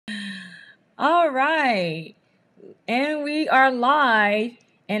All right. And we are live.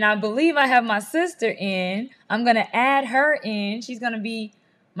 And I believe I have my sister in. I'm going to add her in. She's going to be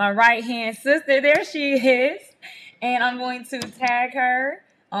my right-hand sister. There she is. And I'm going to tag her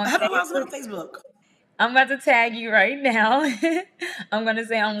on How do I Facebook. on Facebook? I'm about to tag you right now. I'm going to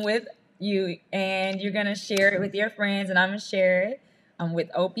say I'm with you. And you're going to share it with your friends. And I'm going to share it. I'm with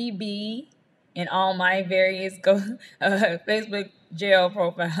OPB and all my various Facebook jail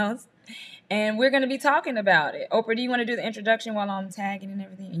profiles. And we're going to be talking about it. Oprah, do you want to do the introduction while I'm tagging and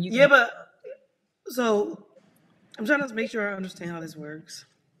everything? And you Yeah, but so I'm trying to make sure I understand how this works.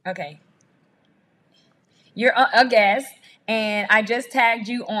 Okay. You're a guest, and I just tagged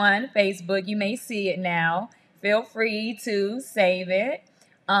you on Facebook. You may see it now. Feel free to save it.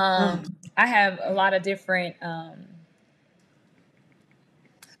 I have a lot of different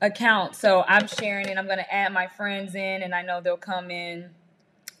accounts, so I'm sharing it. I'm going to add my friends in, and I know they'll come in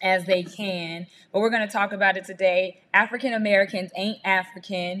as they can. But we're going to talk about it today. African Americans ain't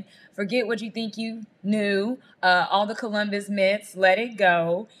African. Forget what you think you knew. All the Columbus myths, let it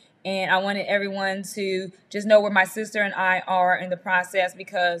go. And I wanted everyone to just know where my sister and I are in the process,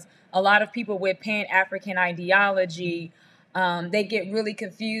 because a lot of people with Pan-African ideology, they get really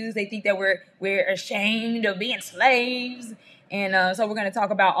confused. They think that we're ashamed of being slaves. And so we're going to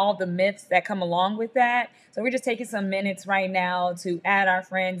talk about all the myths that come along with that. So we're just taking some minutes right now to add our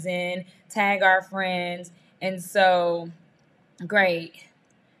friends in, tag our friends. And so, great.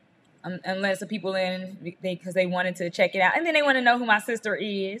 And let some people in because they wanted to check it out. And then they want to know who my sister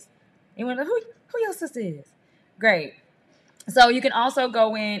is. They want to know who your sister is. Great. So you can also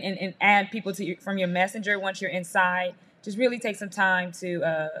go in and add people from your messenger once you're inside. Just really take some time to,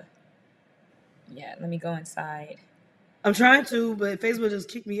 let me go inside. I'm trying to, but Facebook just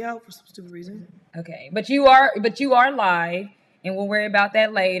kicked me out for some stupid reason. Okay, but you are live, and we'll worry about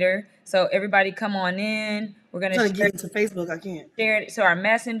that later. So everybody, come on in. We're gonna trying to get into Facebook. I can't share it to our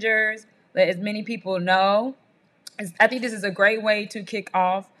messengers. Let as many people know. I think this is a great way to kick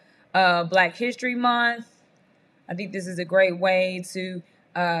off Black History Month. I think this is a great way to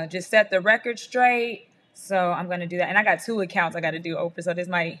just set the record straight. So I'm gonna do that, and I got 2 accounts I got to do open. So this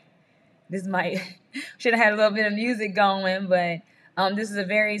might should have had a little bit of music going, but this is a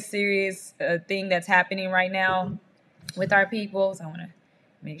very serious thing that's happening right now with our people. So I want to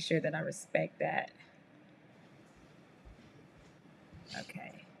make sure that I respect that.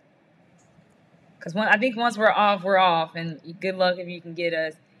 Okay. Because I think once we're off, and good luck if you can get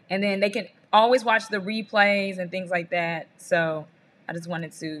us. And then they can always watch the replays and things like that. So I just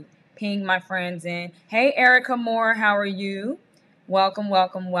wanted to ping my friends in. Hey, Erica Moore, how are you? Welcome,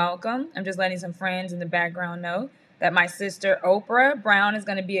 welcome, welcome. I'm just letting some friends in the background know that my sister Oprah Brown is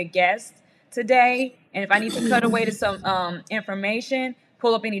going to be a guest today. And if I need to cut away to some information,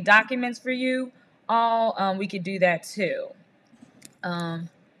 pull up any documents for you all, we could do that too.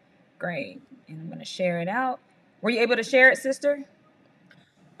 Great. And I'm going to share it out. Were you able to share it, sister?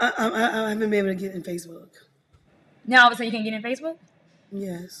 I haven't been able to get in Facebook. Now all of a sudden you can get in Facebook?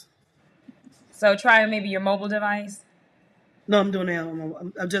 Yes. So try maybe your mobile device. No, I'm doing it.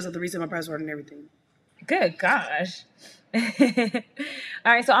 I'm just at the reset my password and everything. Good gosh. All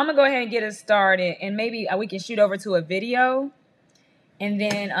right, so I'm going to go ahead and get us started. And maybe we can shoot over to a video. And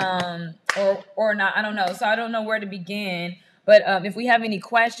then, or not, I don't know. So I don't know where to begin. But if we have any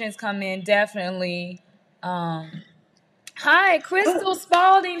questions come in, definitely. Hi, Crystal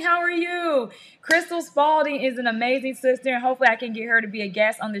Spalding. How are you? Crystal Spalding is an amazing sister. And hopefully I can get her to be a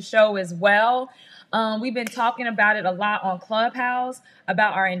guest on the show as well. We've been talking about it a lot on Clubhouse,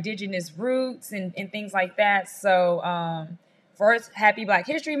 about our indigenous roots and things like that. So first, happy Black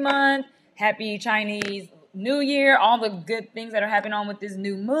History Month, happy Chinese New Year, all the good things that are happening on with this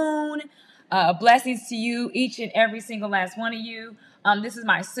new moon. Blessings to you, each and every single last one of you. This is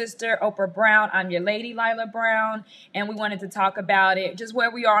my sister, Oprah Brown. I'm your lady, Lila Brown, and we wanted to talk about it, just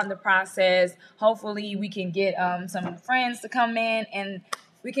where we are in the process. Hopefully we can get some friends to come in, and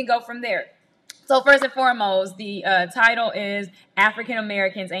we can go from there. So first and foremost, the title is African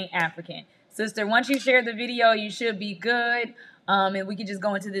Americans Ain't African. Sister, once you share the video, you should be good. And we can just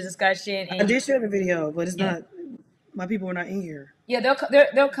go into the discussion. And I did share the video, but it's not. My people are not in here. Yeah,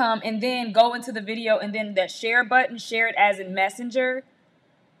 they'll come, and then go into the video, and then that share button, share it as in Messenger.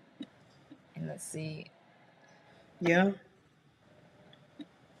 And let's see. Yeah.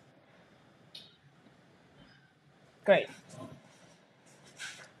 Great.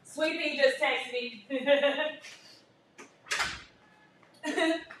 Sweetie just texted me.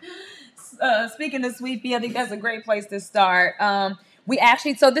 Speaking of Sweet Pea, I think that's a great place to start.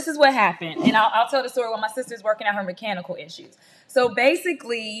 So this is what happened, and I'll tell the story while my sister's working out her mechanical issues. So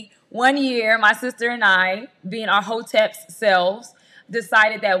basically, one year, my sister and I, being our Hotep's selves,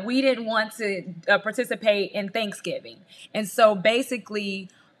 decided that we didn't want to participate in Thanksgiving. And so basically,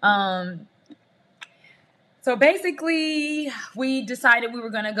 we decided we were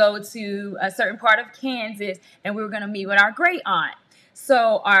going to go to a certain part of Kansas and we were going to meet with our great aunt.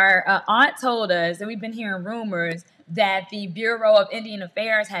 So our aunt told us, and we've been hearing rumors, that the Bureau of Indian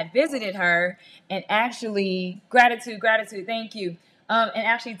Affairs had visited her and actually, gratitude, thank you, and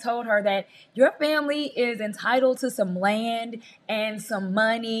actually told her that your family is entitled to some land and some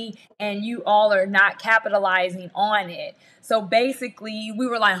money and you all are not capitalizing on it. So basically, we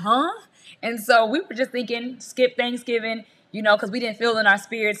were like, huh? And so we were just thinking, skip Thanksgiving, because we didn't feel in our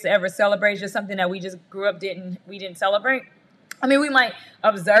spirits to ever celebrate. It's just something that we just grew up we didn't celebrate. I mean, we might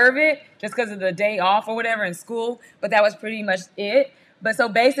observe it just because of the day off or whatever in school, but that was pretty much it. But so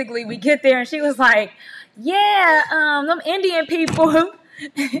basically, we get there and she was like, "Yeah, them Indian people, old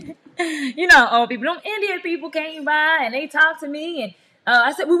people, them Indian people came by and they talked to me." And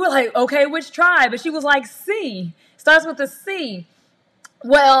I said, we were like, "Okay, which tribe?" And she was like, "C, starts with a C."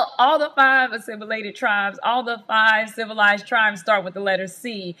 Well, all the five assimilated tribes, all the five civilized tribes start with the letter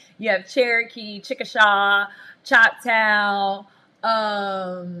C. You have Cherokee, Chickasaw, Choctaw.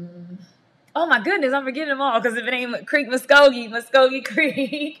 Oh my goodness, I'm forgetting them all because if it ain't Creek, Muskogee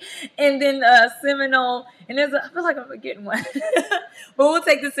Creek, and then Seminole, and I feel like I'm forgetting one, but we'll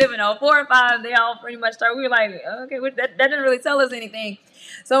take the Seminole. 4 and 5, they all pretty much start. We were like, okay, that didn't really tell us anything.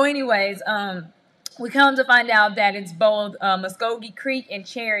 So, anyways, we come to find out that it's both Muskogee Creek and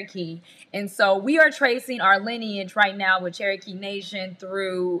Cherokee. And so we are tracing our lineage right now with Cherokee Nation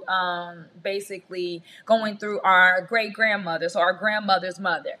through basically going through our great-grandmother, so our grandmother's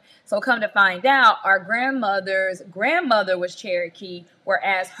mother. So come to find out, our grandmother's grandmother was Cherokee,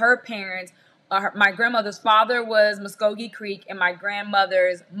 whereas her parents, my grandmother's father was Muskogee Creek, and my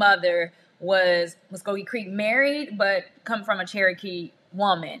grandmother's mother was Muskogee Creek married, but come from a Cherokee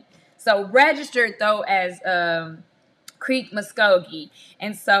woman. So registered though as Creek Muskogee.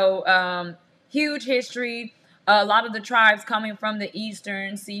 And so huge history. A lot of the tribes coming from the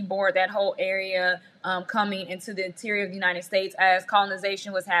eastern seaboard, that whole area, coming into the interior of the United States as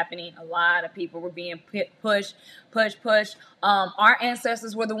colonization was happening. A lot of people were being pushed. Our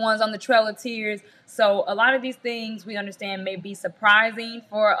ancestors were the ones on the Trail of Tears. So a lot of these things we understand may be surprising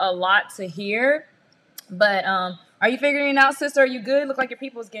for a lot to hear. But are you figuring it out, sister? Are you good? Look like your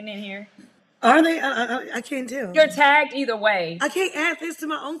people's getting in here. Are they? I can't tell. You're tagged either way. I can't add this to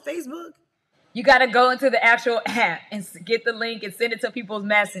my own Facebook. You got to go into the actual app and get the link and send it to people's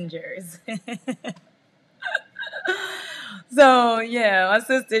messengers. So yeah, my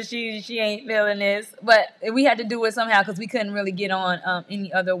sister, she ain't feeling this, but we had to do it somehow because we couldn't really get on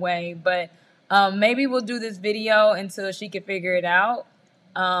any other way. But maybe we'll do this video until she can figure it out.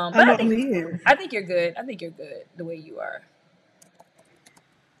 But I think you're good. I think you're good the way you are.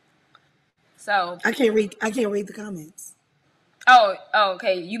 So I can't read the comments. Oh,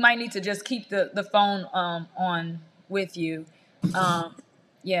 okay. You might need to just keep the phone on with you.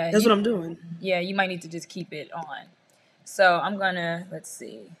 Yeah. That's what I'm doing. Yeah, you might need to just keep it on. So I'm gonna, let's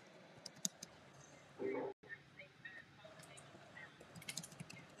see.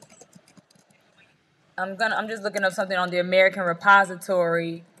 I'm just looking up something on the American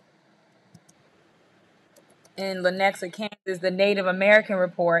Repository in Lenexa, Kansas, the Native American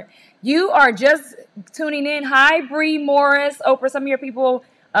Report. You are just tuning in. Hi, Bree Morris. Oprah, some of your people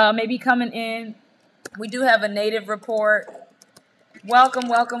may be coming in. We do have a Native report.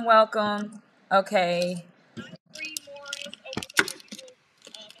 Welcome. Okay.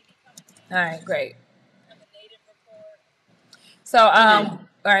 All right, great. So, all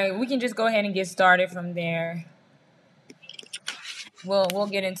right, we can just go ahead and get started from there. We'll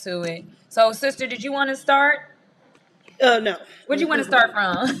get into it. So, sister, did you want to start? No. Where'd you want to start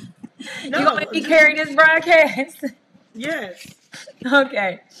from? No, you want me to be carrying this broadcast? Yes.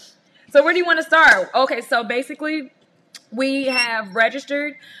 Okay. So where do you want to start? Okay, so basically we have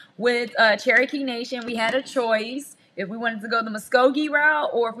registered with Cherokee Nation. We had a choice if we wanted to go the Muskogee route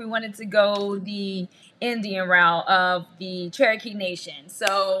or if we wanted to go the Indian route of the Cherokee Nation.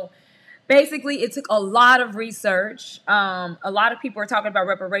 So basically, it took a lot of research. A lot of people are talking about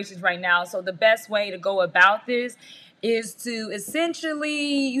reparations right now. So the best way to go about this is to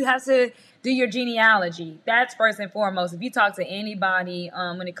essentially, you have to do your genealogy. That's first and foremost. If you talk to anybody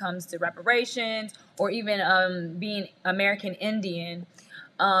when it comes to reparations or even being American Indian,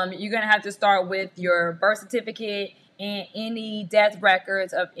 you're going to have to start with your birth certificate and any death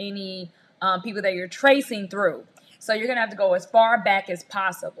records of any people that you're tracing through. So you're going to have to go as far back as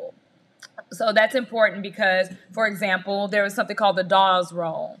possible. So that's important because, for example, there was something called the Dawes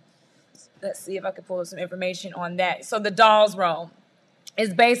Roll. let's see if I can pull some information on that. So the Dolls Roll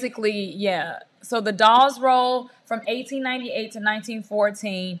is basically, yeah. So the Dolls Roll from 1898 to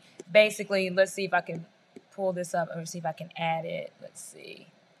 1914, basically, let's see if I can pull this up or see if I can add it. Let's see.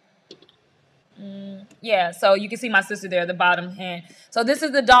 Yeah, so you can see my sister there at the bottom hand. So this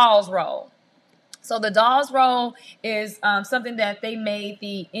is the Dolls Roll. So the Dolls Roll is something that they made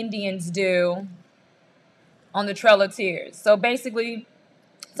the Indians do on the Trail of Tears. So basically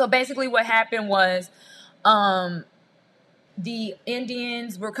what happened was the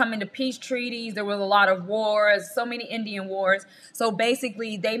Indians were coming to peace treaties. There was a lot of wars, so many Indian wars. So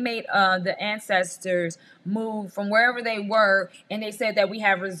basically, they made the ancestors move from wherever they were, and they said that we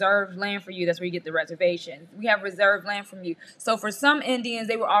have reserved land for you. That's where you get the reservation. We have reserved land from you. So for some Indians,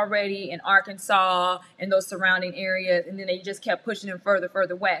 they were already in Arkansas and those surrounding areas, and then they just kept pushing them further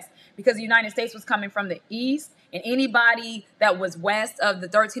west because the United States was coming from the east, and anybody that was west of the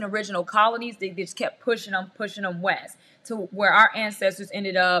 13 original colonies, they just kept pushing them west to where our ancestors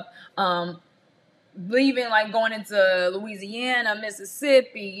ended up leaving, like going into Louisiana,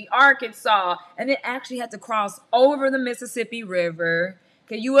 Mississippi, Arkansas, and then actually had to cross over the Mississippi River.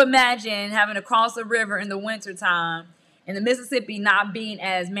 Can you imagine having to cross a river in the wintertime and the Mississippi not being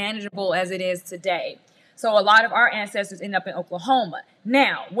as manageable as it is today? So a lot of our ancestors ended up in Oklahoma.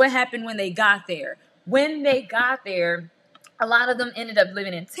 Now, what happened when they got there? When they got there, a lot of them ended up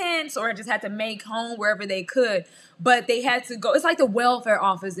living in tents or just had to make home wherever they could. But they had to go. It's like the welfare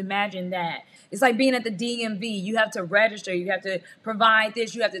office. Imagine that. It's like being at the DMV. You have to register. You have to provide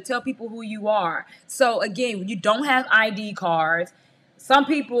this. You have to tell people who you are. So again, when you don't have ID cards, some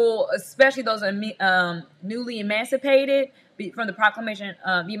people, especially those newly emancipated from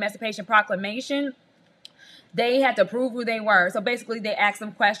the Emancipation Proclamation, they had to prove who they were. So basically, they asked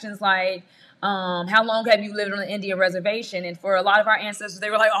them questions like, how long have you lived on an Indian reservation? And for a lot of our ancestors, they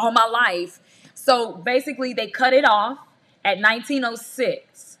were like, all my life. So basically, they cut it off at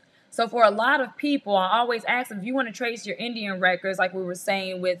 1906. So for a lot of people, I always ask them, if you want to trace your Indian records, like we were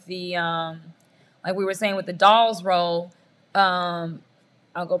saying with the Dolls Roll, I'll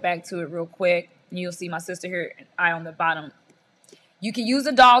go back to it real quick. You'll see my sister here, eye on the bottom. You can use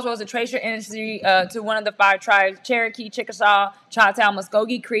the Dolls Roll to trace your ancestry to one of the 5 tribes: Cherokee, Chickasaw, Choctaw,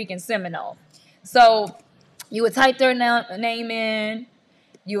 Muskogee Creek, and Seminole. So you would type their name in.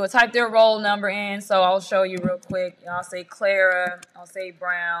 You will type their roll number in. So I'll show you real quick. I'll say Clara. I'll say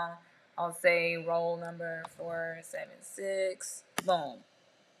Brown. I'll say roll number 476. Boom.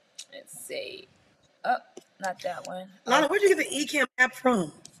 Let's see. Oh, not that one. Lana, where'd you get the Ecamm app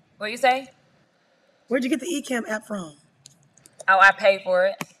from? What you say? Where'd you get the Ecamm app from? Oh, I paid for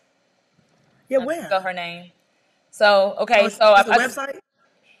it. Yeah, where? Spell her name. So okay, it's a website.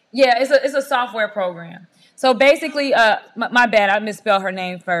 Yeah, it's a software program. So basically, my bad, I misspelled her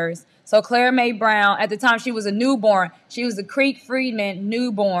name first. So Clara Mae Brown, at the time she was a newborn. She was a Creek Freedman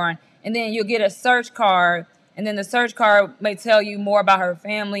newborn. And then you'll get a search card. And then the search card may tell you more about her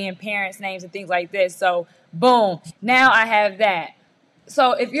family and parents' names and things like this. So boom, now I have that.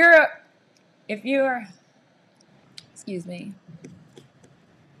 So if you're, excuse me,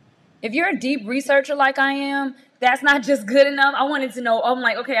 if you're a deep researcher like I am, that's not just good enough. I wanted to know, I'm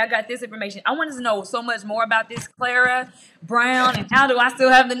like, okay, I got this information. I wanted to know so much more about this Clara Brown, and how do I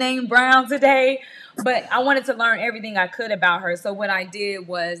still have the name Brown today? But I wanted to learn everything I could about her. So what I did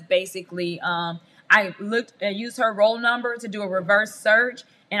was basically, I used her roll number to do a reverse search,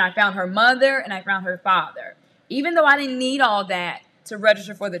 and I found her mother and I found her father. Even though I didn't need all that to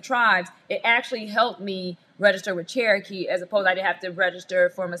register for the tribes, it actually helped me register with Cherokee, as opposed I didn't have to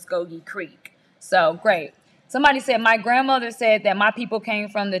register for Muskogee Creek. So great. Somebody said, my grandmother said that my people came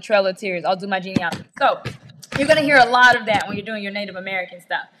from the Trail of Tears. I'll do my genealogy. So you're going to hear a lot of that when you're doing your Native American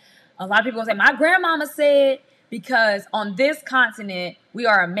stuff. A lot of people say, my grandmama said, because on this continent, we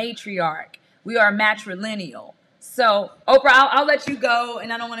are a matriarch. We are a matrilineal. So, Oprah, I'll let you go,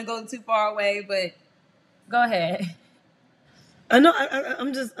 and I don't want to go too far away, but go ahead. I know.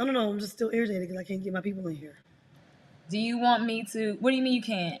 I'm just still irritated because I can't get my people in here. Do you want me to? What do you mean you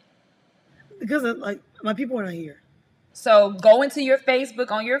can't? Because my people are not here. So go into your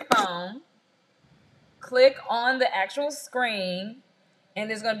Facebook on your phone, click on the actual screen, and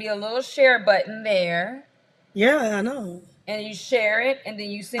there's going to be a little share button there. Yeah, I know. And you share it, and then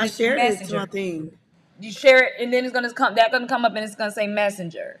you send it to Messenger. I shared it to my thing. You share it, and then it's going to come. That's going to come up, and it's going to say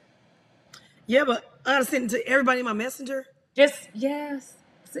Messenger. Yeah, but I got to send it to everybody in my Messenger. Just yes.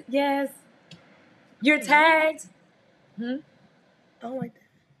 You're tagged. I don't like that.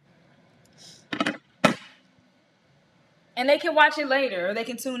 And they can watch it later, or they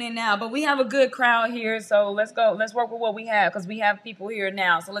can tune in now. But we have a good crowd here, so let's go. Let's work with what we have because we have people here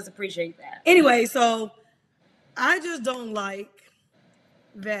now. So let's appreciate that. Anyway, so I just don't like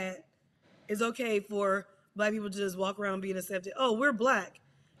that it's okay for black people to just walk around being accepted. Oh, we're black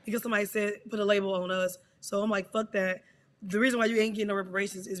because somebody said put a label on us. So I'm like, fuck that. The reason why you ain't getting no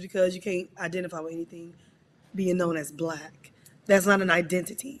reparations is because you can't identify with anything being known as black. That's not an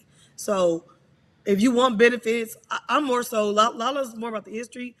identity. So if you want benefits, I'm more so. Lala's more about the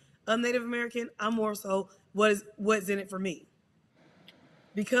history of Native American. I'm more so what's in it for me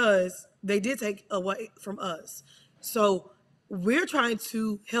because they did take away from us. So we're trying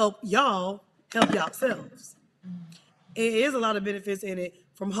to help yourselves. It is a lot of benefits in it,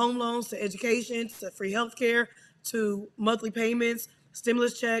 from home loans to education to free healthcare to monthly payments,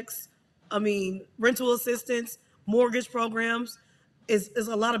 stimulus checks. I mean, rental assistance, mortgage programs. Is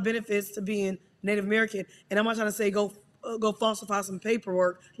a lot of benefits to being Native American. And I'm not trying to say go falsify some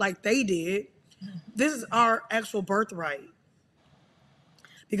paperwork like they did. This is our actual birthright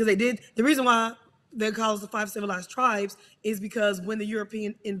because they did. The reason why they call us the five civilized tribes is because when the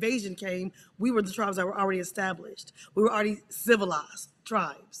European invasion came, we were the tribes that were already established. We were already civilized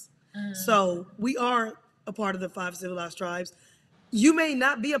tribes. So we are a part of the five civilized tribes. You may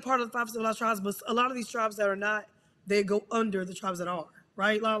not be a part of the five civilized tribes, but a lot of these tribes that are not, they go under the tribes that are.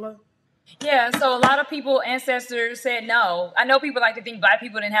 Right, Lala? Yeah, so a lot of people, ancestors said no. I know people like to think black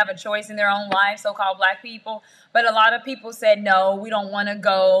people didn't have a choice in their own life, so-called black people, but a lot of people said no, we don't want to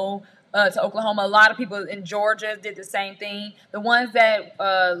go to Oklahoma. A lot of people in Georgia did the same thing. The ones that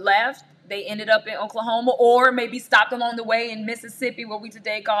left, they ended up in Oklahoma or maybe stopped along the way in Mississippi, what we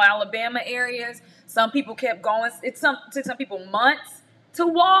today call Alabama areas. Some people kept going. It took some people months to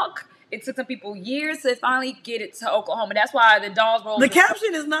walk. It took some people years to finally get it to Oklahoma. That's why the dolls roll. The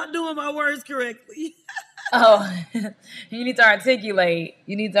caption is not doing my words correctly. Oh, you need to articulate.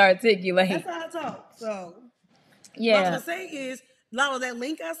 You need to articulate. That's how I talk. So, yeah. What I was gonna say is, Lala, that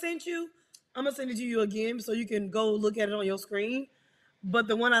link I sent you, I'm gonna send it to you again so you can go look at it on your screen. But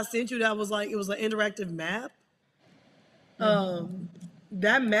the one I sent you, that was like, it was an interactive map.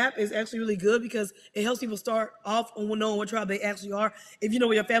 That map is actually really good because it helps people start off on knowing what tribe they actually are. If you know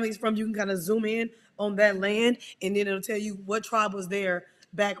where your family is from, you can kind of zoom in on that land, and then it'll tell you what tribe was there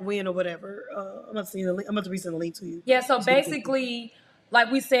back when or whatever. I'm about to send the link. I'm about to resend the link to you. Yeah. So basically,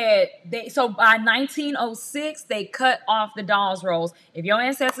 like we said, so by 1906 they cut off the dolls rolls. If your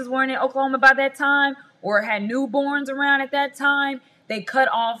ancestors weren't in Oklahoma by that time or had newborns around at that time, they cut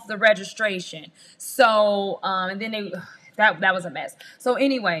off the registration. So and then they. That was a mess. So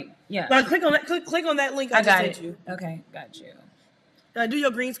anyway, yeah. Like click on that. Click on that link I just sent you. Okay, got you. Do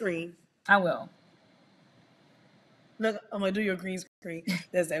your green screen. I will. Look, I'm gonna do your green screen.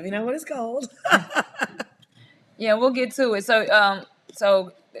 That's definitely not what it's called. Yeah, we'll get to it.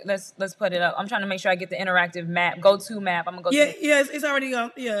 So let's put it up. I'm trying to make sure I get the interactive map. Go to map. I'm gonna go. Yeah, it's already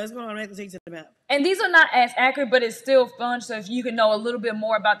it's going to automatically take to the map. And these are not as accurate, but it's still fun. So if you can know a little bit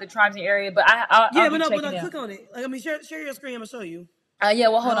more about the tribes in the area, but I'll click on it. Like, I mean, share your screen. I'm gonna show you. Yeah.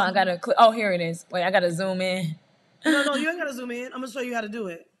 Well, hold on. I gotta click. Oh, here it is. Wait, I gotta zoom in. No, you ain't gotta zoom in. I'm gonna show you how to do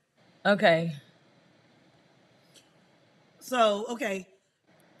it. Okay. So, okay.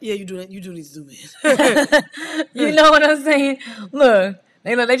 Yeah, you do it. You do need to zoom in. You know what I'm saying? Look,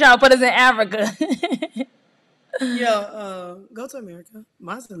 they try to put us in Africa. Yeah, go to America.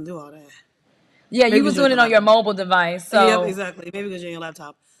 Mine doesn't do all that. Yeah, maybe you was doing it on your mobile device. So yep, exactly. Maybe because you're on your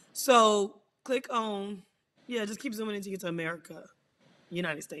laptop. So click on, just keep zooming until you get to America,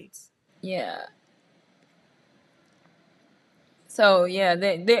 United States. Yeah. So yeah,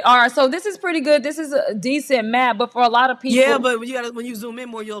 they are. So this is pretty good. This is a decent map, but for a lot of people, yeah. But when you zoom in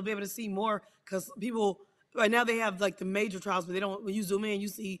more, you'll be able to see more because people right now they have like the major tribes, but they don't. When you zoom in, you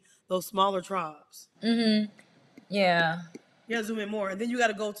see those smaller tribes. Yeah. You gotta zoom in more, and then you got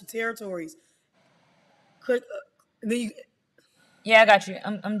to go to territories. Click, and then you. Yeah, I got you.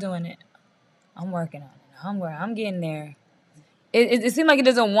 I'm doing it. I'm working on it. I'm getting there. It seems like it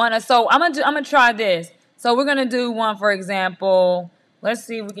doesn't want us. So I'm gonna try this. So we're gonna do one, for example. Let's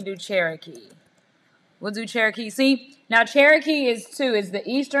see if we can do Cherokee. We'll do Cherokee. See, now Cherokee is the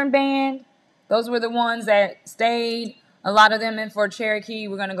Eastern Band. Those were the ones that stayed. A lot of them in for Cherokee.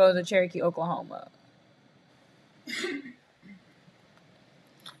 We're gonna go to Cherokee, Oklahoma.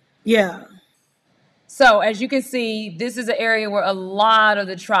 Yeah. So as you can see, this is an area where a lot of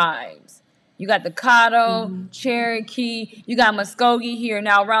the tribes. You got the Caddo, Cherokee. You got Muskogee here.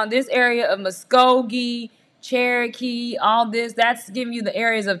 Now around this area of Muskogee, Cherokee, all this, that's giving you the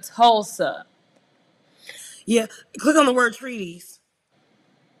areas of Tulsa. Yeah. Click on the word treaties.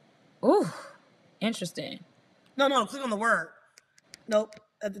 Ooh, interesting. No, click on the word. Nope,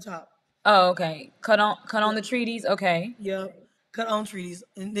 at the top. Oh, okay. Cut on the treaties. Okay. Yep. Cut on treaties.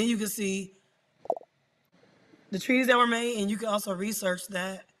 And then you can see the treaties that were made, and you can also research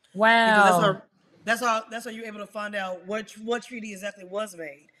that because Wow. that's how you're able to find out what treaty exactly was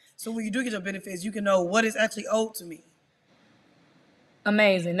made. So when you do get your benefits, you can know what is actually owed to me.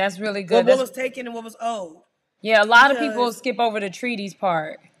 Amazing. That's really What good. what That's was taken and what was owed. yeah. A lot of people Because skip over the treaties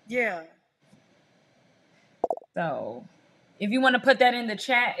part. yeah. So, if you want to put that in the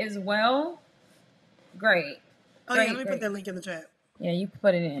chat as well, great, Oh yeah, let great, me put great. that link in the chat. Yeah, you can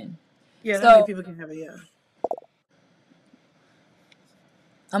put it in. Yeah, that way So people can have it, yeah.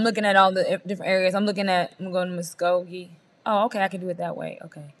 I'm looking at all the different areas. I'm going to Muskogee. Oh, okay. I can do it that way.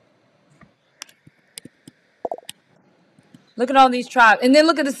 Okay. Look at all these tribes, and then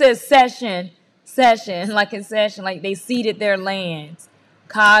look at it says session, like in session, like they ceded their lands.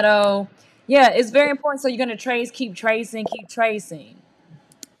 Caddo. Yeah, it's very important. So you're gonna keep tracing, keep tracing.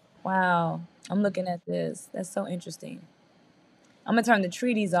 Wow, I'm looking at this. That's so interesting. I'm gonna turn the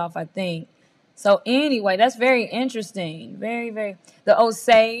treaties off, I think. So anyway, that's very interesting. Very, very. The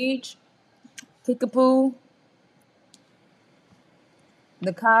Osage, Kickapoo,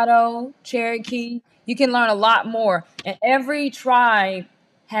 the Caddo, Cherokee. You can learn a lot more. And every tribe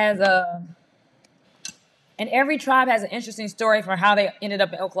has an interesting story for how they ended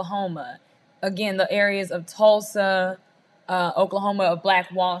up in Oklahoma. Again, the areas of Tulsa, Oklahoma, of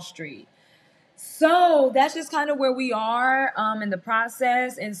Black Wall Street. So that's just kind of where we are in the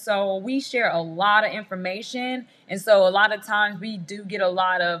process. And so we share a lot of information. And so a lot of times we do get a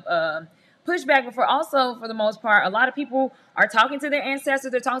lot of pushback. But for the most part, a lot of people are talking to their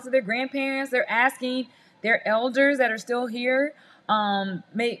ancestors. They're talking to their grandparents. They're asking their elders that are still here,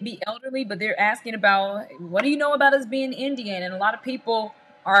 may be elderly, but they're asking about, what do you know about us being Indian? And a lot of people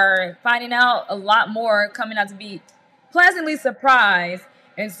are finding out a lot more, coming out to be pleasantly surprised.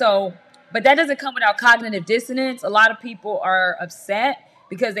 And so, but that doesn't come without cognitive dissonance. A lot of people are upset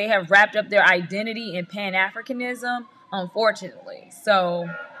because they have wrapped up their identity in Pan-Africanism, unfortunately. So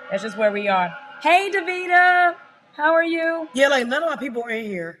that's just where we are. Hey, Davita, how are you? Yeah, like none of my people are in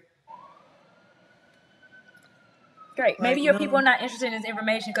here. Great. Maybe Like your people are no, not interested in this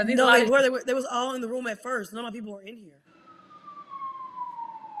information because there's a no, lot they of. were. They was all in the room at first. None of my people are in here.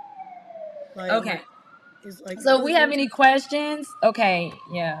 Like Okay. it's like So, really we have weird. any questions? Okay.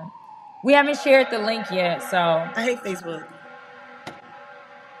 Yeah. We haven't shared the link yet, so I hate Facebook.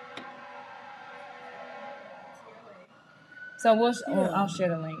 I'll Yeah. share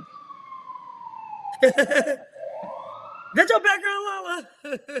the link. That's your background, Lala.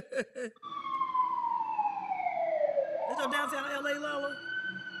 That's your downtown LA, Lala.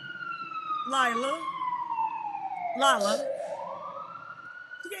 Lila. Lala.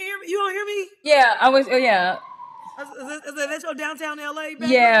 You can't hear me? You don't hear me? Yeah, I was. Yeah, That's your downtown LA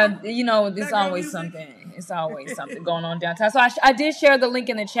background? yeah. There's Background always music? something. It's always something going on downtown. So I did share the link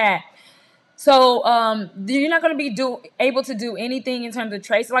in the chat. So you're not going to be able to do anything in terms of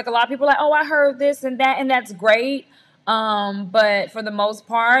trace. Like a lot of people are like, oh, I heard this and that, and that's great. But for the most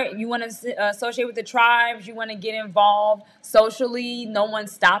part, you want to associate with the tribes. You want to get involved socially. No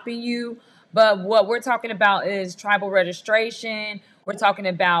one's stopping you. But what we're talking about is tribal registration. We're talking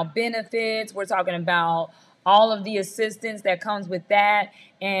about benefits. We're talking about all of the assistance that comes with that.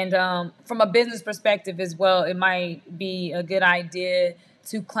 And from a business perspective as well, it might be a good idea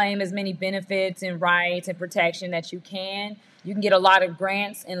to claim as many benefits and rights and protection that you can. You can get a lot of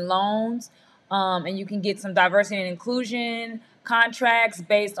grants and loans, and you can get some diversity and inclusion contracts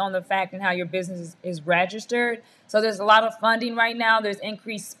based on the fact and how your business is registered. So there's a lot of funding right now. There's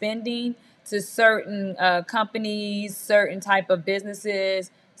increased spending to certain companies, certain type of businesses,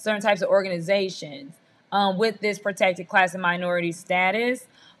 certain types of organizations with this protected class and minority status.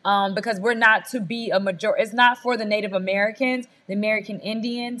 Because we're not to be a majority. It's not for the Native Americans, the American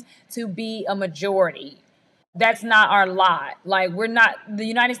Indians, to be a majority. That's not our lot. Like we're not. The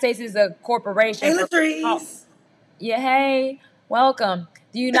United States is a corporation Hey, for. Latrice. Yeah, hey, welcome.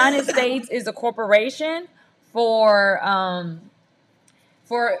 The United States is a corporation for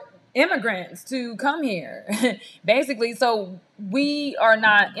for immigrants to come here, basically. So we are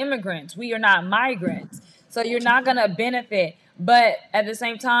not immigrants. We are not migrants. So you're not going to benefit. But at the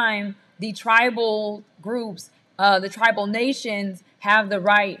same time, the tribal groups, the tribal nations have the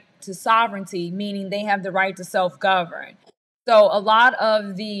right to sovereignty, meaning they have the right to self-govern. So a lot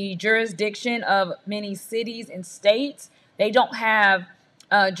of the jurisdiction of many cities and states, they don't have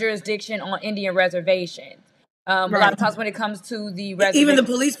jurisdiction on Indian reservations. A lot Right. of times when it comes to the Even the reservation,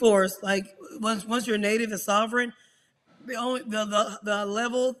 police force, like once you're native and sovereign, the only the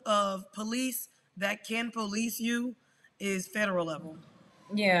level of police that can police you is federal level.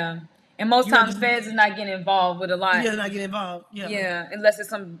 Yeah. And most You have times to, feds is not getting involved with a lot. yeah, not get involved. Yeah. Yeah, unless it's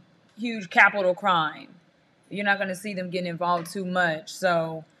some huge capital crime. You're not going to see them getting involved too much.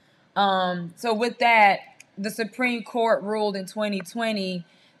 So with that, the Supreme Court ruled in 2020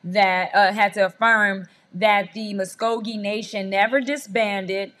 that had to affirm that the Muskogee Nation never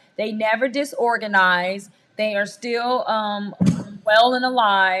disbanded, they never disorganized, they are still well and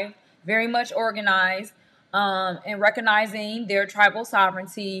alive, very much organized. And recognizing their tribal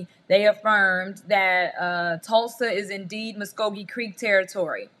sovereignty, they affirmed that Tulsa is indeed Muskogee Creek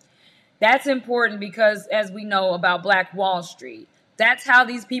territory. That's important because, as we know about Black Wall Street, that's how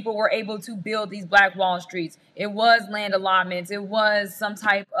these people were able to build these Black Wall Streets. It was land allotments, it was some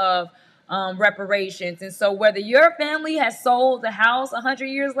type of reparations. And so, whether your family has sold the house 100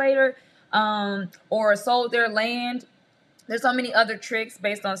 years later or sold their land, there's so many other tricks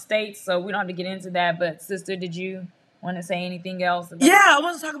based on states, so we don't have to get into that. But, sister, did you want to say anything else about Yeah, I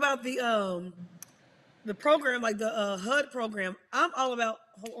want to talk about the program, like the HUD program. I'm all about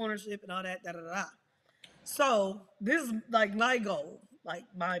home ownership and all that. Da da da. So this is like my goal, like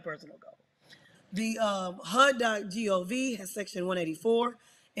my personal goal. The HUD.gov has section 184,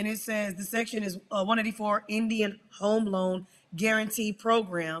 and it says the section is 184 Indian Home Loan Guarantee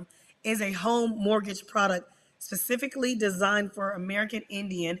Program is a home mortgage product specifically designed for American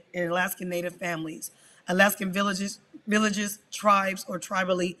Indian and Alaskan Native families, Alaskan villages, tribes, or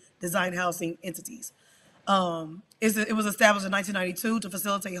tribally designed housing entities. It was established in 1992 to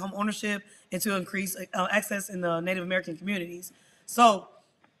facilitate home ownership and to increase access in the Native American communities. So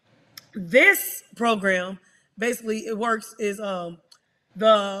this program, basically, it works is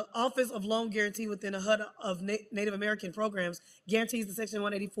the Office of Loan Guarantee within the HUD of Native American programs guarantees the Section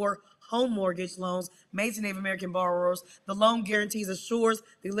 184 home mortgage loans made to Native American borrowers. The loan guarantees assures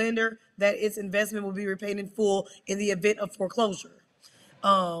the lender that its investment will be repaid in full in the event of foreclosure.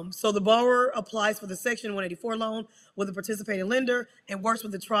 So the borrower applies for the Section 184 loan with a participating lender and works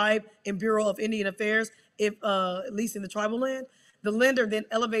with the tribe and Bureau of Indian Affairs if leasing the tribal land. The lender then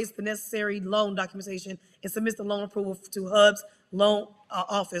elevates the necessary loan documentation and submits the loan approval to HUB's loan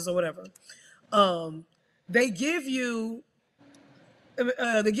office or whatever. They give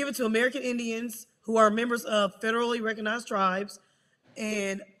it to American Indians who are members of federally recognized tribes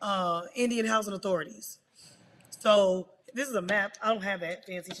and Indian housing authorities. So this is a map. I don't have that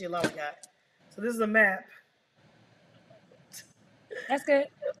fancy shit Laura got. So this is a map. That's good.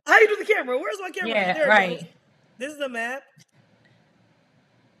 How you do the camera? Where's my camera? Yeah, There it right. goes. This is a map.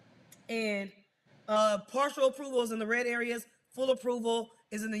 And partial approval is in the red areas, full approval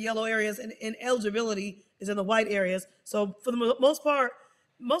is in the yellow areas, and eligibility is in the white areas. So for the most part,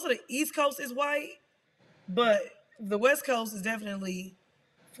 most of the East Coast is white, but the West Coast is definitely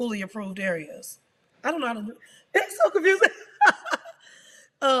fully approved areas. I don't know how to do it. It's so confusing.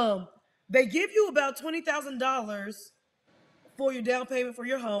 They give you about $20,000 for your down payment for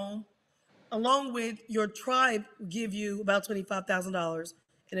your home, along with your tribe give you about $25,000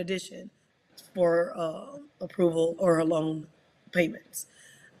 in addition for approval or loan payments.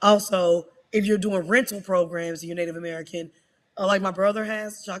 Also, if you're doing rental programs, you're Native American, like my brother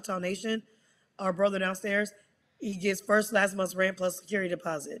has, Choctaw Nation, our brother downstairs, he gets first last month's rent plus security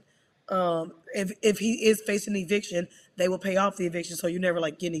deposit. If he is facing eviction, they will pay off the eviction, so you're never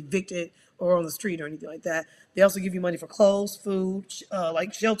like getting evicted or on the street or anything like that. They also give you money for clothes, food,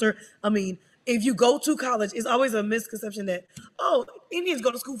 like shelter. I mean, if you go to college, it's always a misconception that, oh, Indians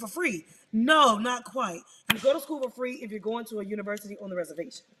go to school for free. No, not quite. You go to school for free if you're going to a university on the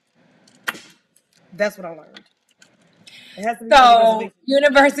reservation. That's what I learned. It has to be on the So, reservation.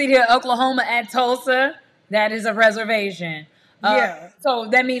 University of Oklahoma at Tulsa, that is a reservation. Yeah. So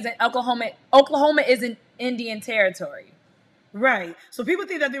that means that Oklahoma is an Indian territory. Right. So people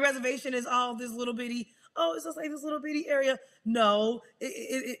think that the reservation is all this little bitty, oh, it's just like this little bitty area. No,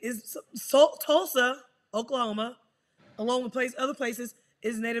 it's Tulsa, Oklahoma, along with other places,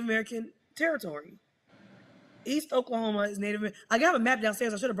 is Native American territory. East Oklahoma is Native American. I got a map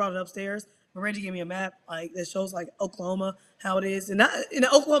downstairs. I should have brought it upstairs. But Reggie gave me a map like that shows like Oklahoma, how it is. And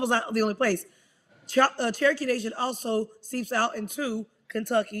Oklahoma's not the only place. Cherokee Nation also seeps out into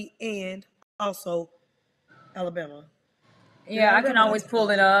Kentucky and also Alabama. Yeah, I can always pull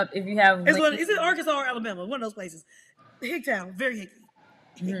it up if you have. Is it Arkansas or Alabama? One of those places. Hicktown, very hicky.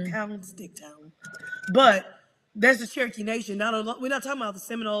 Hicktown, Sticktown. But that's the Cherokee Nation. We're not talking about the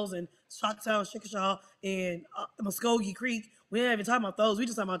Seminoles and Choctaw, Chickasaw, and Muskogee Creek. We're not even talking about those. We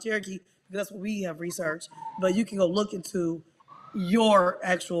just talking about Cherokee because that's what we have researched. But you can go look into your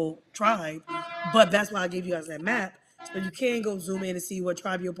actual tribe. But that's why I gave you guys that map So you can go zoom in and see what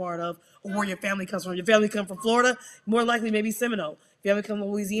tribe you're part of or where your family comes from. Your family come from Florida, more likely maybe Seminole. If you ever come from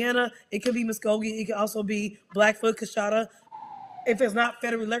Louisiana, it could be Muskogee. It could also be Blackfoot, Coshada. If it's not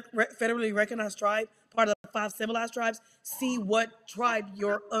federally recognized tribe, part of the 5 civilized tribes, see what tribe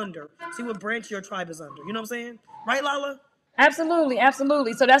you're under. See what branch your tribe is under. You know what I'm saying? Right, Lala? Absolutely,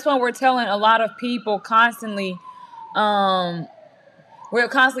 absolutely. So that's why we're telling a lot of people constantly, um, we're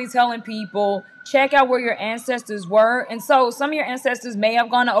constantly telling people, check out where your ancestors were. And so some of your ancestors may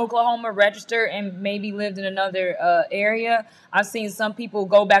have gone to Oklahoma, registered, and maybe lived in another area. I've seen some people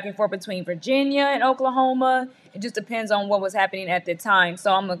go back and forth between Virginia and Oklahoma. It just depends on what was happening at the time.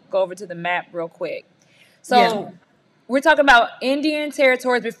 So I'm going to go over to the map real quick. So Yeah. we're talking about Indian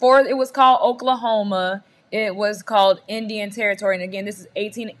territories. Before it was called Oklahoma, it was called Indian Territory. And again, this is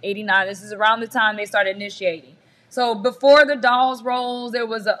 1889. This is around the time they started initiating. So before the Dawes rolls, there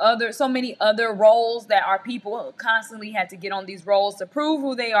was so many other roles that our people constantly had to get on these roles to prove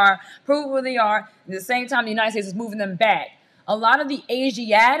who they are. At the same time, the United States is moving them back. A lot of the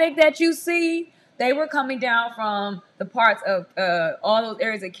Asiatic that you see, they were coming down from the parts of all those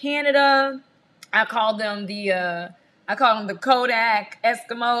areas of Canada. I call them the Kodak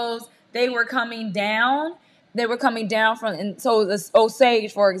Eskimos. They were coming down. From, and so the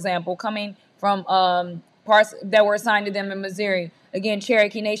Osage, for example, coming from parts that were assigned to them in Missouri. Again,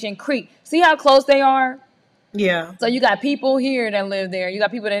 Cherokee Nation, Creek. See how close they are? Yeah. So you got people here that live there. You got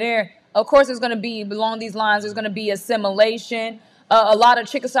people that are there. Of course, there's going to be, along these lines, there's going to be assimilation. A lot of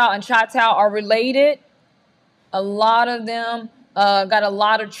Chickasaw and Choctaw are related. A lot of them got a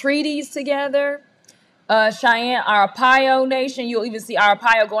lot of treaties together. Cheyenne, Arapaho Nation. You'll even see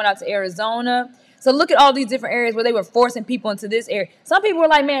Arapaho going out to Arizona. So look at all these different areas where they were forcing people into this area. Some people were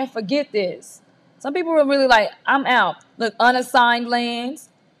like, man, forget this. Some people were really like, I'm out. Look, unassigned lands,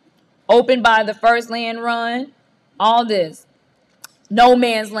 opened by the first land run, all this. No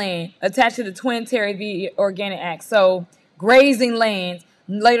man's land, attached to the Twin Terry Organic Act. So grazing lands,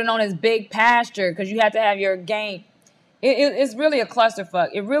 later known as big pasture, because you had to have your game. It's really a clusterfuck.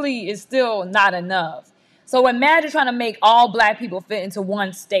 It really is still not enough. So imagine trying to make all black people fit into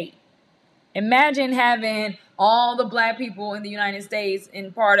one state. Imagine having all the black people in the United States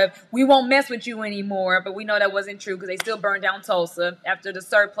in part of, we won't mess with you anymore, but we know that wasn't true because they still burned down Tulsa after the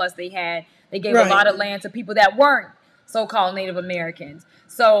surplus they had. They gave a lot of land to people that weren't so-called Native Americans.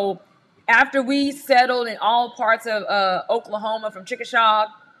 So after we settled in all parts of Oklahoma, from Chickasaw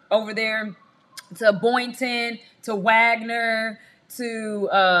over there to Boynton, to Wagner, to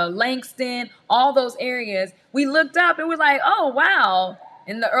Langston, all those areas, we looked up and we're like, oh, wow.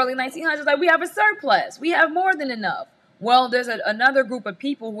 In the early 1900s, like, we have a surplus. We have more than enough. Well, there's another group of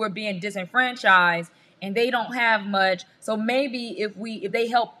people who are being disenfranchised and they don't have much. So maybe if they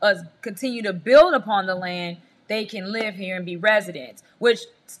help us continue to build upon the land, they can live here and be residents, which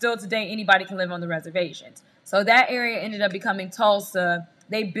still today anybody can live on the reservations. So that area ended up becoming Tulsa.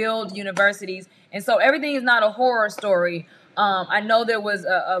 They build universities. And so everything is not a horror story. I know there was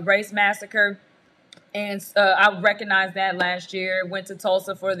a race massacre, and I recognized that last year. Went to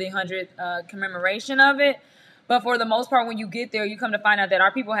Tulsa for the 100th commemoration of it. But for the most part, when you get there, you come to find out that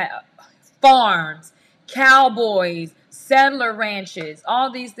our people have farms, cowboys, settler ranches, all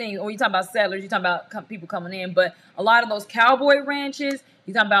these things. Or you talk about settlers, you talk about people coming in. But a lot of those cowboy ranches,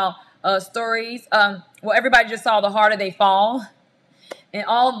 you talk about stories. Well, everybody just saw The Harder They Fall. And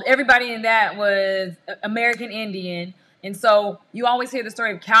everybody in that was American Indian. And so you always hear the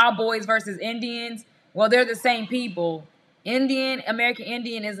story of cowboys versus Indians. Well, they're the same people. American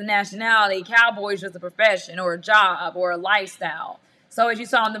Indian is a nationality. Cowboy is just a profession or a job or a lifestyle. So as you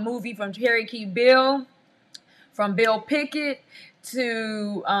saw in the movie, from Cherokee Bill, from Bill Pickett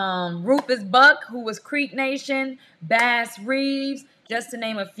to Rufus Buck, who was Creek Nation, Bass Reeves, just to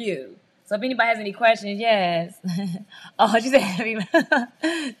name a few. So if anybody has any questions, yes. Oh, she said,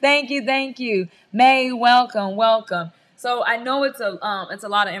 thank you. May, welcome. So I know it's a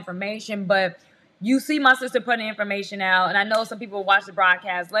lot of information, but you see my sister putting information out, and I know some people watch the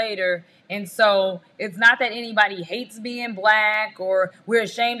broadcast later, and so it's not that anybody hates being black or we're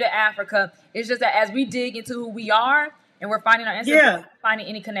ashamed of Africa. It's just that as we dig into who we are and we're finding our ancestors, finding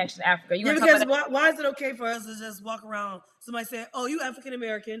any connection to Africa. Because why is it okay for us to just walk around, somebody say, oh, you African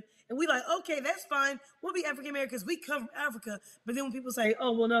American, and we like, okay, that's fine. We'll be African Americans. We come from Africa. But then when people say,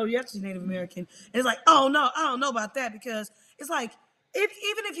 oh, well, no, you're actually Native American, and it's like, oh, no, I don't know about that, because it's like,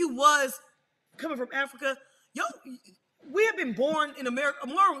 even if you was coming from Africa, we have been born in America.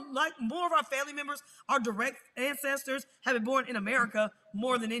 More of our family members, our direct ancestors, have been born in America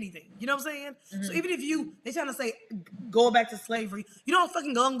more than anything. You know what I'm saying? Mm-hmm. So even if they trying to say going back to slavery, you know how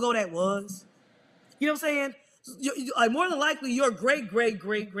fucking long ago that was. You know what I'm saying? Like more than likely, your great great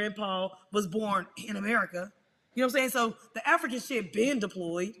great grandpa was born in America. You know what I'm saying? So the African shit been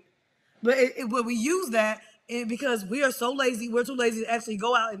deployed, but when we use that, because we are so lazy, we're too lazy to actually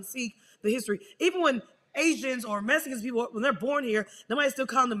go out and seek the history. Even when Asians or Mexicans people, when they're born here, nobody still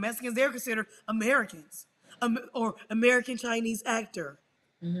call them Mexicans. They're considered Americans, or American Chinese actor.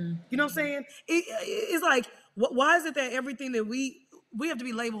 You know what I'm saying? It's like, why is it that everything that we have to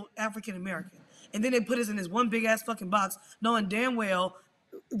be labeled African American, and then they put us in this one big ass fucking box, knowing damn well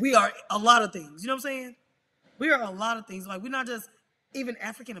we are a lot of things. You know what I'm saying? We are a lot of things. Like we're not just even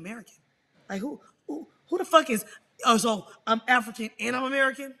African American. Like who the fuck is? Oh, so I'm African and I'm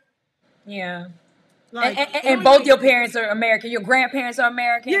American. Yeah. Like And both your parents are American. Your grandparents are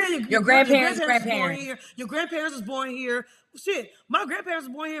American. Yeah, your grandparents' was born grandparents. here. Your grandparents was born here. Shit, my grandparents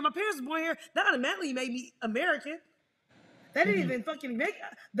was born here. My parents was born here. That automatically made me American. That didn't even fucking make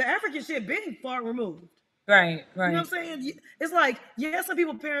the African shit been far removed. Right, right. You know what I'm saying? It's like, yeah, some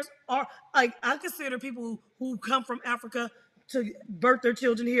people's parents are like, I consider people who come from Africa to birth their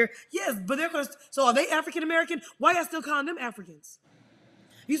children here. Yes, but they're gonna. So are they African American? Why y'all still calling them Africans?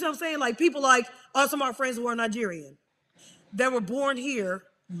 You see what I'm saying? Like people like some of our friends who are Nigerian that were born here.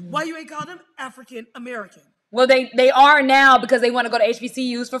 Why you ain't call them African American? Well, they are now because they want to go to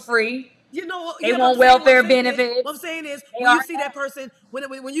HBCUs for free. You know, they want welfare benefits. What I'm saying is, when you see that person,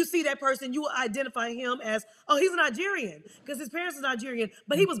 when you see that person, you will identify him as, oh, he's a Nigerian because his parents are Nigerian,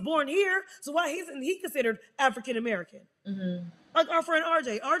 but he was born here, so why isn't he considered African American? Like our friend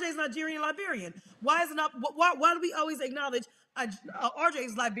RJ. RJ's Nigerian Liberian. Why is it not? Why do we always acknowledge RJ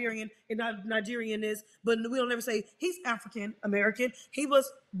is Liberian and not Nigerian but we don't ever say he's African American. He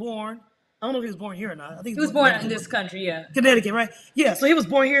was born. I don't know if he was born here or not. I think he was born in this country, yeah. Connecticut, right? Yeah, so he was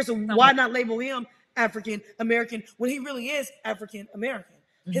born here, so why not label him African American when he really is African American?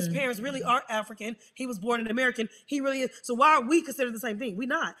 His parents really are African. He was born an American. He really is. So why are we considered the same thing? We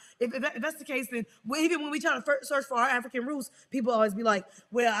not. If that's the case, then even when we try to search for our African roots, people always be like,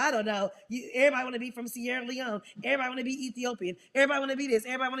 well, I don't know. Everybody want to be from Sierra Leone. Everybody want to be Ethiopian. Everybody want to be this.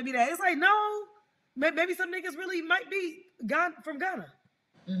 Everybody want to be that. It's like, no. Maybe some niggas really might be from Ghana.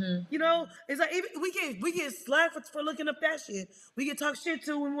 You know, it's like even we get slack for looking up that shit. We get talk shit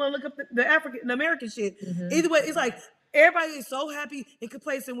too when we want to look up the African American shit. Either way, it's like everybody is so happy and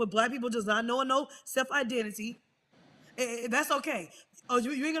complacent with black people just not knowing no self identity. And that's okay. Oh,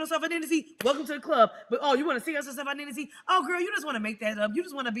 you ain't got no self identity? Welcome to the club. But oh, you want to see us as self identity? Oh, girl, you just want to make that up. You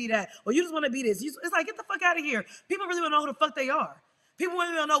just want to be that, or you just want to be this. It's like, get the fuck out of here. People really want to know who the fuck they are. People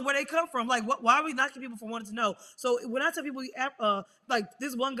want to know where they come from. Like, why are we knocking people for wanting to know? So when I tell people, like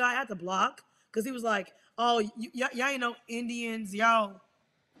this one guy at the block, because he was like, oh, y'all ain't no Indians, y'all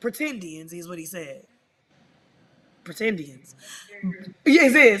pretendians, is what he said. Pretendians.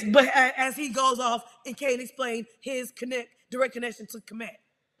 Yes, it is. But as he goes off and can't explain his direct connection to Kemet.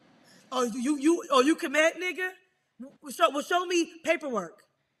 Oh, you Kemet, nigga? Well, show me paperwork.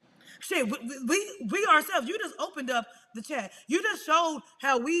 Shit, we ourselves, you just opened up the chat. You just showed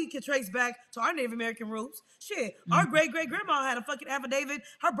how we can trace back to our Native American roots. Shit, our great-great-grandma had a fucking affidavit.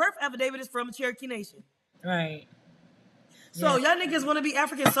 Her birth affidavit is from a Cherokee Nation. Right. So y'all niggas want to be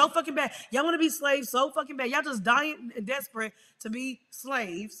African so fucking bad. Y'all want to be slaves so fucking bad. Y'all just dying and desperate to be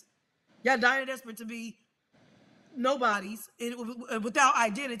slaves. Y'all dying and desperate to be nobodies without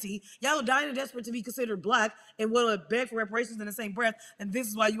identity. Y'all are dying and desperate to be considered black and want to beg for reparations in the same breath. And this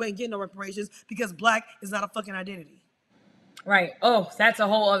is why you ain't getting no reparations, because black is not a fucking identity. Right. Oh, that's a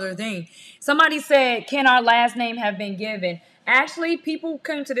whole other thing. Somebody said, can our last name have been given? Actually, people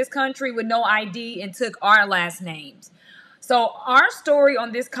came to this country with no ID and took our last names. So our story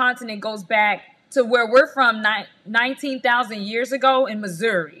on this continent goes back to where we're from 19,000 years ago in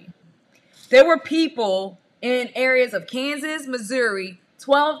Missouri. There were people in areas of Kansas, Missouri,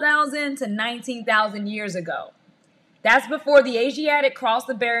 12,000 to 19,000 years ago. That's before the Asiatic crossed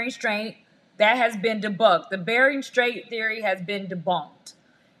the Bering Strait. That has been debunked. The Bering Strait theory has been debunked.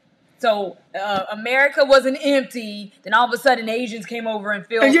 So America wasn't empty. Then all of a sudden Asians came over and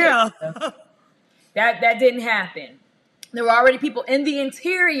filled it. That didn't happen. There were already people in the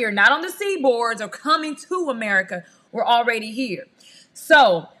interior, not on the seaboards or coming to America, were already here.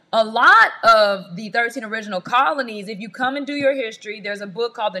 So a lot of the 13 original colonies, if you come and do your history, there's a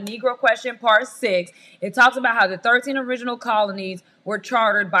book called The Negro Question Part 6. It talks about how the 13 original colonies were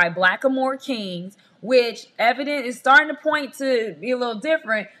chartered by Blackamoor kings, which evidence is starting to point to be a little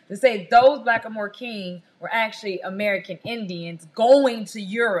different, to say those Blackamoor kings were actually American Indians going to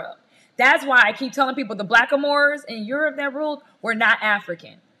Europe. That's why I keep telling people the Blackamoors in Europe that ruled were not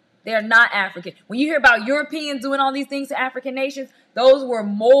African. They're not African. When you hear about Europeans doing all these things to African nations, those were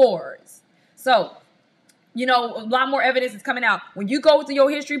Moors. So You know, a lot more evidence is coming out. When you go to your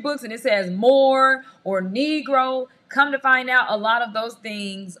history books and it says Moor or Negro, come to find out a lot of those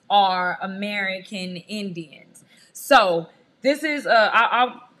things are American Indians. So this is,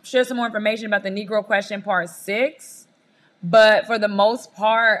 I'll share some more information about the Negro question part 6. But for the most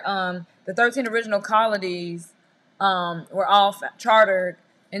part, the 13 original colonies were all chartered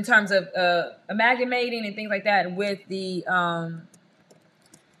in terms of amalgamating and things like that with the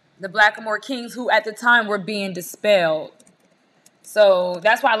Blackamoor Kings, who at the time were being dispelled. So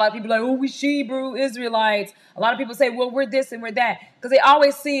that's why a lot of people are like, oh, we Hebrew Israelites. A lot of people say, well, we're this and we're that. Because they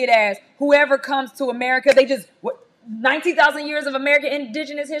always see it as whoever comes to America, 19,000 years of American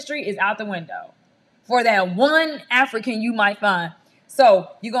indigenous history is out the window for that one African you might find. So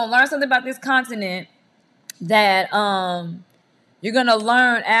you're going to learn something about this continent that you're going to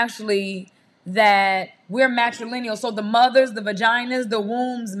learn actually that we're matrilineal. So the mothers, the vaginas, the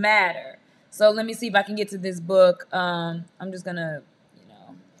wombs matter. So let me see if I can get to this book. I'm just going to,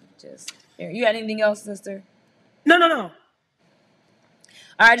 you got anything else, sister? No. All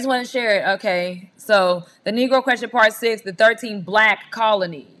right, I just want to share it. Okay, so the Negro question part 6, the 13 black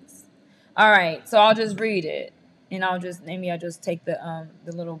colonies. All right, so I'll just read it. And I'll just take the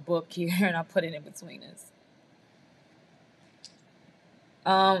little book here and I'll put it in between us.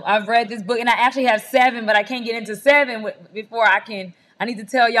 I've read this book and I actually have 7, but I can't get into 7 before I need to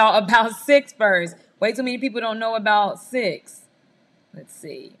tell y'all about 6 first. Way too many people don't know about 6. Let's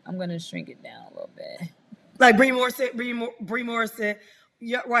see. I'm going to shrink it down a little bit. Like Bree Moore said,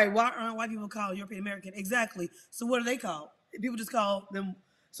 yeah, right. Why aren't white people called European American? Exactly. So what are they called? People just call them.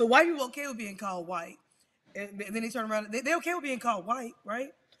 So white people okay with being called white. And then they turn around. They okay with being called white, right?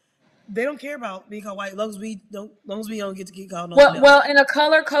 They don't care about being called white as long as we don't get to get called. Well, in a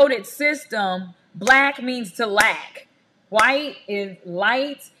color-coded system, black means to lack. White is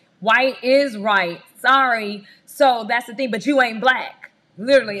light. White is right. Sorry. So that's the thing. But you ain't black.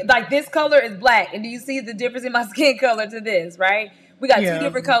 Literally. Like this color is black. And do you see the difference in my skin color to this, right? We got 2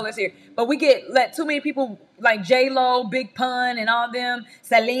 different colors here. But we let too many people like J-Lo, Big Pun, and all them,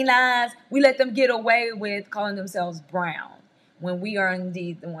 Salinas, we let them get away with calling themselves brown when we are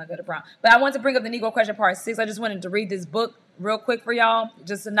indeed the ones that are brown. But I want to bring up the Negro question part 6. I just wanted to read this book real quick for y'all,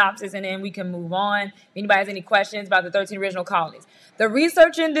 just synopsis, and then we can move on. If anybody has any questions about the 13 original colonies. The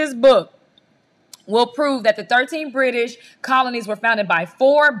research in this book will prove that the 13 British colonies were founded by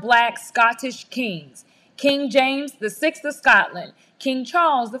 4 black Scottish kings. King James VI of Scotland, King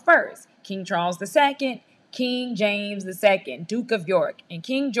Charles I, King Charles II, King James II, Duke of York, and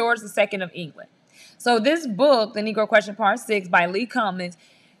King George II of England. So this book, The Negro Question Part 6 by Lee Cummins,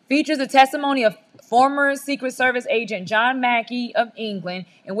 features the testimony of former Secret Service agent John Mackey of England,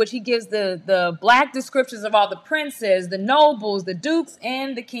 in which he gives the black descriptions of all the princes, the nobles, the dukes,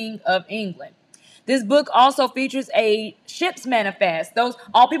 and the King of England. This book also features a ship's manifest.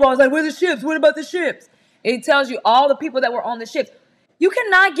 All people always like, where's the ships? What about the ships? It tells you all the people that were on the ships. You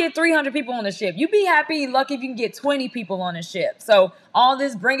cannot get 300 people on the ship. You'd be happy, lucky if you can get 20 people on a ship. So all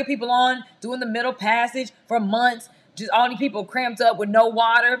this bringing people on, doing the Middle Passage for months, just all these people cramped up with no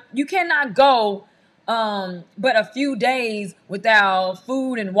water. You cannot go but a few days without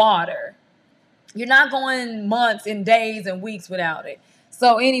food and water. You're not going months and days and weeks without it.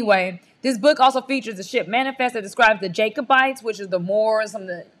 So anyway, this book also features a ship manifest that describes the Jacobites, which is the Moors, some of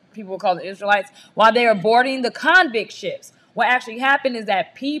the people will call the Israelites, while they are boarding the convict ships. What actually happened is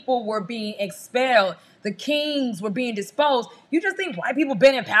that people were being expelled. The kings were being disposed. You just think white people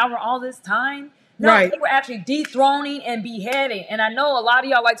been in power all this time? No, right. They were actually dethroning and beheading. And I know a lot of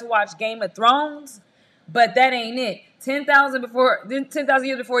y'all like to watch Game of Thrones, but that ain't it. 10,000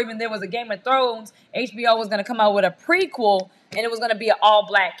 years before even there was a Game of Thrones, HBO was going to come out with a prequel, and it was going to be an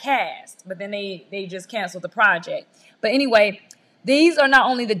all-black cast. But then they just canceled the project. But anyway, these are not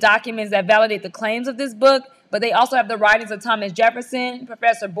only the documents that validate the claims of this book, but they also have the writings of Thomas Jefferson,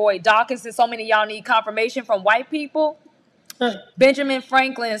 Professor Boyd Dawkins, and so many of y'all need confirmation from white people, Benjamin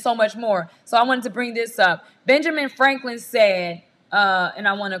Franklin, and so much more. So I wanted to bring this up. Benjamin Franklin said, and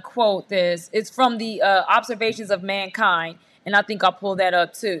I want to quote this. It's from the Observations of Mankind, and I think I'll pull that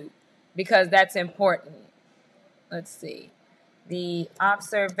up too, because that's important. Let's see. The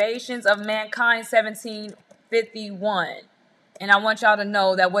Observations of Mankind, 1751. And I want y'all to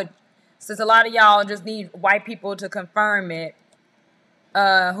know that since a lot of y'all just need white people to confirm it,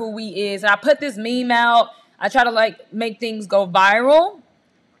 who we is. And I put this meme out. I try to make things go viral.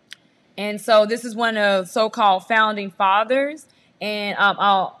 And so this is one of so-called founding fathers. And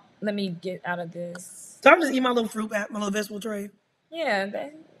let me get out of this. So I'm just eat my little fruit, my little vegetable tray. Yeah,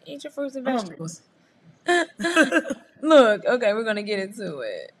 eat your fruits and vegetables. Look, okay, we're gonna get into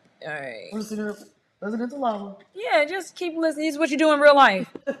it. All right. Listen to lava. Yeah, just keep listening. This is what you do in real life.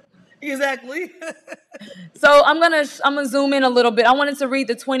 Exactly. So I'm gonna zoom in a little bit. I wanted to read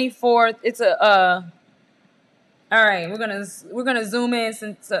the 24th. It's a all right, we're gonna zoom in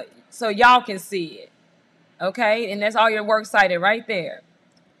so y'all can see it. Okay? And that's all your works cited right there.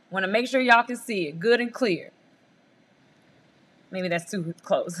 Want to make sure y'all can see it good and clear. Maybe that's too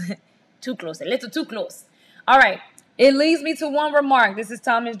close. Too close. A little too close. All right. It leads me to one remark. This is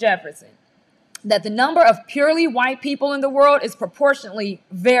Thomas Jefferson. That the number of purely white people in the world is proportionately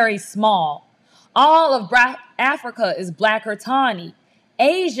very small. All of Africa is black or tawny.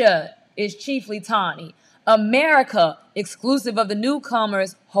 Asia is chiefly tawny. America, exclusive of the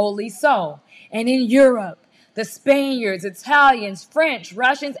newcomers, wholly so. And in Europe, the Spaniards, Italians, French,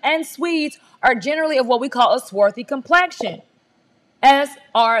 Russians, and Swedes are generally of what we call a swarthy complexion, as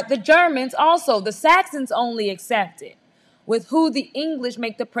are the Germans also, the Saxons only excepted, with who the English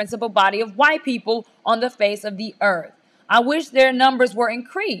make the principal body of white people on the face of the earth. I wish their numbers were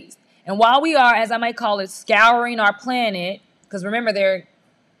increased. And while we are, as I might call it, scouring our planet, because remember they're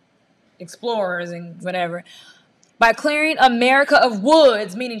explorers and whatever, by clearing America of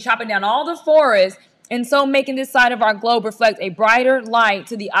woods, meaning chopping down all the forests, and so making this side of our globe reflect a brighter light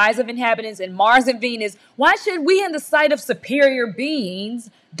to the eyes of inhabitants in Mars and Venus, why should we, in the sight of superior beings,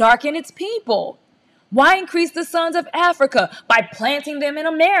 darken its people? Why increase the sons of Africa by planting them in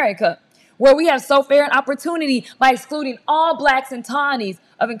America, where we have so fair an opportunity by excluding all blacks and tawnies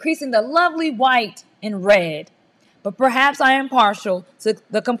of increasing the lovely white and red? But perhaps I am partial to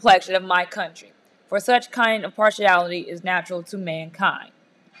the complexion of my country, for such kind of partiality is natural to mankind.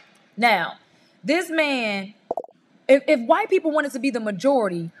 Now, this man, if white people wanted to be the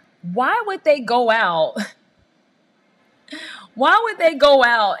majority, why would they go out? Why would they go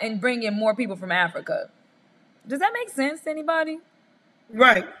out and bring in more people from Africa? Does that make sense to anybody?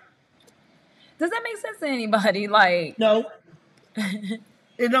 Right. Does that make sense to anybody? Like, no,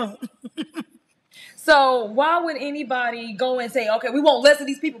 it don't. So why would anybody go and say, okay, we won't listen to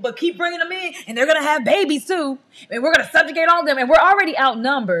these people, but keep bringing them in, and they're going to have babies too, and we're going to subjugate all of them, and we're already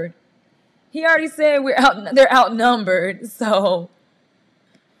outnumbered. He already said they're outnumbered, so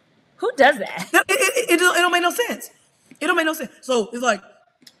who does that? It don't make no sense. It don't make no sense. So it's like,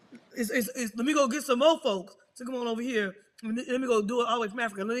 let me go get some more folks to come on over here. Let me go do it all the way from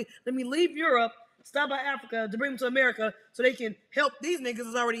Africa. Let me leave Europe, stop by Africa to bring them to America so they can help these niggas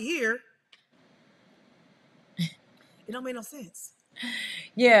that's already here. It don't make no sense.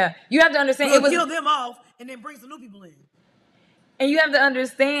 Yeah, you have to understand. It was kill them off and then bring some new people in. And you have to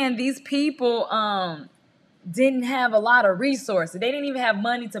understand these people didn't have a lot of resources. They didn't even have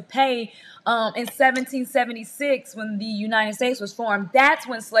money to pay. In 1776, when the United States was formed, that's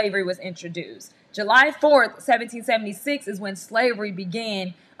when slavery was introduced. July 4th, 1776 is when slavery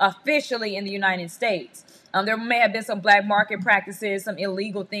began officially in the United States. There may have been some black market practices, some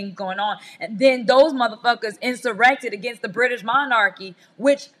illegal things going on. And then those motherfuckers insurrected against the British monarchy,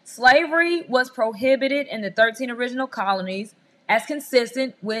 which slavery was prohibited in the 13 original colonies as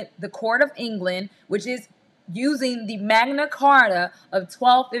consistent with the Court of England, which is using the Magna Carta of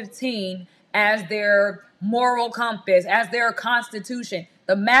 1215 as their moral compass, as their constitution.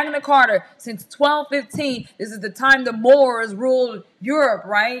 The Magna Carta, since 1215, this is the time the Moors ruled Europe,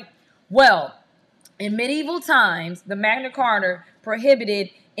 right? Well, in medieval times, the Magna Carta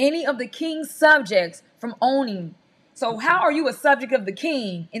prohibited any of the king's subjects from owning. So how are you a subject of the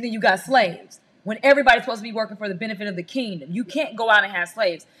king and then you got slaves? When everybody's supposed to be working for the benefit of the kingdom. You can't go out and have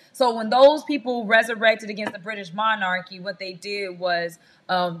slaves. So when those people resurrected against the British monarchy, what they did was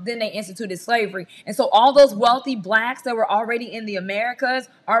then they instituted slavery. And so all those wealthy blacks that were already in the Americas,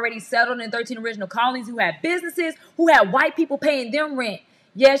 already settled in 13 original colonies, who had businesses, who had white people paying them rent.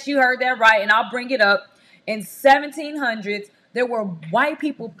 Yes, you heard that right, and I'll bring it up. In 1700s, there were white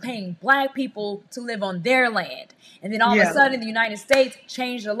people paying black people to live on their land. And then all of a sudden, the United States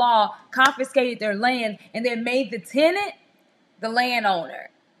changed the law, confiscated their land, and then made the tenant the landowner,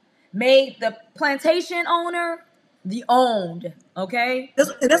 made the plantation owner the owned, okay? That's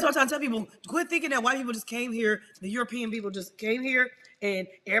what I'm trying to tell people. Quit thinking that white people just came here, the European people just came here, and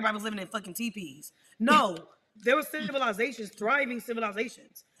everybody was living in fucking teepees. No, there were civilizations, thriving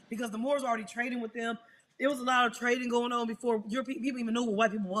civilizations, because the Moors were already trading with them. There was a lot of trading going on before European people even knew what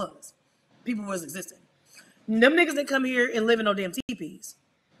white people was. People was existing. Them niggas didn't come here and live in no damn teepees.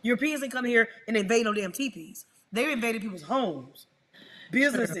 Europeans didn't come here and invade no damn teepees. They invaded people's homes,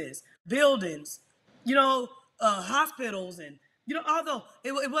 businesses, buildings, hospitals, and although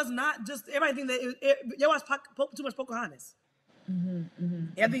it was not just everybody think that y'all watch too much Pocahontas.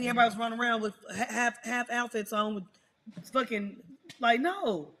 I think everybody was running around with half outfits on with fucking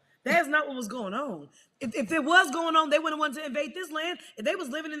no. That is not what was going on. If it was going on, they wouldn't want to invade this land. If they was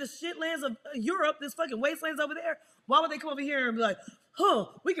living in the shit lands of Europe, this fucking wastelands over there, why would they come over here and be like, huh,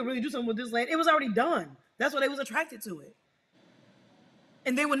 we can really do something with this land? It was already done. That's why they was attracted to it.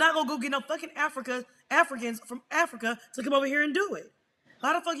 And they would not go get no fucking Africans from Africa to come over here and do it.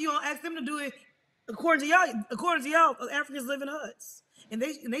 How the fuck you gonna ask them to do it according to y'all, Africans live in huts. And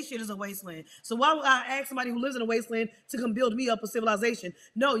they shit is a wasteland. So why would I ask somebody who lives in a wasteland to come build me up a civilization?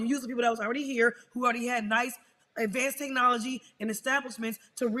 No, you use the people that was already here, who already had nice advanced technology and establishments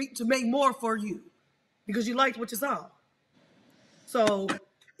to make more for you. Because you liked what you saw. So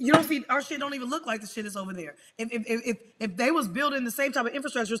you don't see our shit don't even look like the shit is over there. If they was building the same type of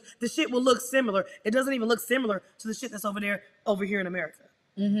infrastructures, the shit will look similar. It doesn't even look similar to the shit that's over here in America.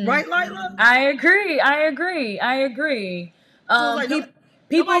 Mm-hmm. Right, Lila? I agree. So like,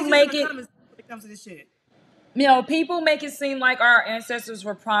 people make it when it comes to this shit. You know, people make it seem like our ancestors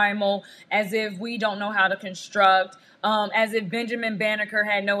were primal, as if we don't know how to construct, as if Benjamin Banneker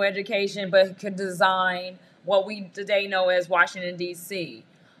had no education but could design what we today know as Washington, D.C.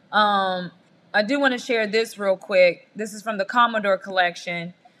 I do want to share this real quick. This is from the Commodore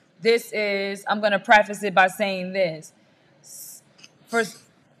collection. I'm going to preface it by saying this. First,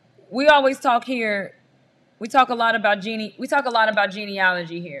 we always talk here, we talk a lot about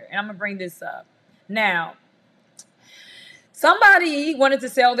genealogy here, and I'm going to bring this up. Now, somebody wanted to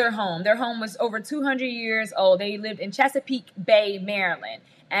sell their home. Their home was over 200 years old. They lived in Chesapeake Bay, Maryland.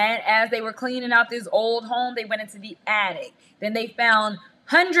 And as they were cleaning out this old home, they went into the attic. Then they found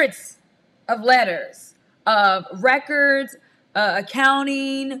hundreds of letters of records,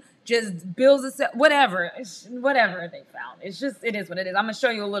 accounting, just bills of whatever they found. It is what it is. I'm going to show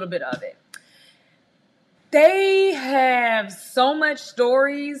you a little bit of it. They have so much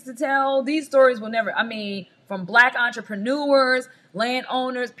stories to tell. These stories will never, from Black entrepreneurs,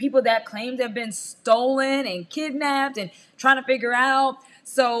 landowners, people that claim to have been stolen and kidnapped and trying to figure out.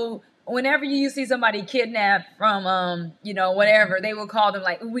 So whenever you see somebody kidnapped from, whatever, they will call them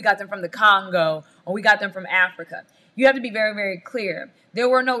like, we got them from the Congo or we got them from Africa. You have to be very, very clear. There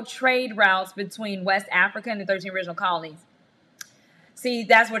were no trade routes between West Africa and the 13 original colonies. See,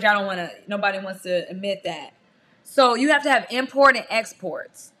 that's what nobody wants to admit that. So you have to have import and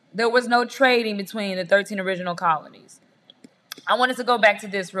exports. There was no trading between the 13 original colonies. I wanted to go back to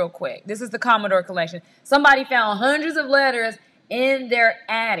this real quick. This is the Commodore collection. Somebody found hundreds of letters in their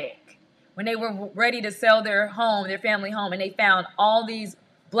attic when they were ready to sell their home, their family home, and they found all these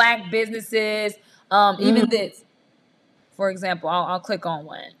Black businesses, even this. For example, I'll click on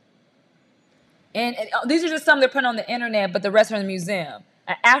one. And these are just some they're put on the internet, but the rest are in the museum.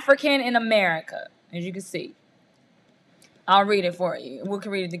 An African in America, as you can see. I'll read it for you. We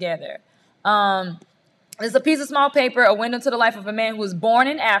can read it together. It's a piece of small paper, a window to the life of a man who was born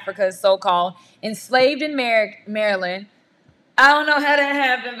in Africa, so-called, enslaved in Maryland. I don't know how that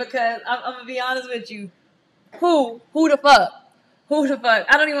happened because I'm going to be honest with you. Who the fuck?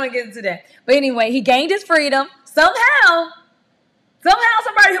 I don't even want to get into that. But anyway, he gained his freedom somehow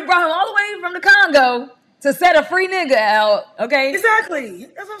somebody who brought him all the way from the Congo to set a free nigga out, okay? Exactly.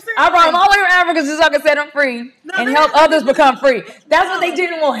 That's what I'm saying. I brought him all the way from Africa just so I could set him free and help others become free. That's what they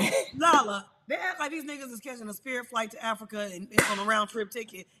didn't want. Lala, they act like these niggas is catching a spirit flight to Africa and on a round trip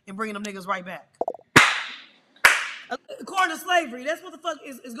ticket and bringing them niggas right back. According to slavery, that's what the fuck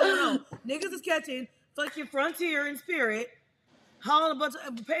is going on. Niggas is catching fucking frontier and spirit, hauling a bunch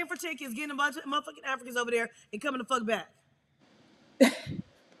of, paying for tickets, getting a bunch of motherfucking Africans over there and coming the fuck back.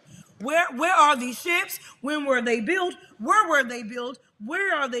 Where are these ships? When were they built? Where were they built?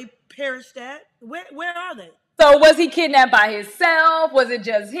 Where are they perished at? Where are they? So was he kidnapped by himself? Was it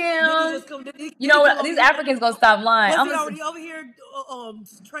just him? You know what? These Africans gonna stop lying. Was he already over here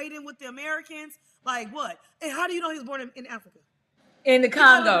trading with the Americans? Like what? And how do you know he was born in Africa? In the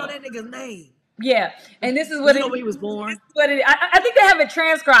Congo. I don't know that nigga's name. Yeah, and this is what you know where he was born. I think they have it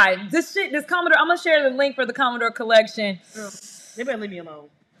transcribed. This Commodore. I'm gonna share the link for the Commodore collection. They better leave me alone.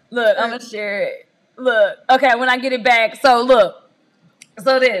 Look, I'm gonna share it. Look, okay, when I get it back. So look,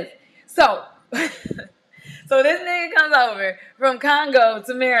 so this nigga comes over from Congo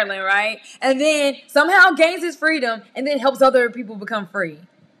to Maryland, right? And then somehow gains his freedom, and then helps other people become free.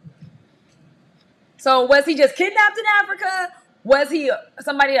 So was he just kidnapped in Africa? Was he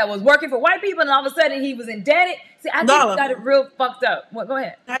somebody that was working for white people, and all of a sudden he was indebted? See, I think he got it real fucked up. What? Go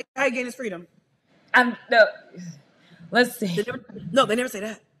ahead. How he gained his freedom? Let's see. They never say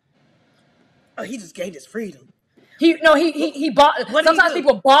that. Oh, he just gained his freedom. He bought. Sometimes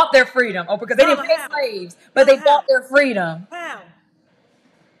people bought their freedom, because they didn't pay slaves, but they bought their freedom. How?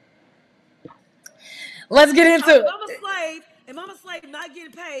 Let's get into it. I'm a slave, If I'm a slave not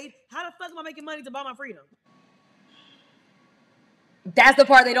getting paid, how the fuck am I making money to buy my freedom? That's the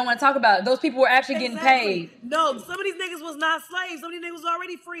part they don't want to talk about. Those people were actually getting paid. No, some of these niggas was not slaves. Some of these niggas was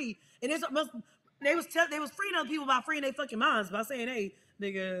already free, and they was freeing other people by freeing their fucking minds by saying, "Hey,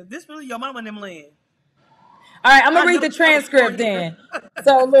 nigga, this really your mama and them land." All right, I'm gonna read the transcript then.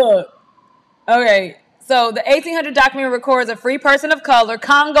 So look, okay. So the 1800 document records a free person of color,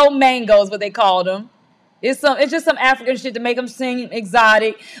 Congo Mango is what they called him. It's just some African shit to make them sing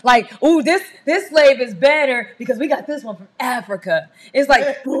exotic. Like, ooh, this slave is better because we got this one from Africa. It's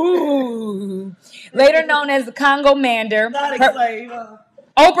like, ooh. Later known as the Congo Mander. Slave.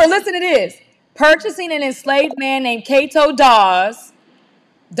 Oprah, listen to this. Purchasing an enslaved man named Cato Dawes,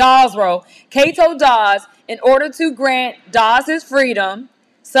 Cato Dawes, in order to grant Dawes his freedom.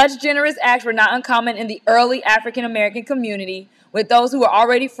 Such generous acts were not uncommon in the early African American community, with those who were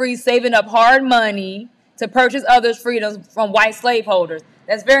already free saving up hard money to purchase others' freedoms from white slaveholders.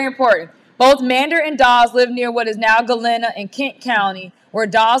 That's very important. Both Mander and Dawes lived near what is now Galena in Kent County, where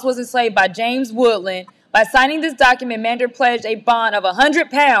Dawes was enslaved by James Woodland. By signing this document, Mander pledged a bond of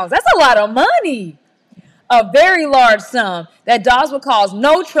 100 pounds. That's a lot of money. A very large sum that Dawes would cause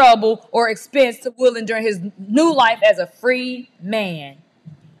no trouble or expense to Woodland during his new life as a free man.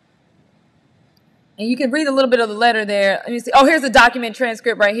 And you can read a little bit of the letter there. Let me see. Oh, here's the document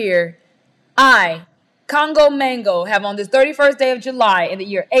transcript right here. I, Congo Mango, have on this 31st day of July in the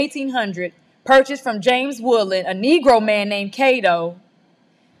year 1800 purchased from James Woodland a Negro man named Cato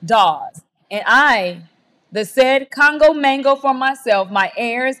Dawes. And I, the said Congo Mango for myself, my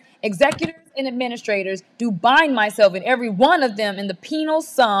heirs, executors, and administrators, do bind myself in every one of them in the penal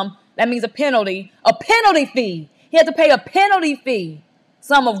sum, that means a penalty fee. He had to pay a penalty fee,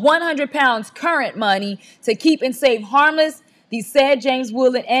 sum of 100 pounds current money, to keep and save harmless the said James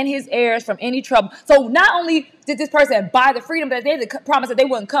Woodland and his heirs from any trouble. So not only did this person buy the freedom, but they had to promise that they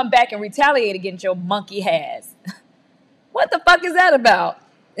wouldn't come back and retaliate against your monkey ass. What the fuck is that about?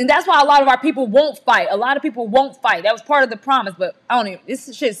 And that's why a lot of our people won't fight. A lot of people won't fight. That was part of the promise, but I don't even,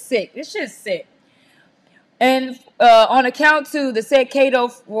 this shit's sick. This shit's sick. And on account to the said Cato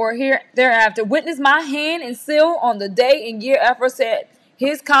for here thereafter, witness my hand and seal on the day and year after said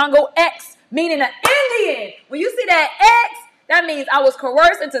his Congo X, meaning an Indian. When you see that X, that means I was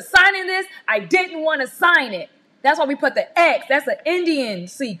coerced into signing this. I didn't want to sign it. That's why we put the X. That's an Indian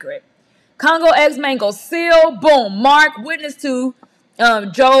secret. Congo X Mango, seal, boom, mark, witness to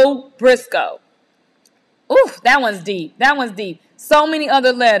Joe Briscoe. Oof, that one's deep. That one's deep. So many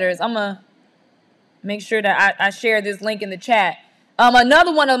other letters. I'm going to make sure that I share this link in the chat.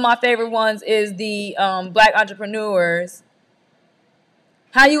 Another one of my favorite ones is the Black entrepreneurs.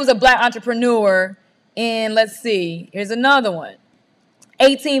 How he was a black entrepreneur in, let's see, here's another one.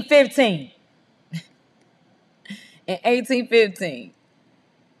 1815. In 1815.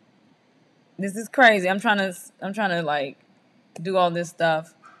 This is crazy. I'm trying to like do all this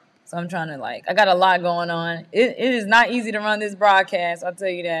stuff. So I'm trying to like, I got a lot going on. It is not easy to run this broadcast, I'll tell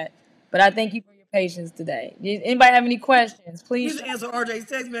you that. But I thank you for your patience today. Anybody have any questions? Please. You answer RJ's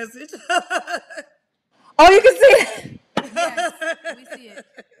text message. Oh, you can see it. Yes, we see it.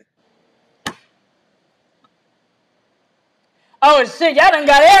 Oh shit, y'all done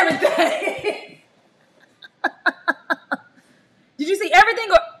got everything. Did you see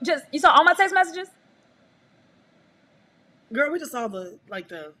everything or just you saw all my text messages? Girl, we just saw the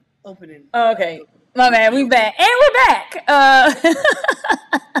opening. Oh, okay. My man, we back. And we're back. Oh,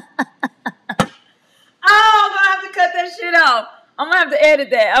 I'm gonna have to cut that shit off. I'm gonna have to edit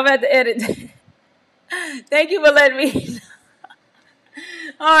that. Thank you for letting me.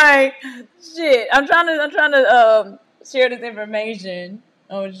 All right. Shit. I'm trying to share this information.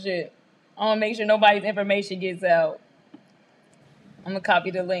 Oh shit. I want to make sure nobody's information gets out. I'm gonna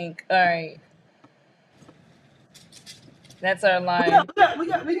copy the link. All right. That's our line. We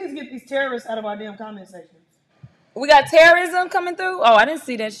need to get these terrorists out of our damn comment sections. We got terrorism coming through? Oh, I didn't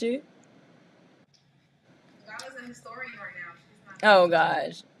see that shit. Donna's a historian right now. She's not Oh,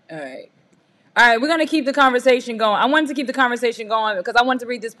 gosh. All right, we're going to keep the conversation going. I wanted to keep the conversation going because I wanted to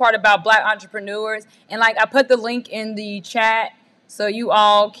read this part about black entrepreneurs. And, like, I put the link in the chat so you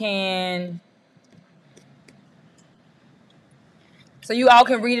all can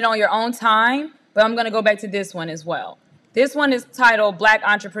read it on your own time. But I'm going to go back to this one as well. This one is titled Black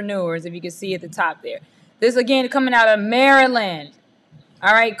Entrepreneurs, if you can see at the top there. This, again, coming out of Maryland.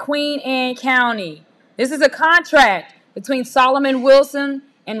 All right, Queen Anne County. This is a contract between Solomon Wilson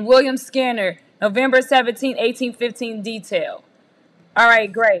and William Skinner, November 17, 1815 detail. All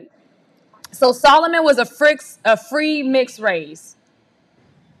right, great. So Solomon was a free mixed race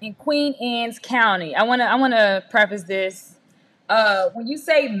in Queen Anne's County. I want to preface this. when you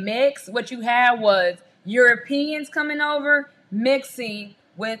say mix, what you had was Europeans coming over mixing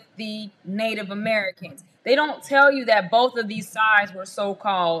with the Native Americans. They don't tell you that both of these sides were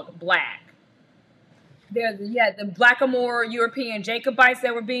so-called black. You had the Blackamoor European Jacobites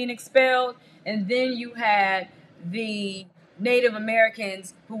that were being expelled, and then you had the Native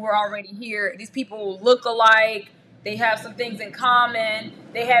Americans who were already here. These people look alike. They have some things in common.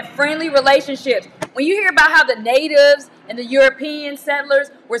 They have friendly relationships. When you hear about how the natives and the European settlers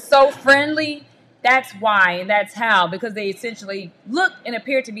were so friendly, that's why and that's how, because they essentially look and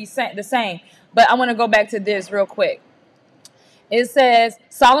appear to be the same. But I want to go back to this real quick. It says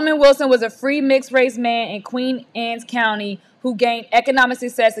Solomon Wilson was a free mixed race man in Queen Anne's County who gained economic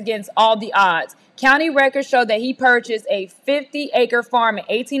success against all the odds. County records show that he purchased a 50-acre farm in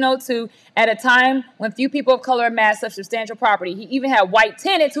 1802 at a time when few people of color amassed such substantial property. He even had white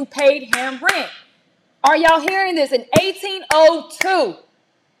tenants who paid him rent. Are y'all hearing this? In 1802,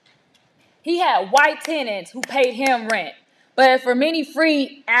 he had white tenants who paid him rent. But for many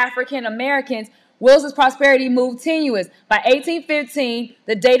free African Americans, Wilson's prosperity moved tenuous. By 1815,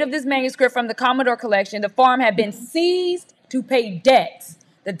 the date of this manuscript from the Commodore collection, the farm had been seized to pay debts.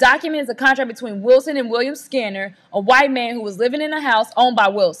 The document is a contract between Wilson and William Skinner, a white man who was living in a house owned by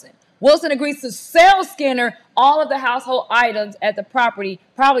Wilson. Wilson agrees to sell Skinner all of the household items at the property,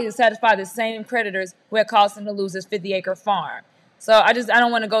 probably to satisfy the same creditors who had caused him to lose his 50-acre farm. So I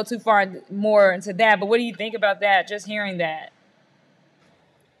don't want to go too far more into that, but what do you think about that, just hearing that?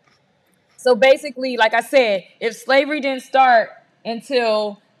 So basically, like I said, if slavery didn't start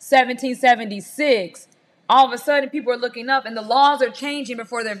until 1776, all of a sudden people are looking up and the laws are changing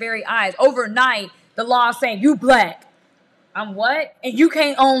before their very eyes. Overnight, the law is saying, you black, I'm what? And you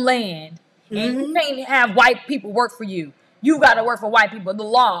can't own land. And you can't have white people work for you. You got to work for white people, the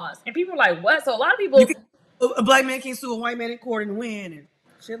laws. And people are like, what? So a lot of people... A black man can't sue a white man in court and win and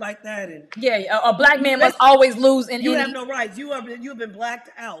shit like that. And yeah, a black man must always lose. You have no rights. You have been blacked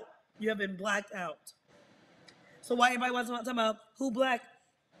out. You have been blacked out. So why everybody wants to talk about who black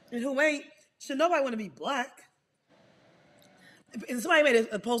and who ain't? Should nobody want to be black? And somebody made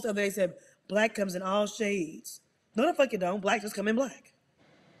a post the other day that said, black comes in all shades. No, the fuck it don't. Black just come in black.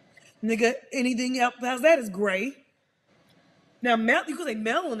 Nigga, anything else past that is gray. Now, you could say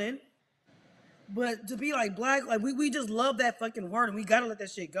melanin, but to be like black, like we just love that fucking word and we gotta let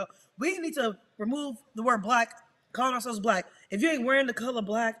that shit go. We need to remove the word black, calling ourselves black. If you ain't wearing the color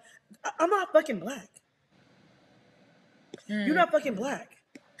black, I'm not fucking black. You're not fucking black.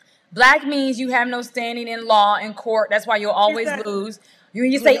 Black means you have no standing in law and court. That's why you'll always lose.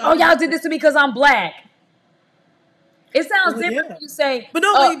 You say, oh, y'all did this to me because I'm black. It sounds different when you say... But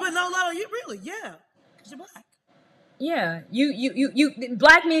no, you really, yeah. Because you're black. Yeah. You.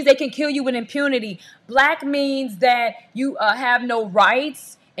 Black means they can kill you with impunity. Black means that you have no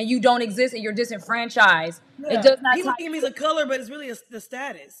rights and you don't exist and you're disenfranchised. Yeah. It does not... He means a color, but it's really the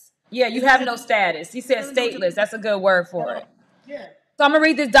status. Yeah, you have no status. He said stateless. That's a good word for it. Yeah. So I'm going to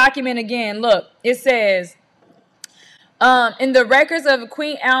read this document again. Look, it says, in the records of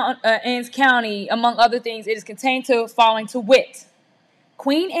Queen Anne's County, among other things, it is contained to following to wit.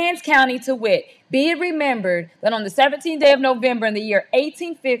 Queen Anne's County to wit. Be it remembered that on the 17th day of November in the year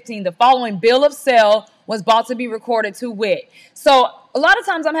 1815, the following bill of sale was brought to be recorded to wit. So a lot of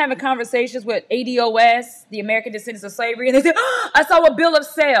times I'm having conversations with ADOS, the American Descendants of Slavery, and they say, oh, I saw a bill of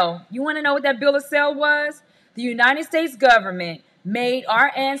sale. You want to know what that bill of sale was? The United States government made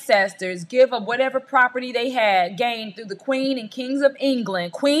our ancestors give up whatever property they had gained through the Queen and Kings of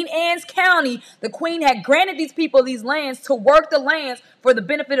England. Queen Anne's County, the Queen had granted these people these lands to work the lands for the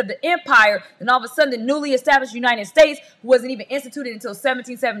benefit of the empire. Then all of a sudden, the newly established United States, who wasn't even instituted until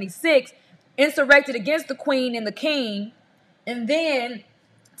 1776, insurrected against the Queen and the King, and then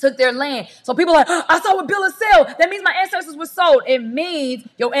took their land. So people are like, oh, I saw a bill of sale. That means my ancestors were sold. It means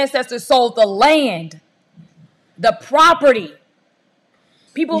your ancestors sold the land, the property.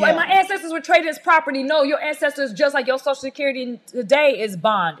 People like, my ancestors were traded as property. No, your ancestors, just like your Social Security today, is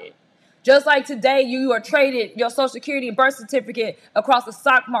bonded. Just like today, you are traded your Social Security and birth certificate across the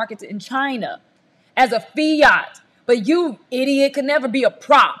stock market in China as a fiat. But you, idiot, could never be a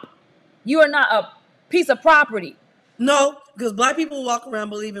prop. You are not a piece of property. No, because black people walk around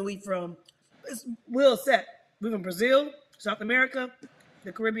believing we're from Brazil, South America,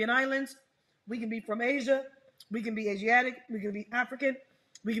 the Caribbean islands. We can be from Asia. We can be Asiatic. We can be African.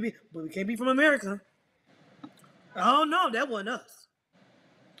 But we can't be from America. Oh no, that wasn't us.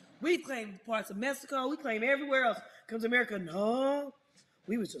 We claim parts of Mexico. We claim everywhere else. Comes America, no,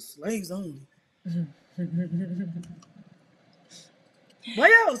 we was just slaves only.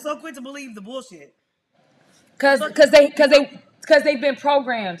 Why y'all so quick to believe the bullshit? Cause they because they've been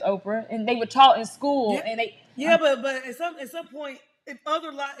programmed, Oprah, and they were taught in school, Yeah. and they. Yeah, but at some point, if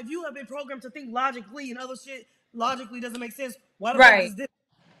you have been programmed to think logically and other shit logically doesn't make sense, why the fuck Right. is this?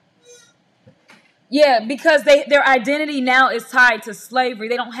 Yeah, because their identity now is tied to slavery.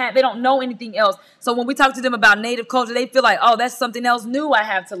 They don't know anything else. So when we talk to them about native culture, they feel like, oh, that's something else new I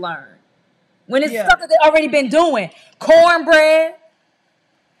have to learn. When it's stuff that they've already been doing. Cornbread,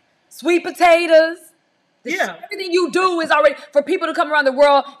 sweet potatoes. Everything you do is already for people to come around the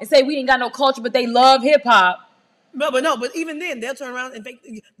world and say we ain't got no culture, but they love hip hop. But even then they'll turn around and think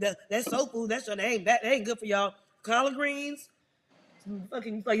that's soul food. That ain't good for y'all. Collard greens, some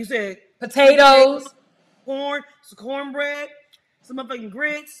fucking like you said, potatoes, corn, some cornbread, some motherfucking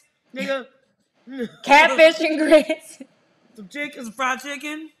grits, nigga. Catfish and grits. Some chicken, some fried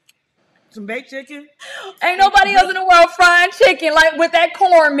chicken, some baked chicken. Ain't nobody else in the world frying chicken like with that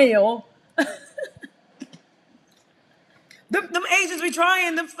cornmeal. Them Asians be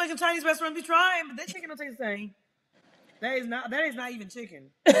trying, them fucking Chinese restaurants be trying, but that chicken don't taste the same. That is not even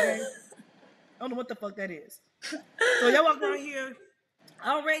chicken. Okay? I don't know what the fuck that is. So y'all walk around here,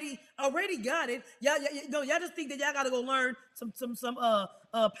 already got it. Y'all just think that y'all gotta go learn some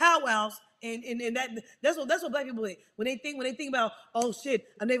powwows and that's what black people think. When they think about, oh shit,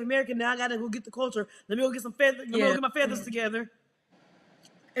 I'm Native American, now I gotta go get the culture. Let me go get some feathers, let me go get my feathers together.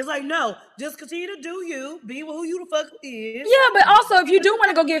 It's like, no, just continue to do you, be who you the fuck is. Yeah, but also if you do want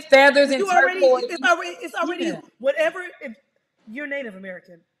to go get feathers and turquoise, it's already you. Whatever, if you're Native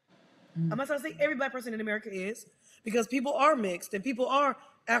American. I'm not trying to say every black person in America is, because people are mixed and people are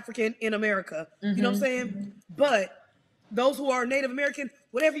African in America. You know what I'm saying? But those who are Native American,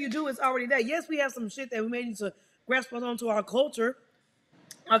 whatever you do is already there. Yes, we have some shit that we may need to grasp onto our culture,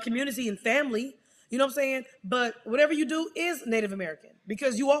 our community and family. You know what I'm saying? But whatever you do is Native American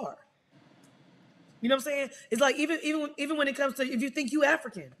because you are. You know what I'm saying? It's like even when it comes to if you think you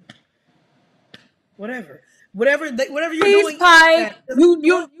African, whatever you're doing. Pipe,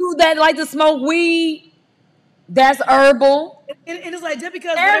 you that like to smoke weed, that's herbal. And it's like just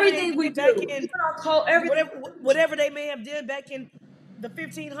because everything we back do, in whatever they may have did back in the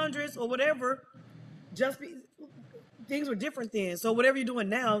 1500s or whatever, things were different then. So whatever you're doing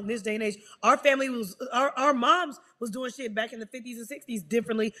now in this day and age, our moms was doing shit back in the 50s and 60s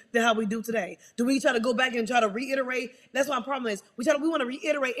differently than how we do today. Do we try to go back and try to reiterate? That's what our problem is. We want to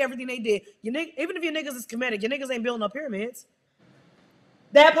reiterate everything they did. Even if your niggas is Kemetic, your niggas ain't building no pyramids.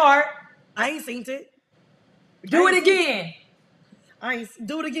 That part. I ain't seen it. Do it again.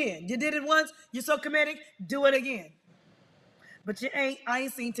 Do it again. You did it once. You're so Kemetic. Do it again. But I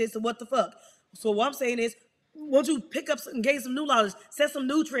ain't seen it. So what the fuck? So what I'm saying is, won't you pick up and gain some new knowledge, set some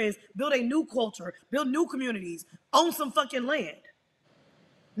new trends, build a new culture, build new communities, own some fucking land.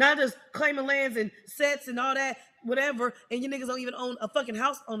 Not just claiming lands and sets and all that, whatever, and your niggas don't even own a fucking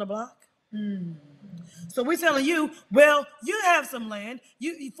house on the block. So we're telling you, well, you have some land,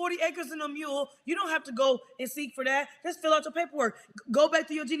 you 40 acres and a mule, you don't have to go and seek for that. Just fill out your paperwork. Go back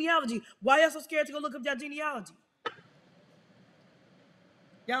to your genealogy. Why y'all so scared to go look up your genealogy?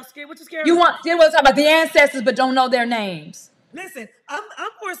 Y'all scared? What you scared You of? want to talk about the ancestors, but don't know their names. Listen, I'm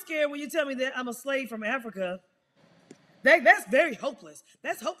more scared when you tell me that I'm a slave from Africa. That's very hopeless.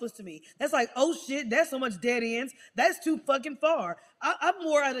 That's hopeless to me. That's like, oh shit, that's so much dead ends. That's too fucking far. I'm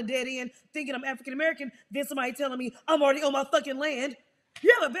more at a dead end thinking I'm African American than somebody telling me I'm already on my fucking land.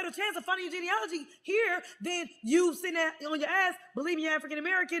 You have a better chance of finding your genealogy here than you sitting on your ass believing you're African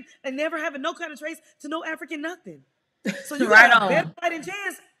American and never having no kind of trace to no African nothing. So you got a better fighting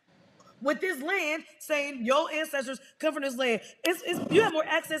chance with this land saying your ancestors come from this land. You have more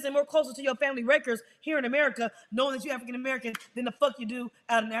access and more closer to your family records here in America knowing that you're African American than the fuck you do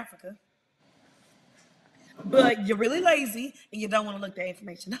out in Africa. But you're really lazy and you don't want to look that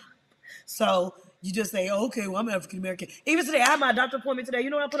information up. So you just say, oh, okay, well, I'm African American. Even today, I had my doctor appointment today. You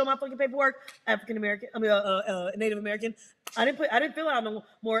know what I put on my fucking paperwork? African American. I mean, Native American. I didn't fill out no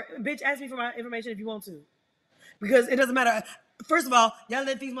more. Bitch, ask me for my information if you want to. Because it doesn't matter. First of all, y'all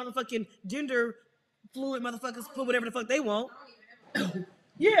let these motherfucking gender fluid motherfuckers put whatever the fuck they want.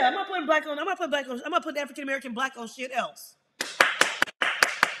 Yeah, I'm not putting African American black on shit else.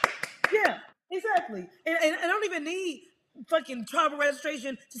 Yeah, exactly. And I don't even need fucking tribal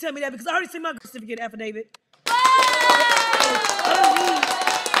registration to tell me that because I already seen my certificate affidavit.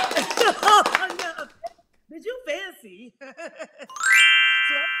 Did you fancy? So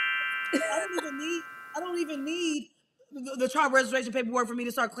I don't even need the tribal registration paperwork for me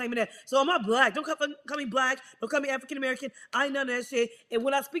to start claiming that. So I'm not black. Don't call me black. Don't call me African American. I ain't none of that shit. And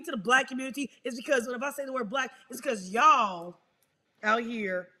when I speak to the black community, it's because if I say the word black, it's because y'all out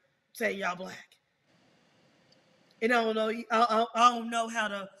here say y'all black. and I don't know how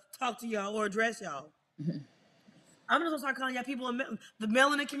to talk to y'all or address y'all. I'm just gonna start calling y'all people in the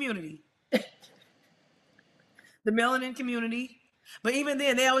melanin community. The melanin community. But even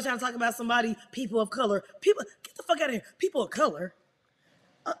then, they always trying to talk about somebody, people of color. People, get the fuck out of here. People of color.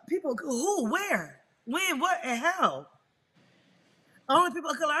 People who, where, when, what, and how. Only people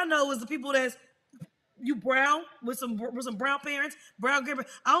of color I know is the people that's you brown with some brown parents, brown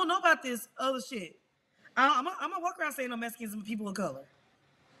grandparents. I don't know about this other shit. I'm gonna walk around saying no Mexicans and people of color.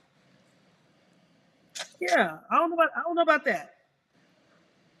 Yeah, I don't know about that.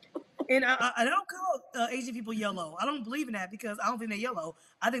 And I don't call Asian people yellow. I don't believe in that because I don't think they're yellow.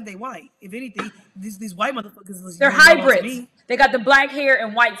 I think they white. If anything, these white motherfuckers They're yellow to hybrids. me. They got the black hair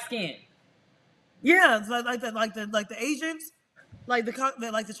and white skin. Yeah, it's like the Asians, like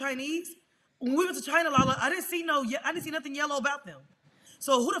the Chinese. When we went to China, Lala, I didn't see nothing yellow about them.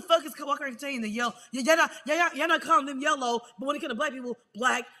 So who the fuck is walking around saying the yellow? Y'all not calling them yellow, but when it comes to black people,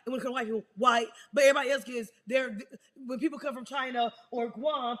 black, and when it comes to white people, white. But everybody else gets when people come from China or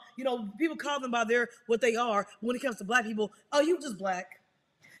Guam, people call them by what they are. When it comes to black people, oh, you just black.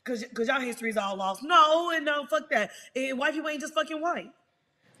 Cause y'all history is all lost. No, fuck that. And white people ain't just fucking white.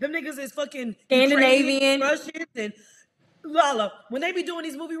 Them niggas is fucking Scandinavian. Russians and Lala. When they be doing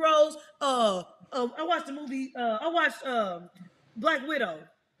these movie roles, I watched the movie. I watched Black Widow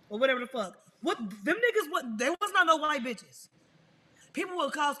or whatever the fuck. What them niggas? What they was not no white bitches. People will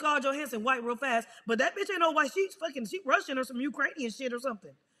call Scarlett Johansson white real fast, but that bitch ain't no white. She Russian or some Ukrainian shit or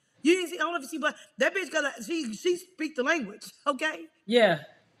something. You didn't see? I don't know if you see, but that bitch she speak the language. Okay. Yeah.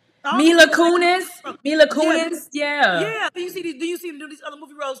 Mila Kunis. Yeah. Yeah. Do you see them do these other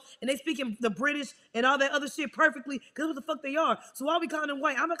movie roles and they speaking the British and all that other shit perfectly? Because what the fuck they are. So why are we calling them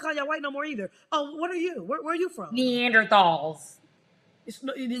white? I'm not calling y'all white no more either. Oh, what are you? Where are you from? Neanderthals.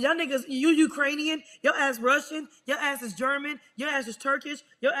 Y'all niggas, you Ukrainian, your ass Russian, your ass is German, your ass is Turkish,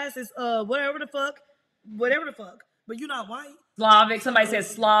 your ass is whatever the fuck. But you not white. Slavic. Somebody said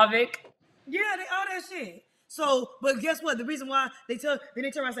Slavic. Yeah, they all that shit. So, but guess what? The reason why they turn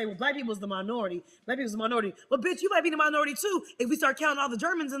around and say, well, black people is the minority. Black people is the minority. Well, bitch, you might be the minority too if we start counting all the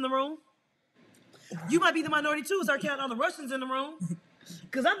Germans in the room. You might be the minority too and start counting all the Russians in the room.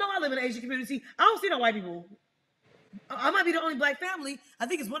 Because I know I live in an Asian community. I don't see no white people. I might be the only black family. I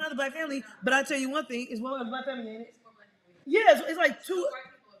think it's one other black family. But I tell you one thing, it's one other black family, ain't it? Yeah, it's like two.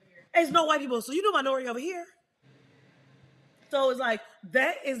 It's no white people. So you know minority over here. So it's like,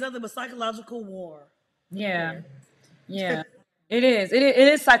 that is nothing but psychological war. Yeah. Yeah. It is. It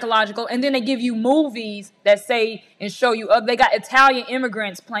is psychological. And then they give you movies that say and show you, they got Italian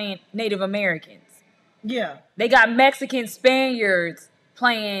immigrants playing Native Americans. Yeah. They got Mexican Spaniards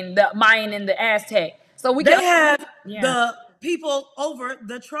playing the Mayan and the Aztec. So they have the people over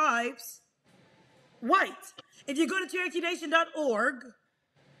the tribes white. If you go to CherokeeNation.org,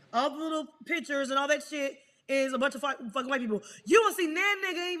 all the little pictures and all that shit is a bunch of fucking white people. You don't see that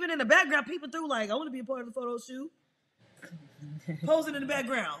nigga even in the background peeping through like, I want to be a part of the photo shoot. Posing in the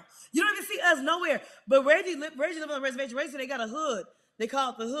background. You don't even see us nowhere. But Reggie lives on a reservation. Reggie said they got a hood. They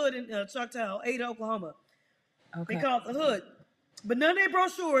call it the hood in Choctaw, Ada, Oklahoma. Okay. They call it the hood. But none of their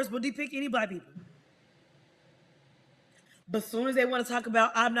brochures will depict any black people. But as soon as they want to talk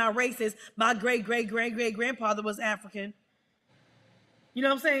about I'm not racist, my great-great-great-great-grandfather was African. You know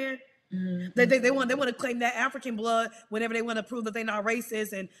what I'm saying? Mm-hmm. They want to claim that African blood whenever they want to prove that they're not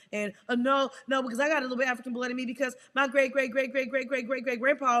racist and no, because I got a little bit of African blood in me because my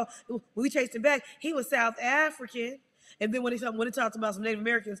great-great-great-great-great-great-great-grandpa, when we chased him back, he was South African. And then when he talked about some Native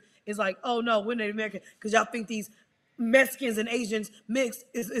Americans, it's like, oh no, we're Native American because y'all think these Mexicans and Asians mixed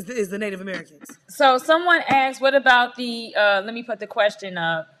is the Native Americans. So someone asked, what about the, let me put the question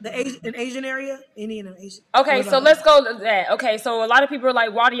up. The Asian area? Indian and Asian. Okay, so let's go to that. Okay, so a lot of people are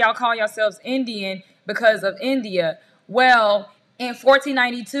like, why do y'all call yourselves Indian? Because of India. Well, in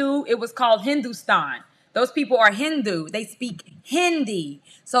 1492, it was called Hindustan. Those people are Hindu. They speak Hindi.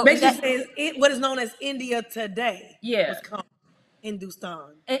 So basically, what is known as India today was called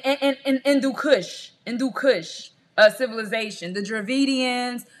Hindustan. And Hindu Kush. Civilization, the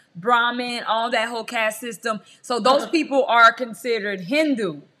Dravidians, Brahmin, all that whole caste system. So those people are considered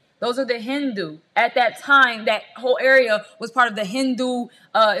Hindu. Those are the Hindu. At that time, that whole area was part of the Hindu.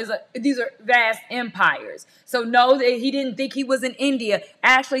 These are vast empires. So no, he didn't think he was in India.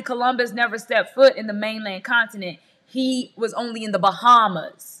 Actually, Columbus never stepped foot in the mainland continent. He was only in the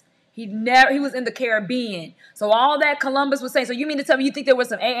Bahamas. He was in the Caribbean. So all that Columbus was saying. So you mean to tell me you think there was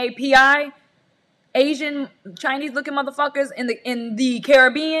some AAPI? Asian, Chinese looking motherfuckers in the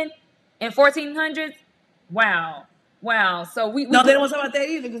Caribbean in 1400s? Wow. So we no, they don't want to talk about that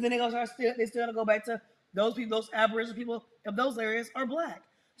either because then they still gonna go back to those people, those Aboriginal people of those areas are black.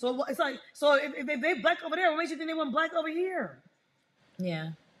 So it's like, so if they black over there, what makes you think they want black over here?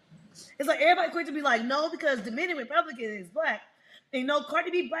 Yeah. It's like everybody quick to be like, no, because Dominican Republic is black. And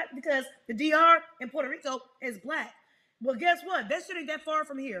Cardi B black because the DR and Puerto Rico is black. Well, guess what? That shit ain't that far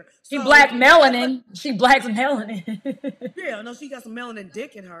from here. She So, black melanin. She blacks melanin. yeah, no, she got some melanin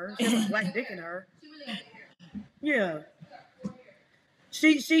dick in her. She has some black dick in her. Yeah.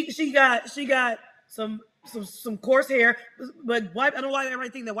 She got some coarse hair, but white. I don't know why everybody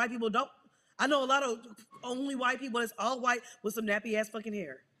think that white people don't. I know a lot of only white people that's all white with some nappy ass fucking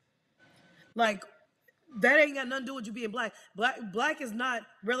hair. Like that ain't got nothing to do with you being black. Black is not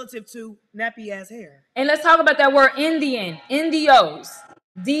relative to nappy ass hair. And let's talk about that word Indian. Indios.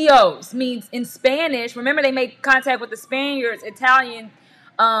 Dios means in Spanish. Remember, they made contact with the Spaniards, Italian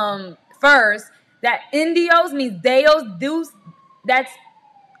first. That Indios means Deus. That's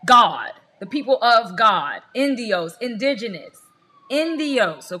God. The people of God. Indios. Indigenous.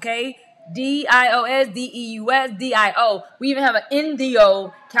 Indios. Okay. Dios, Deus, Dio. We even have an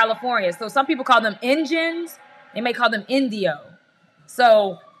Indio, California. So some people call them Indians. They may call them Indio.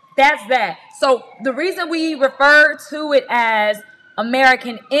 So that's that. So the reason we refer to it as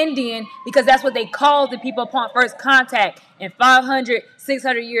American Indian, because that's what they called the people upon first contact. And 500,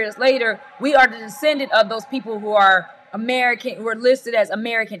 600 years later, we are the descendant of those people who are American, who are listed as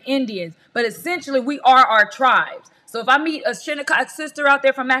American Indians. But essentially, we are our tribes. So if I meet a Shinnecock sister out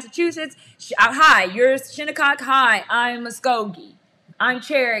there from Massachusetts, hi, you're Shinnecock, hi, I'm Muskogee, I'm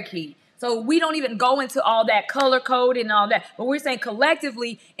Cherokee. So we don't even go into all that color code and all that. But we're saying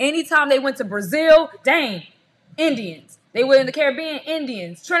collectively, anytime they went to Brazil, dang, Indians. They were in the Caribbean,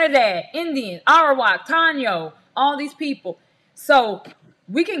 Indians. Trinidad, Indians. Arawak, Taino, all these people. So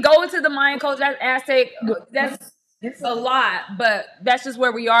we can go into the Mayan culture, that's Aztec, that's a lot, but that's just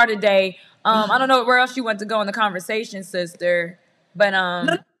where we are today. I don't know where else you want to go in the conversation, sister. But No,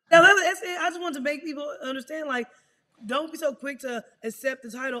 that's it. I just want to make people understand, like, don't be so quick to accept the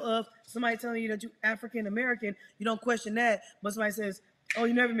title of somebody telling you that you're African American. You don't question that. But somebody says, "Oh,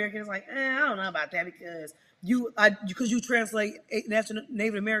 you're Native American." It's like, I don't know about that because you translate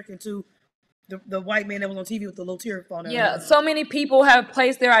Native American to the white man that was on TV with the little tear falling down. yeah, so many people have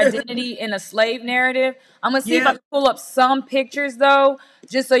placed their identity in a slave narrative. I'm gonna see if I can pull up some pictures though,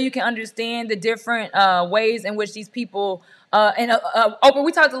 just so you can understand the different ways in which these people. Oprah,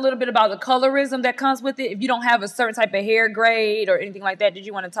 we talked a little bit about the colorism that comes with it. If you don't have a certain type of hair grade or anything like that, did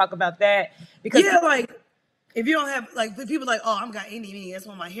you want to talk about that? Because like if you don't have like people like, oh, I'm got Indian, that's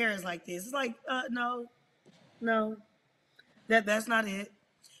why my hair is like this. It's like, no, that's not it.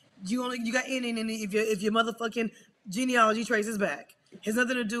 You got Indian in it if your motherfucking genealogy traces back. It has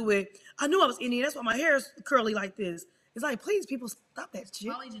nothing to do with I knew I was Indian, that's why my hair is curly like this. It's like, please, people, stop that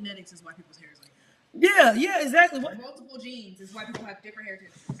shit. Polygenetics is why people's hair is like yeah, exactly. multiple genes is why people have different hair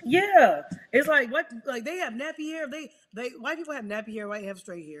textures. Yeah, it's like what, like they have nappy hair. They white people have nappy hair, white have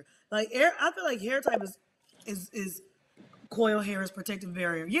straight hair. Like I feel like hair type is coil hair is protective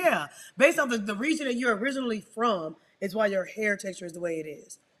barrier. Yeah, based on the region that you're originally from is why your hair texture is the way it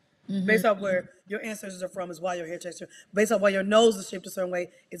is. Mm-hmm. Based off where your ancestors are from is why your hair texture. Based off why your nose is shaped a certain way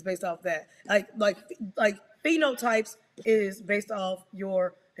is based off that. Like phenotypes is based off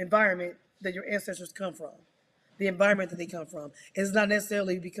your environment that your ancestors come from, the environment that they come from. It's not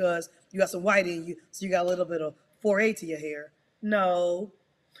necessarily because you got some white in you, so you got a little bit of 4A to your hair. No.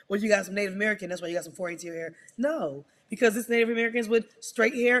 Or you got some Native American, that's why you got some 4A to your hair. No. Because it's Native Americans with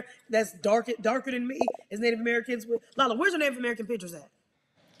straight hair that's darker than me. It's Native Americans with... Lala, where's your Native American pictures at?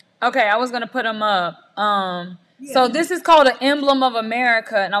 Okay, I was going to put them up. So this is called an emblem of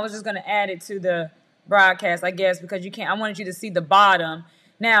America, and I was just going to add it to the broadcast, I guess, because you can't... I wanted you to see the bottom.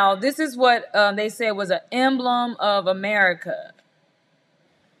 Now, this is what they said was an emblem of America.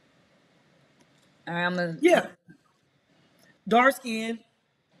 All right, I'm gonna dark skin.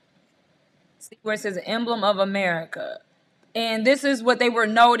 See where it says emblem of America. And this is what they were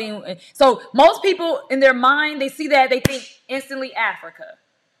noting. So most people in their mind, they see that, they think instantly Africa.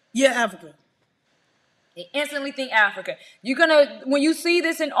 Yeah, Africa. They instantly think Africa. You're gonna, when you see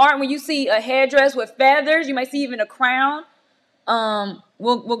this in art, when you see a headdress with feathers, you might see even a crown.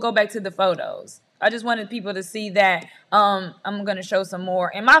 We'll go back to the photos. I just wanted people to see that. I'm gonna show some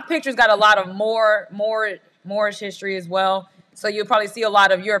more, and my pictures got a lot of Moorish history as well. So you'll probably see a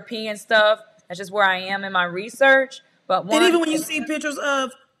lot of European stuff. That's just where I am in my research. But and even when you see pictures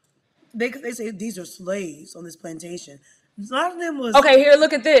of, they say these are slaves on this plantation. A lot of them was okay. Here,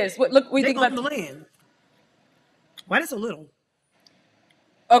 look at this. What think about the land? Why is it so little?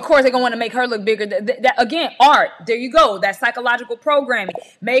 Of course, they're gonna want to make her look bigger. That again, art. There you go. That psychological programming.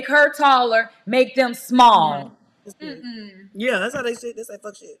 Make her taller. Make them small. Yeah, that's how they shit. They say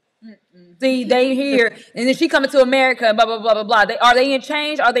fuck shit. See, they here, and then she coming to America. Blah blah blah blah blah. Are they in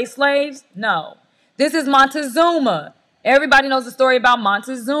change? Are they slaves? No. This is Montezuma. Everybody knows the story about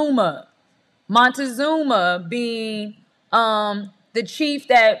Montezuma. Montezuma being the chief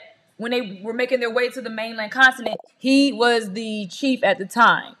that when they were making their way to the mainland continent, he was the chief at the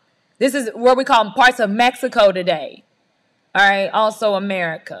time. This is what we call parts of Mexico today. All right, also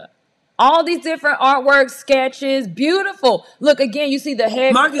America. All these different artworks, sketches, beautiful. Look, again, you see the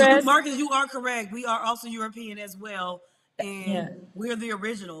head. Marcus, you are correct. We are also European as well, and we're the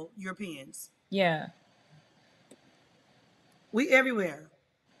original Europeans. Yeah. We everywhere.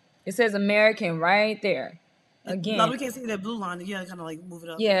 It says American right there. Again. No, we can't see that blue line. You gotta kind of like move it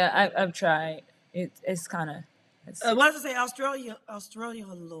up. Yeah, I've tried. It's kind of. What does it say? Australia,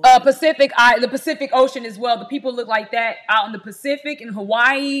 Lord. The Pacific Ocean as well. The people look like that out in the Pacific in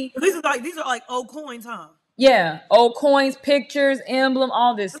Hawaii. These are like old coins, huh? Yeah, old coins, pictures, emblem,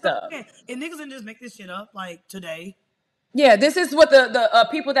 all this stuff. Okay. And niggas didn't just make this shit up like today. Yeah, this is what the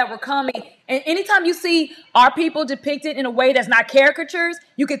people that were coming. And anytime you see our people depicted in a way that's not caricatures,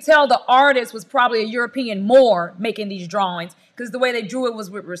 you could tell the artist was probably a European Moor making these drawings because the way they drew it was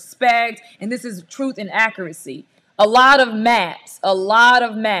with respect. And this is truth and accuracy. A lot of maps. Look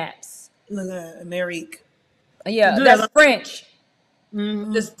at Amerique. Yeah, that's French.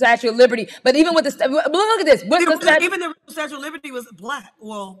 Mm-hmm. The Statue of Liberty. But even with the look at this. Even the Statue of Liberty was black.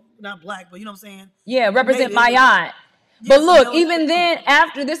 Well, not black, but you know what I'm saying? Yeah, represent Mayotte. But look, even then,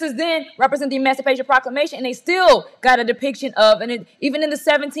 after this is then represent the Emancipation Proclamation, and they still got a depiction of, and even in the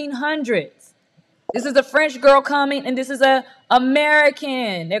 1700s, this is a French girl coming, and this is a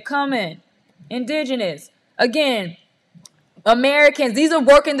American. They're coming, Indigenous. Again, Americans. These are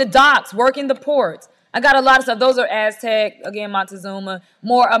working the docks, working the ports. I got a lot of stuff. Those are Aztec. Again, Montezuma.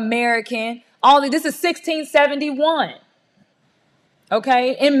 More American. This is 1671.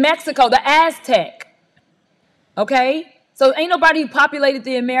 Okay, in Mexico, the Aztec. Okay, so ain't nobody populated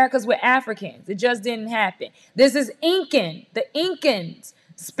the Americas with Africans. It just didn't happen. This is Incan, the Incans,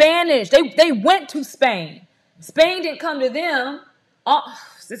 Spanish. They went to Spain. Spain didn't come to them. Oh,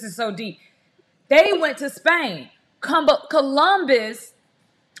 this is so deep. They went to Spain. Columbus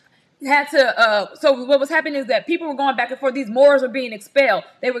had to. So what was happening is that people were going back and forth. These Moors were being expelled.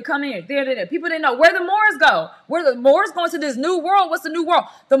 They would come in there. People didn't know where the Moors go. Where the Moors going to this new world? What's the new world?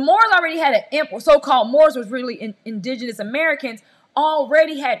 The Moors already had an empire. So-called Moors was really indigenous Americans.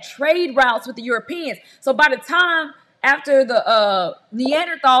 Already had trade routes with the Europeans. So by the time after the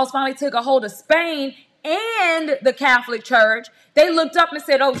Neanderthals finally took a hold of Spain and the Catholic Church, they looked up and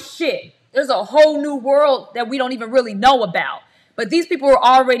said, "Oh shit, there's a whole new world that we don't even really know about." But these people were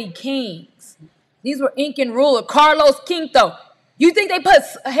already kings. These were Incan ruler, Carlos Quinto. You think they put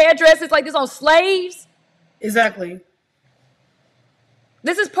hairdressers like this on slaves? Exactly.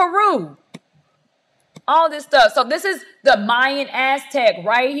 This is Peru. All this stuff. So this is the Mayan Aztec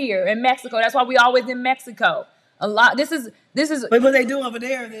right here in Mexico. That's why we always in Mexico. A lot. This is. But what they do over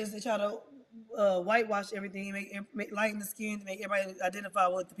there is they try to whitewash everything, make lighten the skin to make everybody identify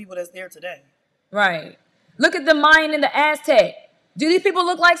with the people that's there today. Right. Look at the Mayan and the Aztec. Do these people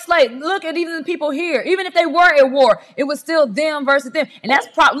look like slaves? Look at even the people here. Even if they were at war, it was still them versus them. And that's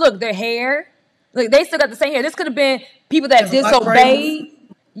look, their hair. Look, they still got the same hair. This could have been people that disobeyed.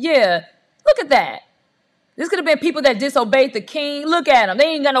 Yeah. Look at that. This could have been people that disobeyed the king. Look at them. They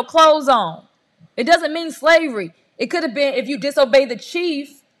ain't got no clothes on. It doesn't mean slavery. It could have been if you disobey the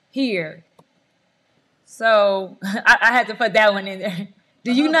chief here. So I had to put that one in there.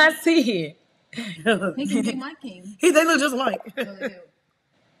 Do you not see it? He can be my king. They look just like.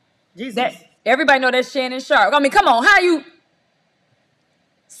 Jesus. Everybody know that's Shannon Sharp. I mean, come on. How you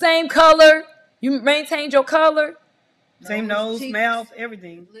same color? You maintained your color? Same nose, mouth,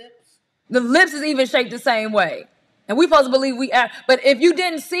 everything. Lips. The lips is even shaped the same way. And we supposed to believe we are. But if you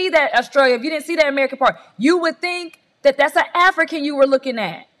didn't see that Australia, if you didn't see that American part, you would think that that's an African you were looking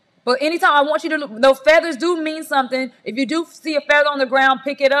at. But anytime I want you to look, those feathers do mean something. If you do see a feather on the ground,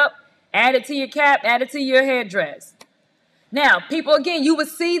 pick it up. Add it to your cap, add it to your headdress. Now, people, again, you would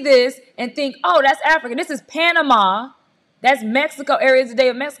see this and think, oh, that's Africa. This is Panama. That's Mexico, areas today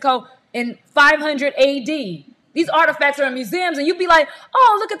of Mexico in 500 AD. These artifacts are in museums, and you'd be like,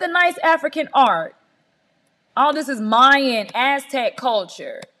 oh, look at the nice African art. All this is Mayan, Aztec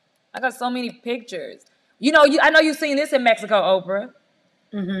culture. I got so many pictures. You know, I know you've seen this in Mexico, Oprah.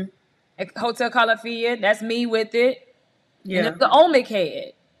 Mm-hmm. At Hotel Calafia, that's me with it. Yeah. And the Olmec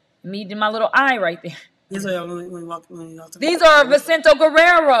head. Me and my little eye right there. Yes, I when we walked. These are Vicente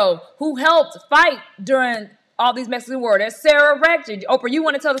Guerrero, who helped fight during all these Mexican wars. There's Sarah Rector. Oprah, you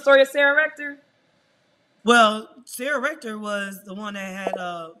want to tell the story of Sarah Rector? Well, Sarah Rector was the one that had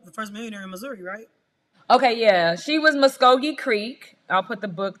the first millionaire in Missouri, right? Okay, yeah. She was Muskogee Creek. I'll put the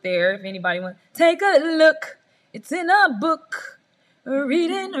book there if anybody wants. Take a look. It's in a book.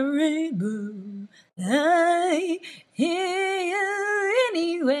 Reading a rainbow. I hear you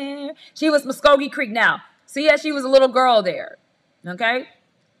anywhere. She was Muskogee Creek. Now, see how she was a little girl there. Okay?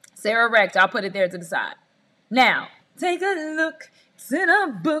 Sarah Rector. I'll put it there to the side. Now, take a look. It's in a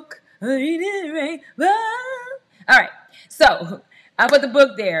book. Reading a rainbow. All right. So, I put the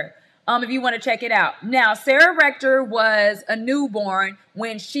book there. If you want to check it out. Now, Sarah Rector was a newborn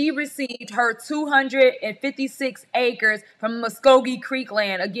when she received her 256 acres from Muskogee Creek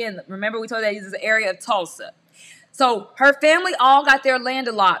land. Again, remember we told you that this is an area of Tulsa. So her family all got their land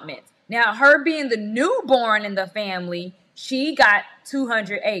allotments. Now, her being the newborn in the family, she got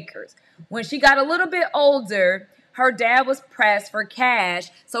 200 acres. When she got a little bit older, her dad was pressed for cash,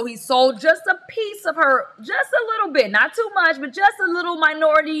 so he sold just a piece of her, just a little bit, not too much, but just a little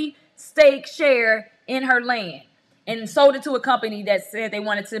minority stake share in her land, and sold it to a company that said they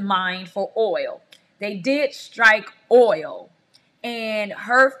wanted to mine for oil. They did strike oil, and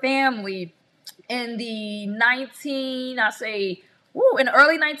her family in the in the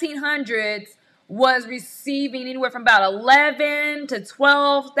early 1900s was receiving anywhere from about $11,000 to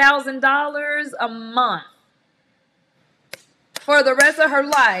 $12,000 a month. For the rest of her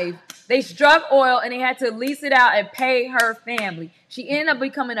life, they struck oil and they had to lease it out and pay her family. She ended up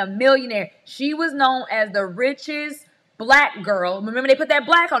becoming a millionaire. She was known as the richest black girl. Remember, they put that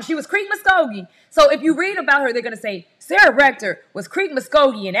black on. She was Creek Muskogee. So if you read about her, they're going to say, Sarah Rector was Creek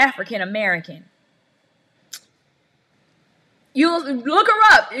Muskogee and African American. You'll look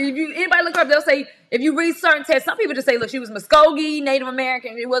her up. Anybody look her up, they'll say, if you read certain texts, some people just say, look, she was Muskogee, Native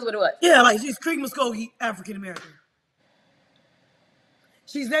American. It was what it was. Yeah, like she's Creek Muskogee, African American.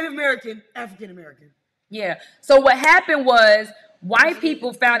 She's Native American, African American. Yeah. So what happened was white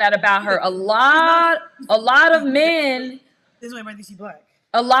people found out about her. A lot of men. This is why I think she's black.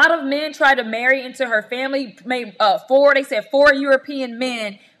 A lot of men tried to marry into her family. Made four European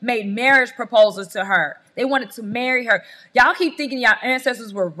men made marriage proposals to her. They wanted to marry her. Y'all keep thinking y'all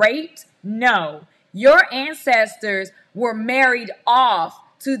ancestors were raped. No, your ancestors were married off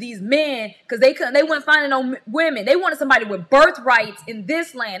to these men because they weren't finding no women. They wanted somebody with birthrights in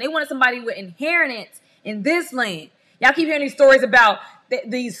this land. They wanted somebody with inheritance in this land. Y'all keep hearing these stories about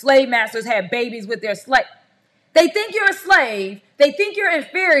these slave masters had babies with their slave. They think you're a slave. They think you're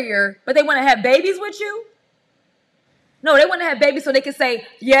inferior, but they want to have babies with you? No, they want to have babies so they can say,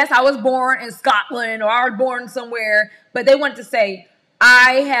 yes, I was born in Scotland or I was born somewhere. But they want to say,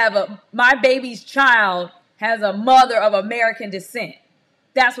 my baby's child has a mother of American descent.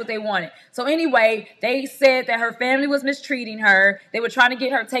 That's what they wanted. So anyway, they said that her family was mistreating her. They were trying to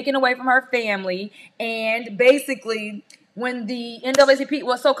get her taken away from her family. And basically, when the NAACP,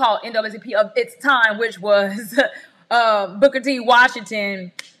 well, so-called NAACP of its time, which was Booker T.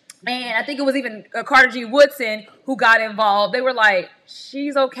 Washington, and I think it was even Carter G. Woodson who got involved, they were like,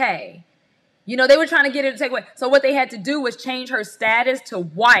 she's okay. You know, they were trying to get her to take away. So what they had to do was change her status to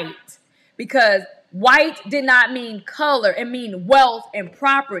white, because white did not mean color. It mean wealth and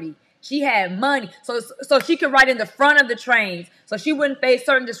property. She had money. So she could ride in the front of the trains. So she wouldn't face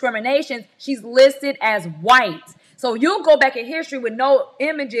certain discriminations. She's listed as white. So you'll go back in history with no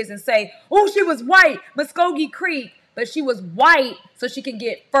images and say, oh, she was white, Muskogee Creek. But she was white so she can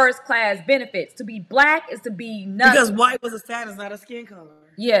get first class benefits. To be black is to be nothing. Because white was a status, not a skin color.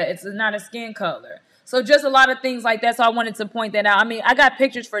 Yeah, it's not a skin color. So just a lot of things like that. So I wanted to point that out. I mean, I got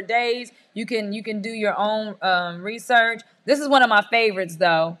pictures for days. You can do your own research. This is one of my favorites,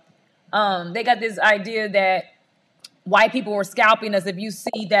 though. They got this idea that white people were scalping us if you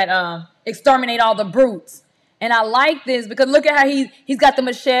see that exterminate all the brutes. And I like this because look at how he's got the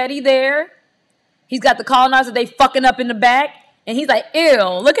machete there. He's got the colonizer they fucking up in the back. And he's like, ew.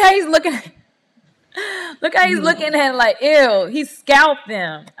 Look how he's looking. Look how he's looking at it like, ew. He scalped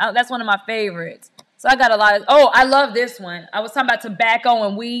them. That's one of my favorites. So I got a lot of, I love this one. I was talking about tobacco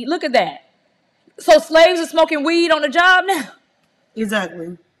and weed. Look at that. So slaves are smoking weed on the job now?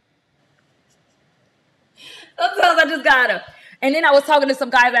 Exactly. Sometimes I just gotta. And then I was talking to some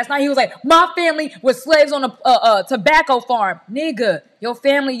guy last night. He was like, my family was slaves on a tobacco farm. Nigga, your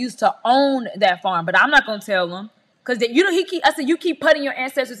family used to own that farm. But I'm not going to tell them. Because I said, you keep putting your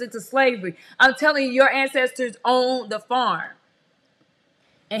ancestors into slavery. I'm telling you, your ancestors own the farm.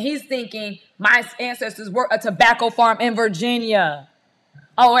 And he's thinking, my ancestors worked a tobacco farm in Virginia.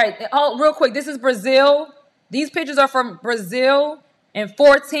 Oh, right. Oh, real quick. This is Brazil. These pictures are from Brazil in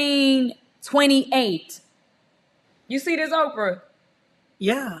 1428. You see this, Oprah?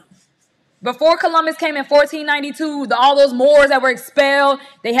 Yeah. Before Columbus came in 1492, all those Moors that were expelled,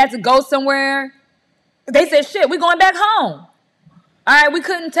 they had to go somewhere. They said, shit, we're going back home. All right, we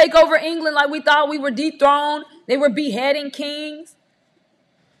couldn't take over England like we thought. We were dethroned. They were beheading kings.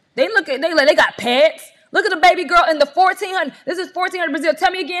 They got pets. Look at the baby girl in the 1400. This is 1400 Brazil.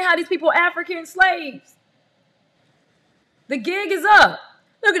 Tell me again how these people are African slaves. The gig is up.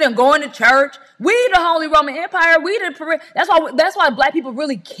 Look at them going to church. We the Holy Roman Empire. We the that's why black people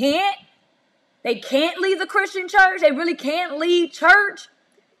really can't. They can't leave the Christian church. They really can't leave church,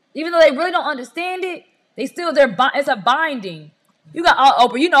 even though they really don't understand it. They still it's a binding. You got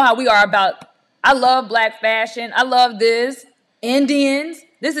Oprah. You know how we are about. I love black fashion. I love this. Indians.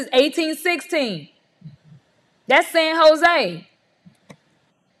 This is 1816. That's San Jose.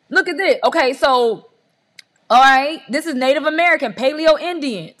 Look at this. Okay, so, all right, this is Native American, Paleo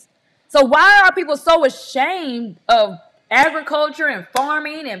Indians. So why are people so ashamed of agriculture and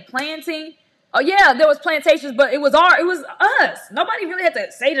farming and planting? Oh yeah, there was plantations, but it was us. Nobody really had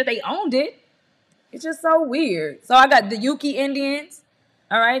to say that they owned it. It's just so weird. So I got the Yuki Indians.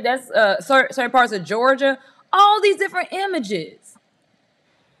 All right, that's certain parts of Georgia. All these different images.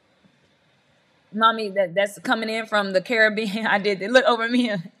 Mommy, that's coming in from the Caribbean. I did it. Look over me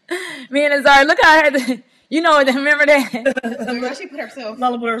and Azari. Look how I had to, remember that? She put herself.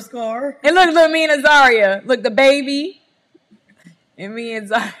 Lala put her scar. And look, me and Azaria. Look, the baby. And me and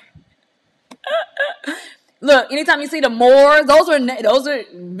Azaria. Look, anytime you see the Moors, those are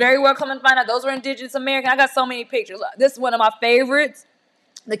very well come to find out. Those were Indigenous American. I got so many pictures. Look, this is one of my favorites.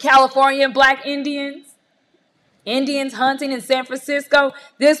 The Californian Black Indians. Indians hunting in San Francisco.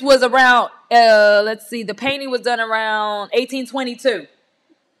 This was around, let's see, the painting was done around 1822.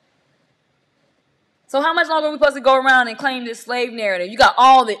 So how much longer are we supposed to go around and claim this slave narrative? You got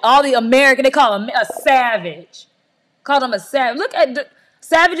all the American, they call them a savage. Call them a savage. Look at the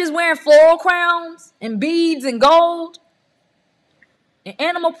savages wearing floral crowns and beads and gold and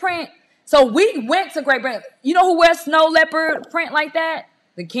animal print. So we went to Great Britain. You know who wears snow leopard print like that?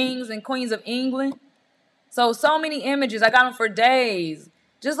 The kings and queens of England. So many images. I got them for days.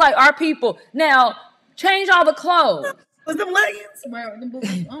 Just like our people. Now, change all the clothes. Was them leggings? Bro, them boots.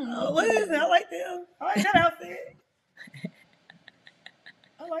 I don't know. What is it? I like them. I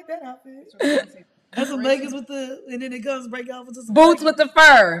like that outfit. That's some leggings and then it comes break off into some boots leggings. with the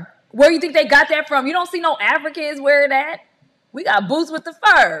fur. Where do you think they got that from? You don't see no Africans wear that. We got boots with the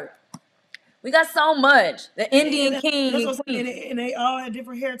fur. We got so much. The Indian king. That's what I'm saying. And they all had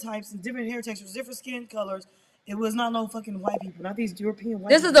different hair types and different hair textures, different skin colors. It was not no fucking white people, not these European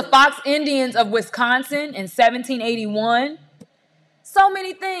white This people. is the Fox Indians of Wisconsin in 1781. So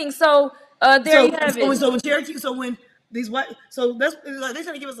many things. So there you have it. So when Cherokee, so when these white, so that's like they're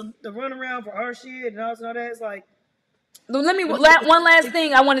trying to give us the run around for our shit and all that. It's like. Let me one last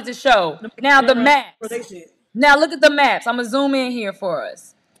thing I wanted to show. Now the maps. Now look at the maps. I'm gonna zoom in here for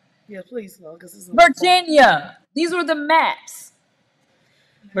us. Yeah, please. Virginia. These were the maps.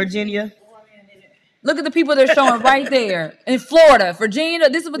 Virginia. Look at the people they're showing right there. In Florida, Virginia.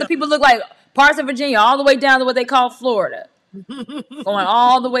 This is what the people look like. Parts of Virginia, all the way down to what they call Florida. Going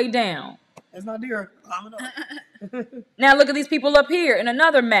all the way down. That's not deer. Now look at these people up here in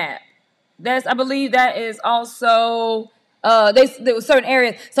another map. I believe that is also there were certain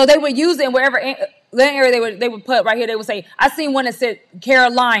areas. So they would use it in wherever that area they would put right here. They would say, I seen one that said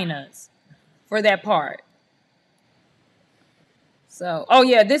Carolinas for that part. So, oh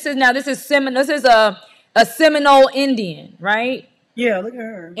yeah, this is a Seminole Indian, right? Yeah, look at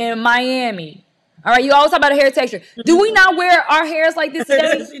her. In Miami. All right, you always talk about hair texture. Do we not wear our hairs like this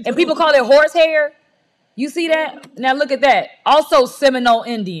today? And people call it horse hair? You see that? Now look at that. Also Seminole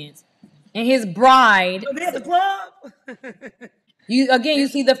Indians. And his bride. They at the club? You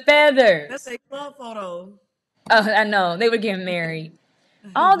see the feathers. That's a club photo. I know. They were getting married.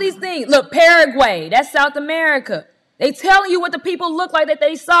 All these things. Look, Paraguay. That's South America. They telling you what the people look like that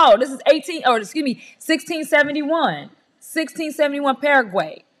they saw. This is 1671. 1671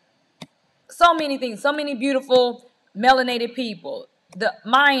 Paraguay. So many things. So many beautiful melanated people. The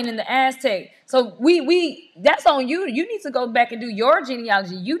Mayan and the Aztec. So that's on you. You need to go back and do your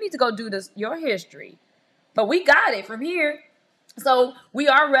genealogy. You need to go do your history. But we got it from here. So we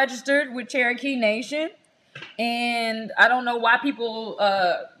are registered with Cherokee Nation. And I don't know why people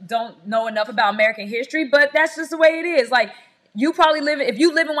don't know enough about American history, but that's just the way it is. Like, you probably if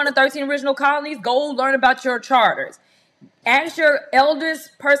you live in one of the 13 original colonies, go learn about your charters. Ask your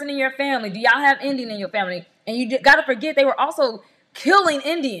eldest person in your family, do y'all have Indian in your family? And you got to forget they were also killing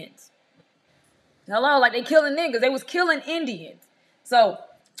Indians. Hello, like they killing niggas. They was killing Indians. So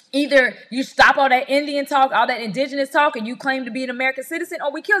either you stop all that Indian talk, all that indigenous talk, and you claim to be an American citizen,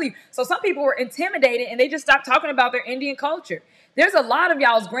 or we kill you. So some people were intimidated and they just stopped talking about their Indian culture. There's a lot of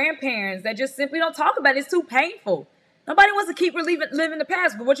y'all's grandparents that just simply don't talk about it. It's too painful. Nobody wants to keep living the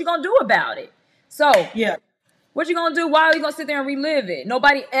past, but what you gonna do about it? So Yeah. what you gonna do? Why are you gonna sit there and relive it?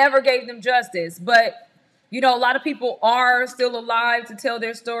 Nobody ever gave them justice, but you know, a lot of people are still alive to tell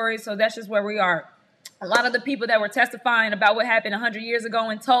their stories, so that's just where we are. A lot of the people that were testifying about what happened 100 years ago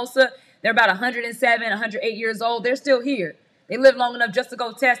in Tulsa, they're about 107, 108 years old. They're still here. They live long enough just to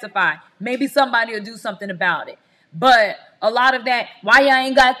go testify. Maybe somebody will do something about it. But a lot of that, why y'all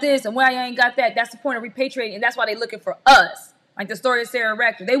ain't got this and why y'all ain't got that, that's the point of repatriating, and that's why they're looking for us. Like the story of Sarah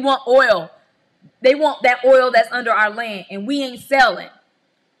Rector. They want oil. They want that oil that's under our land, and we ain't selling.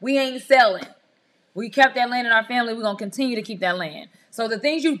 We ain't selling. We kept that land in our family. We're going to continue to keep that land. So the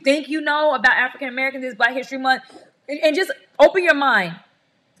things you think you know about African Americans this Black History Month, and just open your mind.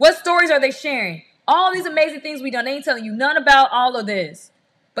 What stories are they sharing? All these amazing things we done. They ain't telling you none about all of this.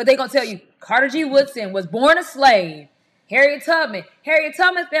 But they going to tell you Carter G. Woodson was born a slave. Harriet Tubman. Harriet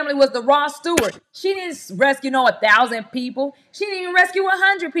Tubman's family was the Ross Stewart. She didn't rescue 1,000 people. She didn't even rescue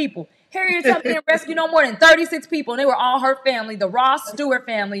 100 people. Harriet Tubman didn't rescue no more than 36 people, and they were all her family, the Ross Stewart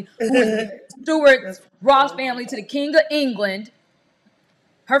family, who was Stewart Ross family to the King of England.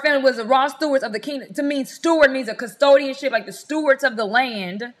 Her family was the Ross Stewarts of the kingdom. To me, steward means a custodianship, like the stewards of the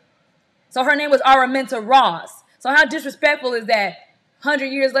land. So her name was Araminta Ross. So how disrespectful is that 100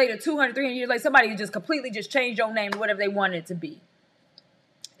 years later, 200, 300 years later, somebody just completely just changed your name to whatever they wanted it to be.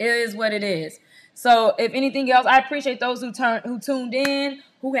 It is what it is. So if anything else, I appreciate those who tuned in,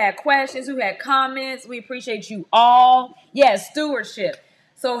 who had questions, who had comments. We appreciate you all. Yes, stewardship.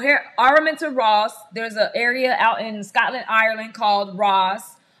 So here, Araminta Ross, there's an area out in Scotland, Ireland called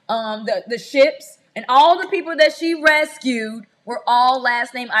Ross. The ships and all the people that she rescued were all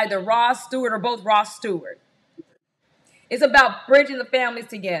last name either Ross Stewart or both Ross Stewart. It's about bridging the families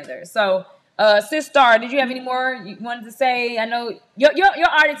together. So, Sis Star, did you have any more you wanted to say? I know your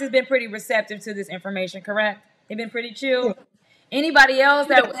audience has been pretty receptive to this information, correct? They've been pretty chill. Anybody else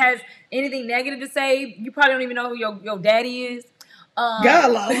that has anything negative to say? You probably don't even know who your daddy is.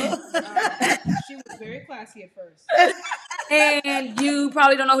 God, Lala. She was very classy at first. And you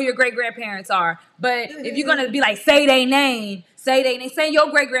probably don't know who your great-grandparents are. But if you're going to be like, say their name, say your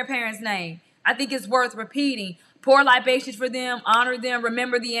great-grandparents' name. I think it's worth repeating. Pour libations for them, honor them,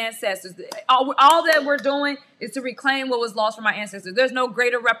 remember the ancestors. All that we're doing is to reclaim what was lost from our ancestors. There's no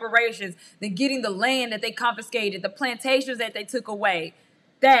greater reparations than getting the land that they confiscated, the plantations that they took away.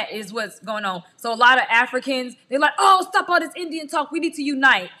 That is what's going on. So a lot of Africans, they're like, oh, stop all this Indian talk. We need to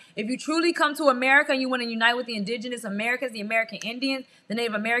unite. If you truly come to America and you want to unite with the indigenous Americans, the American Indians, the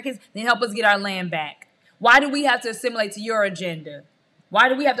Native Americans, then help us get our land back. Why do we have to assimilate to your agenda? Why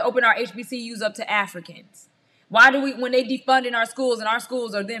do we have to open our HBCUs up to Africans? Why do we, when they defund in our schools and our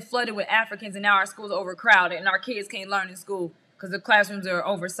schools are then flooded with Africans and now our schools are overcrowded and our kids can't learn in school because the classrooms are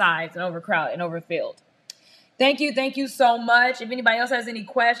oversized and overcrowded and overfilled? Thank you so much. If anybody else has any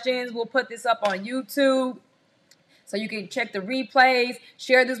questions, we'll put this up on YouTube so you can check the replays.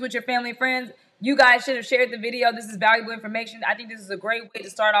 Share this with your family and friends. You guys should have shared the video. This is valuable information. I think this is a great way to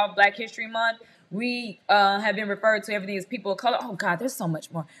start off Black History Month. We have been referred to everything as people of color. Oh, God, there's so much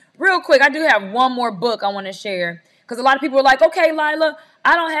more. Real quick, I do have one more book I want to share because a lot of people are like, okay, Lila,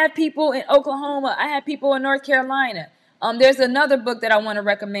 I don't have people in Oklahoma. I have people in North Carolina. There's another book that I want to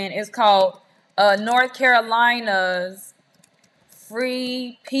recommend. It's called North Carolina's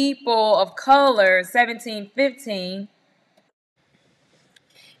Free People of Color, 1715.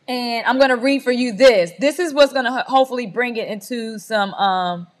 And I'm going to read for you this. This is what's going to hopefully bring it into some,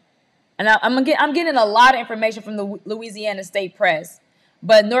 and I'm getting a lot of information from the Louisiana State Press.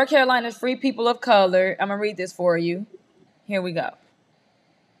 But North Carolina's Free People of Color, I'm going to read this for you. Here we go.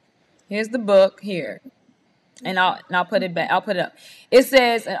 Here's the book here. And I'll put it back. I'll put it up. It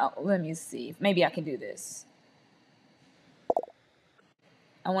says, let me see. Maybe I can do this.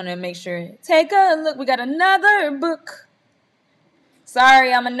 I want to make sure. Take a look. We got another book.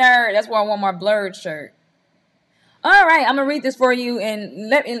 Sorry, I'm a nerd. That's why I want my blurred shirt. All right, I'm going to read this for you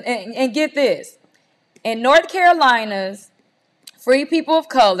and get this. In North Carolina's Free People of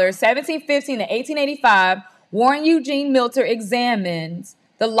Color, 1715 to 1885, Warren Eugene Milter examines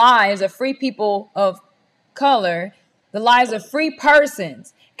the lives of free people of color, the lives of free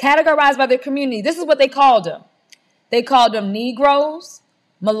persons, categorized by their community. This is what they called them. They called them Negroes,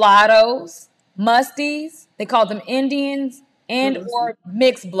 mulattoes, musties. They called them Indians and or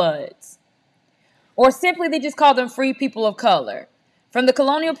mixed bloods. Or simply they just called them free people of color. From the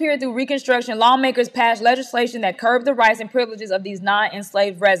colonial period through Reconstruction, lawmakers passed legislation that curbed the rights and privileges of these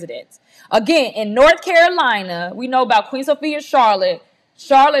non-enslaved residents. Again, in North Carolina, we know about Queen Sophia, Charlotte,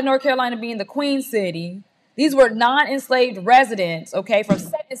 North Carolina being the Queen City. These were non-enslaved residents, okay, from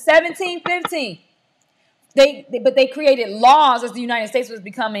 1715. But they created laws as the United States was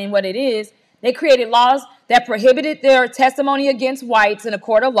becoming what it is. They created laws that prohibited their testimony against whites in a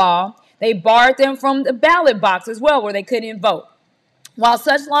court of law. They barred them from the ballot box as well, where they couldn't vote. While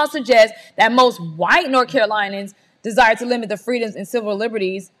such laws suggest that most white North Carolinians desire to limit the freedoms and civil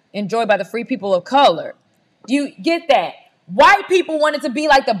liberties enjoyed by the free people of color. Do you get that? White people wanted to be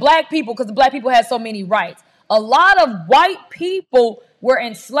like the black people because the black people had so many rights. A lot of white people were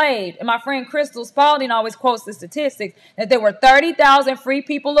enslaved. And my friend Crystal Spalding always quotes the statistics that there were 30,000 free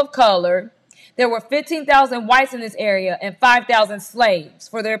people of color. There were 15,000 whites in this area and 5,000 slaves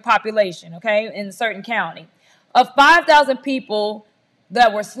for their population, okay, in a certain county. Of 5,000 people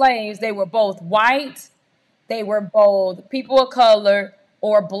that were slaves, they were both white, they were both people of color,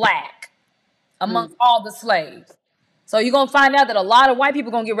 or black amongst all the slaves. So you're going to find out that a lot of white people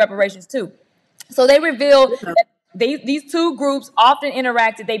are going to get reparations too. So they revealed that these two groups often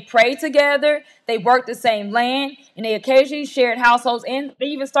interacted. They prayed together, they worked the same land, and they occasionally shared households, and they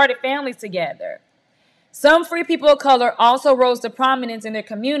even started families together. Some free people of color also rose to prominence in their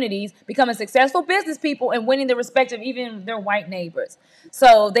communities, becoming successful business people and winning the respect of even their white neighbors.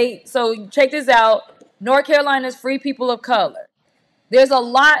 So check this out. North Carolina's free people of color. There's a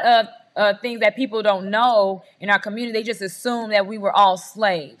lot of things that people don't know in our community. They just assume that we were all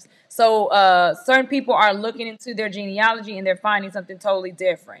slaves. So certain people are looking into their genealogy and they're finding something totally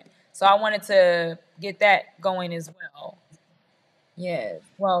different. So I wanted to get that going as well. Yes,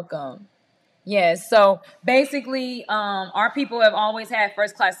 welcome. Yes, so basically, our people have always had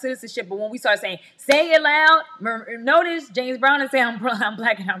first-class citizenship, but when we start saying, say it loud, notice James Brown is saying, I'm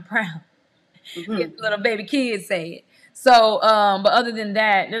black and I'm proud. Mm-hmm. Little baby kids say it. So, but other than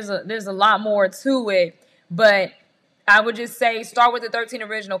that, there's a lot more to it, but I would just say start with the 13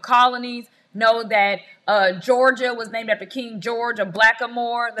 original colonies. Know that Georgia was named after King George of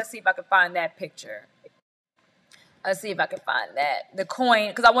Blackamoor. Let's see if I can find that picture. Let's see if I can find that. The coin,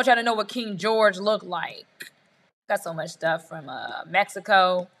 because I want y'all to know what King George looked like. Got so much stuff from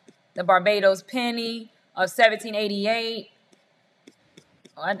Mexico. The Barbados penny of 1788.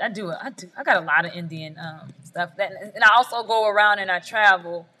 Oh, I got a lot of Indian stuff. And I also go around and I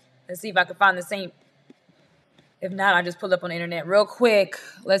travel. Let's see if I can find the same. If not, I just pull up on the internet real quick.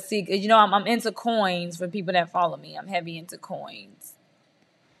 Let's see. You know, I'm into coins for people that follow me. I'm heavy into coins.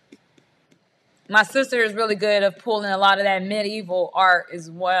 My sister is really good at pulling a lot of that medieval art as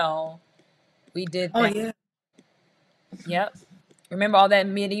well. We did that. Oh, yeah. Yep. Remember all that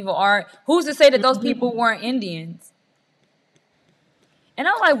medieval art? Who's to say that those people weren't Indians? And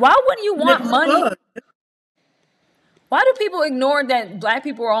I'm like, why wouldn't you want money? Why do people ignore that black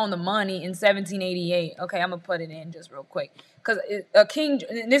people were on the money in 1788? Okay, I'm going to put it in just real quick. Because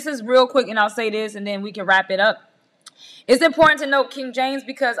this is real quick, and I'll say this, and then we can wrap it up. It's important to note King James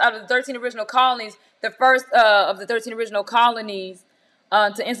because out of the 13 original colonies, the first of the 13 original colonies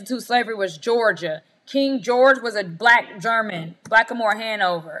to institute slavery was Georgia. King George was a black German, Blackamoor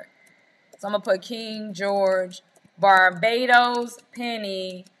Hanover. So I'm going to put King George, Barbados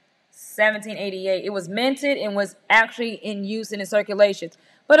penny, 1788. It was minted and was actually in use and in circulation.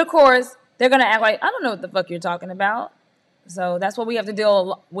 But of course, they're going to act like, I don't know what the fuck you're talking about. So that's what we have to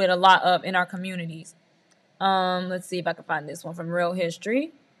deal with a lot of in our communities. Let's see if I can find this one from Real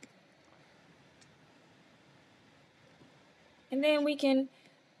History. And then we can,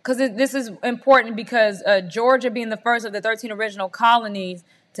 because this is important because Georgia being the first of the 13 original colonies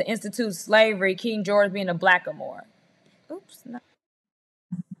to institute slavery, King George being a Blackamoor. Oops, no.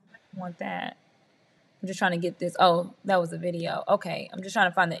 I don't want that. I'm just trying to get this. Oh, that was a video. Okay, I'm just trying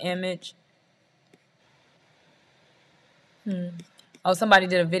to find the image. Oh, somebody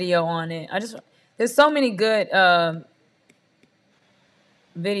did a video on it. There's so many good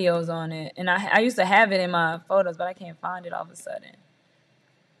videos on it. And I used to have it in my photos, but I can't find it all of a sudden.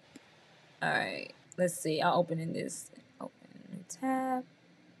 All right. Let's see. I'll open in this. Open new tab.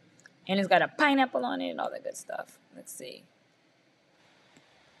 And it's got a pineapple on it and all that good stuff. Let's see.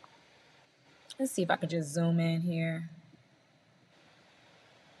 Let's see if I can just zoom in here.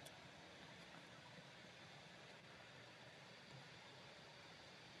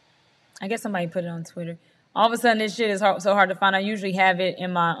 I guess somebody put it on Twitter. All of a sudden, this shit is so hard to find. I usually have it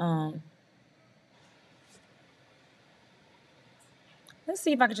in my Let's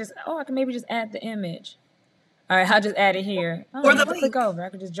see if I could just. Oh, I can maybe just add the image. All right, I'll just add it here. Oh, I have to click over. I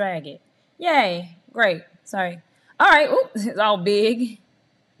could just drag it. Yay! Great. Sorry. All right. Oops, it's all big.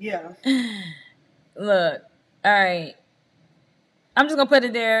 Yeah. Look. All right. I'm just gonna put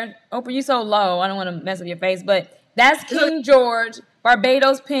it there. Oprah, you so low. I don't want to mess up your face, but that's King George,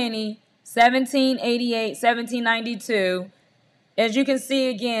 Barbados penny, 1788, 1792. As you can see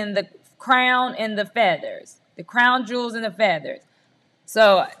again, the crown and the feathers, the crown jewels and the feathers.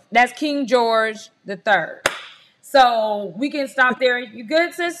 So that's King George the Third. So we can stop there. You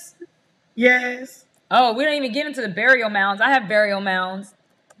good, sis? Yes. Oh, we don't even get into the burial mounds. I have burial mounds.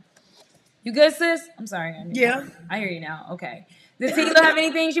 You good, sis? I'm sorry. Yeah. I hear you now. Okay. Does Tila have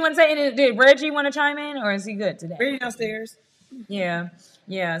anything she want to say? And did Reggie want to chime in, or is he good today? Ready downstairs. Yeah.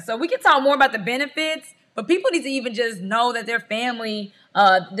 Yeah. So we can talk more about the benefits, but people need to even just know that their family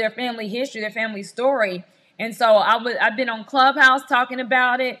history, their family story. And so I've been on Clubhouse talking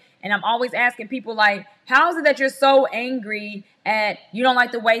about it, and I'm always asking people like, how is it that you're so angry at you don't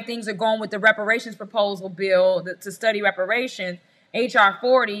like the way things are going with the reparations proposal bill to study reparations, HR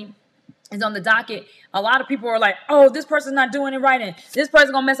 40 is on the docket. A lot of people are like, oh, this person's not doing it right, and this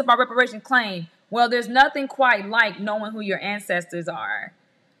person's gonna mess up our reparation claim. Well, there's nothing quite like knowing who your ancestors are.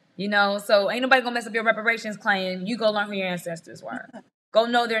 You know, so ain't nobody gonna mess up your reparations claim. You go learn who your ancestors were. Go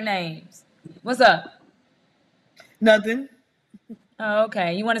know their names. What's up? Nothing. Oh,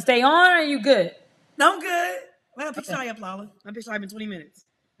 okay. You want to stay on, or are you good? No, I'm good. I gotta pick Shy up, Lala. I pick Shy up in 20 minutes.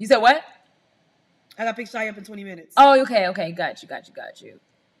 You said what? I gotta pick Shy up in 20 minutes. Oh, okay. Got you.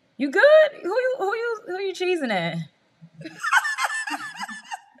 You good? Who you cheesing at?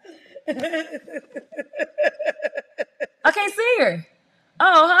 I can't see her.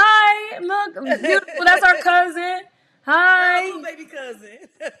 Oh, hi. Look, beautiful. That's our cousin. Hi. Oh, baby cousin.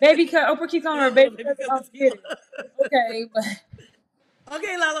 Baby cousin. Oprah keeps on her baby cousin. cousin. Okay, but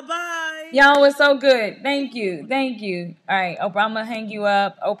Okay, Lala, bye. y'all was so good. Thank you. All right, Oprah, I'm gonna hang you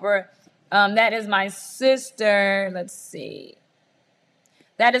up. Oprah, that is my sister. Let's see.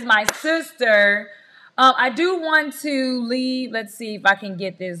 That is my sister. I do want to leave. Let's see if I can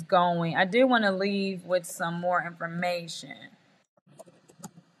get this going. I do want to leave with some more information.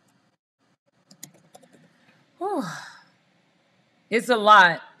 Whew. It's a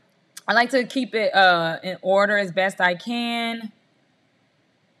lot. I like to keep it in order as best I can.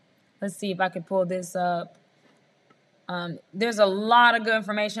 Let's see if I can pull this up. There's a lot of good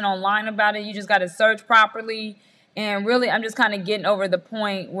information online about it. You just got to search properly. And really, I'm just kind of getting over the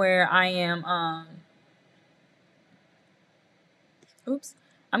point where I am.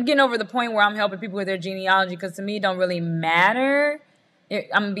 I'm getting over the point where I'm helping people with their genealogy because to me, it don't really matter. I'm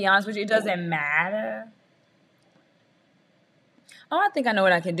going to be honest with you. It doesn't matter. Oh, I think I know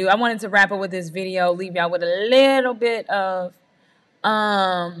what I can do. I wanted to wrap up with this video, leave y'all with a little bit of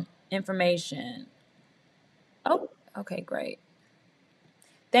information. Oh, okay, great.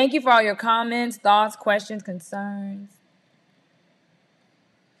 Thank you for all your comments, thoughts, questions, concerns.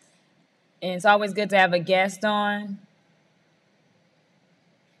 And it's always good to have a guest on.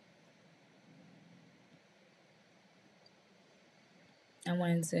 I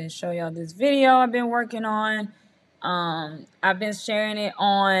wanted to show y'all this video I've been working on. I've been sharing it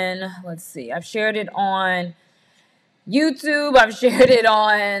on, let's see, I've shared it on YouTube, I've shared it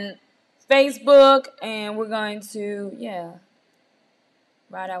on Facebook, and we're going to,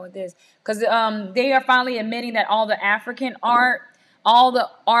 ride out with this. Because they are finally admitting that all the African art, all the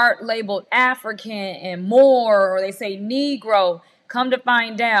art labeled African and more, or they say Negro, come to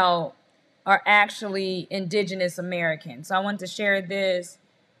find out, are actually Indigenous Americans. So I wanted to share this.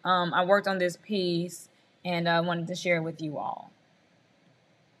 I worked on this piece, and I wanted to share it with you all.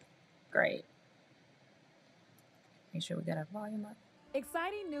 Great. Make sure we got our volume up.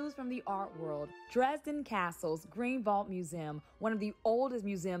 Exciting news from the art world. Dresden Castle's Green Vault Museum, one of the oldest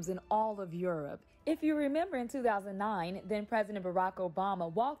museums in all of Europe. If you remember in 2009, then President Barack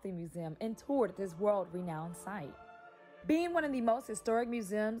Obama walked the museum and toured this world-renowned site. Being one of the most historic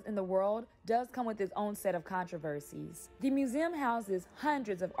museums in the world does come with its own set of controversies. The museum houses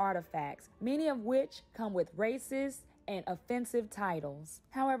hundreds of artifacts, many of which come with racist and offensive titles.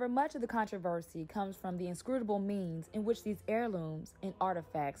 However, much of the controversy comes from the inscrutable means in which these heirlooms and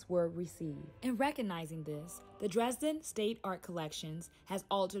artifacts were received. In recognizing this, the Dresden State Art Collections has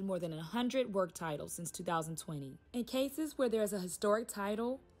altered more than 100 work titles since 2020. In cases where there is a historic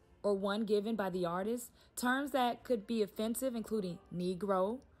title or one given by the artist, terms that could be offensive, including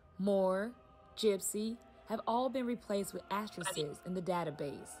Negro, Moor, Gypsy, have all been replaced with asterisks in the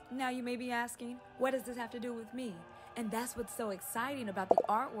database. Now you may be asking, what does this have to do with me? And that's what's so exciting about the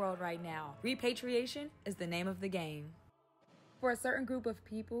art world right now. Repatriation is the name of the game. For a certain group of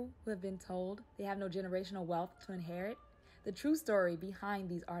people who have been told they have no generational wealth to inherit, the true story behind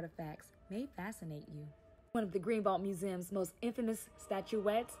these artifacts may fascinate you. One of the Greenbelt Museum's most infamous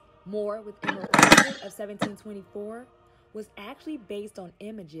statuettes, Moore with Emerald Orchid of 1724, was actually based on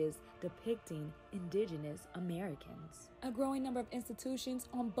images depicting indigenous Americans. A growing number of institutions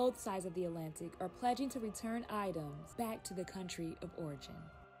on both sides of the Atlantic are pledging to return items back to the country of origin.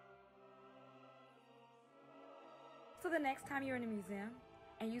 So the next time you're in a museum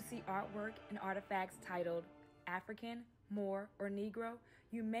and you see artwork and artifacts titled African, Moor, or Negro,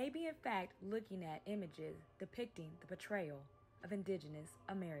 you may be in fact looking at images depicting the portrayal of indigenous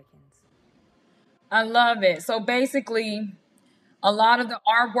Americans. I love it. So basically, a lot of the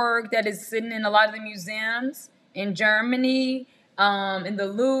artwork that is sitting in a lot of the museums in Germany, in the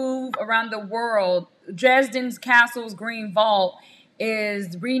Louvre, around the world, Dresden's Castle's Green Vault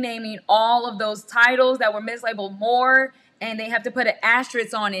is renaming all of those titles that were mislabeled Moor, and they have to put an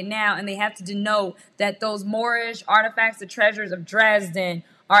asterisk on it now, and they have to denote that those Moorish artifacts, the treasures of Dresden,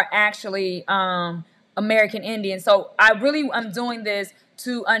 are actually American Indians. So I really am doing this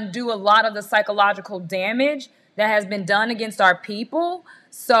to undo a lot of the psychological damage that has been done against our people.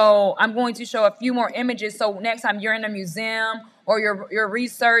 So I'm going to show a few more images. So next time you're in a museum or you're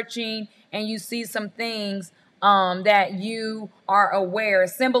researching and you see some things that you are aware.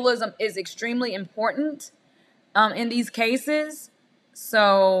 Symbolism is extremely important in these cases.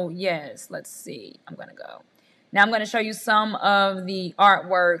 So yes, let's see. I'm going to go. Now I'm going to show you some of the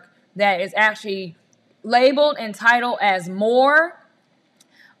artwork that is actually labeled and titled as Moor,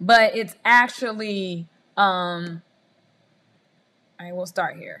 but it's actually, all right, we'll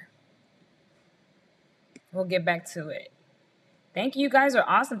start here. We'll get back to it. Thank you. You guys are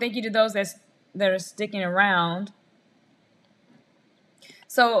awesome. Thank you to those that are sticking around.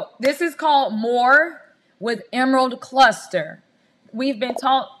 So this is called Moor with Emerald Cluster. We've been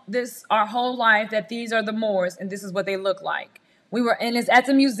taught this our whole life that these are the Moors and this is what they look like. And it's at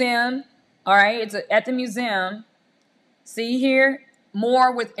the museum. All right, it's at the museum. See here,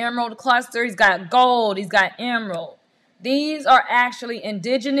 Moor with Emerald Cluster. He's got gold. He's got emerald. These are actually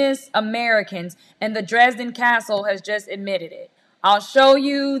indigenous Americans, and the Dresden Castle has just admitted it. I'll show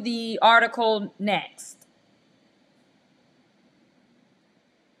you the article next.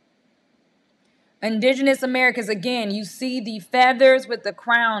 Indigenous Americans, again, you see the feathers with the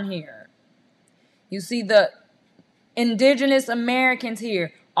crown here. You see the indigenous Americans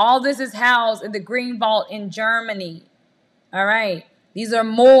here. All this is housed in the Green Vault in Germany. All right. These are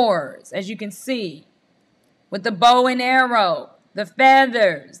Moors, as you can see, with the bow and arrow, the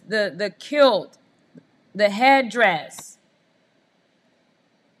feathers, the kilt, the headdress.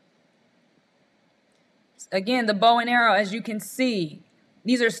 Again, the bow and arrow, as you can see.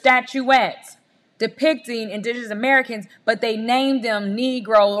 These are statuettes depicting indigenous Americans, but they named them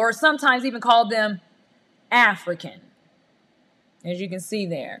Negro or sometimes even called them African, as you can see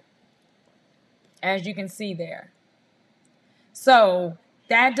there. As you can see there. So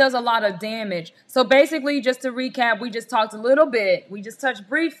that does a lot of damage. So basically, just to recap, we just talked a little bit. We just touched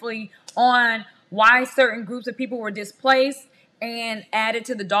briefly on why certain groups of people were displaced and added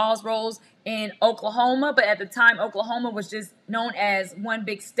to the Dawes Rolls in Oklahoma. But at the time, Oklahoma was just known as one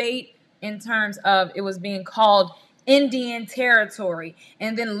big state in terms of it was being called Indian Territory.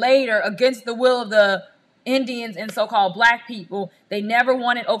 And then later, against the will of the Indians and so-called black people, they never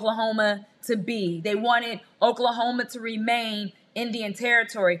wanted Oklahoma to be. They wanted Oklahoma to remain Indian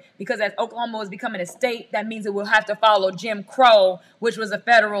Territory because as Oklahoma was becoming a state, that means it will have to follow Jim Crow, which was a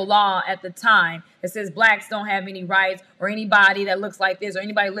federal law at the time. It says blacks don't have any rights or anybody that looks like this or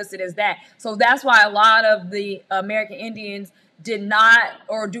anybody listed as that. So that's why a lot of the American Indians did not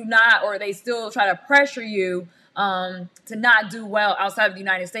or do not, or they still try to pressure you to not do well outside of the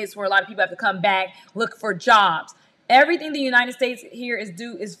United States, where a lot of people have to come back, look for jobs. Everything the United States here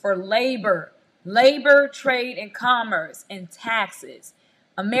is for labor, trade, and commerce, and taxes.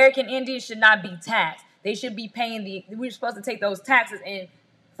 American Indians should not be taxed. They should be paying we're supposed to take those taxes in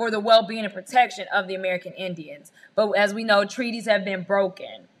for the well-being and protection of the American Indians. But as we know, treaties have been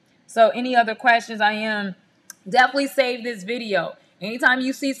broken. So any other questions, definitely save this video. Anytime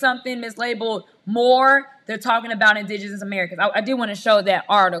you see something mislabeled Moor, they're talking about indigenous Americans. I did want to show that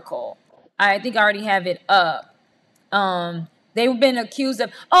article. I think I already have it up. They've been accused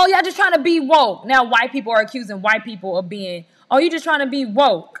of, oh, y'all just trying to be woke. Now white people are accusing white people of being, oh, you just trying to be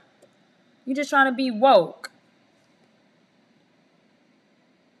woke. You just trying to be woke.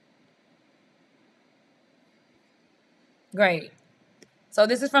 Great. So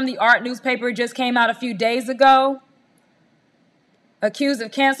this is from the Art newspaper. It just came out a few days ago. Accused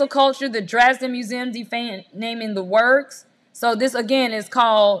of cancel culture, the Dresden Museum naming the works. So this, again, is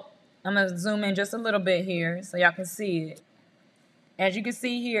called, I'm going to zoom in just a little bit here so y'all can see it. As you can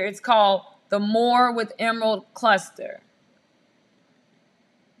see here, it's called the Moor with Emerald Cluster.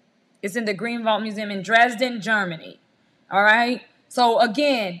 It's in the Greenwald Museum in Dresden, Germany. All right. So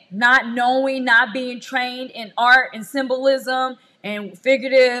again, not knowing, not being trained in art and symbolism and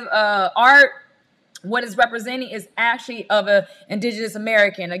figurative art, what it's representing is actually of an Indigenous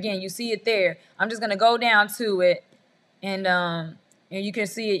American. Again, you see it there. I'm just going to go down to it, and you can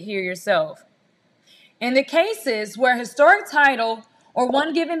see it here yourself. In the cases where historic title or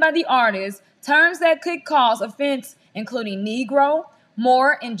one given by the artist, terms that could cause offense, including Negro,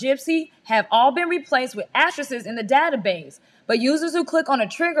 Moor, and Gypsy, have all been replaced with asterisks in the database, but users who click on a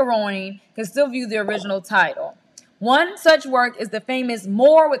trigger warning can still view the original title. One such work is the famous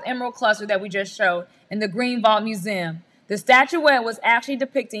Moor with Emerald Cluster that we just showed in the Greenwald Museum. The statuette was actually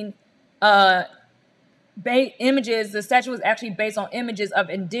depicting images. The statue was actually based on images of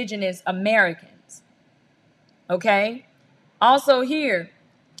Indigenous Americans. Okay? Also here,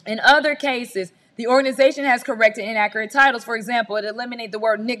 in other cases, the organization has corrected inaccurate titles. For example, it eliminated the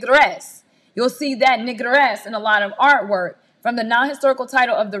word negress. You'll see that negress in a lot of artwork, from the non-historical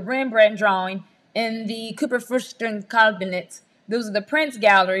title of the Rembrandt drawing in the Kupferfürsten Cabinet. Those are the Prince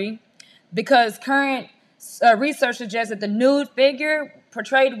Gallery, because current research suggests that the nude figure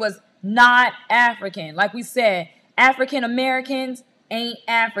portrayed was not African. Like we said, African Americans ain't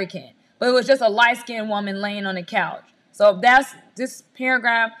African, but it was just a light-skinned woman laying on the couch. So that's this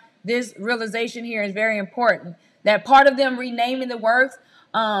paragraph. This realization here is very important. That part of them renaming the works,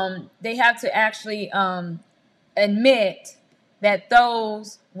 they have to actually admit that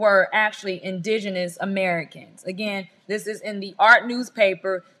those were actually Indigenous Americans. Again, this is in the art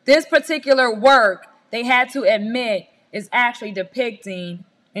newspaper. This particular work, they had to admit, is actually depicting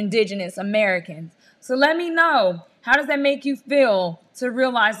Indigenous Americans. So let me know, how does that make you feel to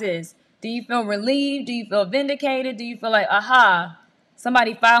realize this? Do you feel relieved? Do you feel vindicated? Do you feel like, aha,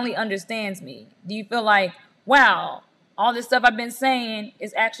 somebody finally understands me? Do you feel like, wow, all this stuff I've been saying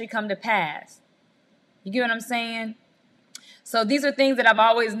is actually come to pass? You get what I'm saying? So these are things that I've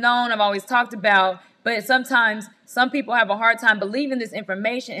always known, I've always talked about, but sometimes some people have a hard time believing this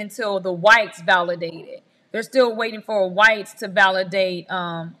information until the whites validate it. They're still waiting for whites to validate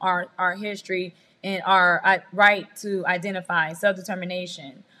our history and our right to identify,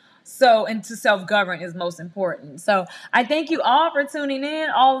 self-determination. So, and to self-govern is most important. So I thank you all for tuning in,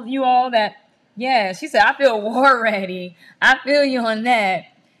 all of you all that, yeah, she said, I feel war ready. I feel you on that.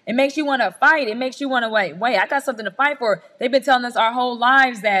 It makes you want to fight. It makes you want to wait, I got something to fight for. They've been telling us our whole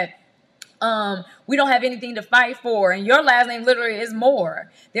lives that we don't have anything to fight for. And your last name literally is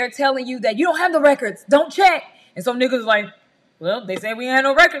Moore. They're telling you that you don't have the records. Don't check. And some niggas like, well, they say we ain't had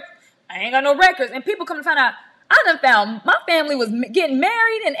no records. I ain't got no records. And people come to find out, I done found my family was getting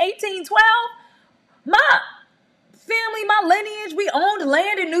married in 1812. My family, my lineage, we owned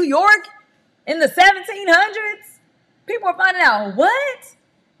land in New York in the 1700s. People are finding out, what?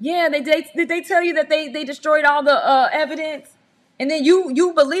 Yeah, did they tell you that they destroyed all the evidence? And then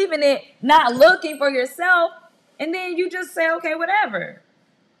you believe in it, not looking for yourself. And then you just say, okay, whatever.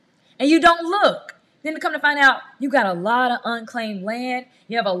 And you don't look. Then to come to find out, you got a lot of unclaimed land.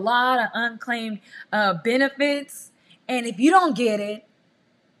 You have a lot of unclaimed benefits. And if you don't get it,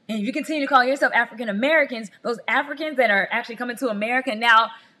 and if you continue to call yourself African Americans, those Africans that are actually coming to America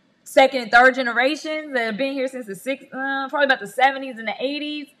now, second and third generations that have been here since the probably about the 70s and the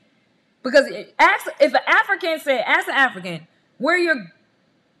 80s. Because if an African said, ask an African, where are your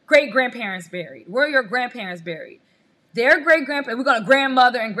great-grandparents buried? Where are your grandparents buried? Their great-grandparents, we're going to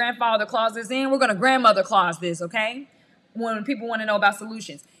grandmother and grandfather clause this in. We're going to grandmother clause this, okay? When people want to know about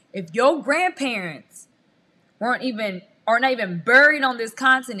solutions. If your grandparents are not even buried on this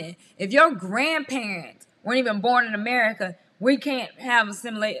continent, if your grandparents weren't even born in America, we can't have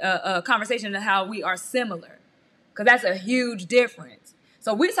a conversation of how we are similar, because that's a huge difference.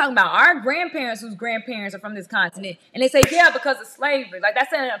 So we're talking about our grandparents whose grandparents are from this continent, and they say, yeah, because of slavery. Like,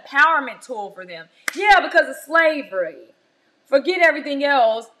 that's an empowerment tool for them. Yeah, because of slavery. Forget everything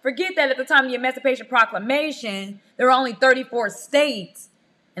else. Forget that at the time of the Emancipation Proclamation, there were only 34 states,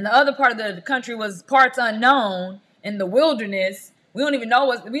 and the other part of the country was parts unknown in the wilderness. We don't even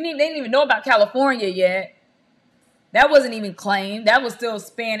know they didn't even know about California yet. That wasn't even claimed. That was still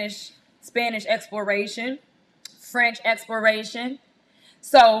Spanish exploration, French exploration.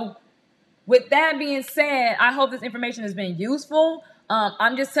 So with that being said, I hope this information has been useful.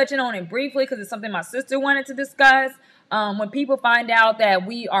 I'm just touching on it briefly because it's something my sister wanted to discuss. When people find out that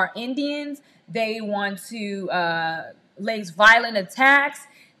we are Indians, they want to lace violent attacks.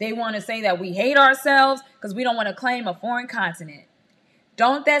 They want to say that we hate ourselves because we don't want to claim a foreign continent.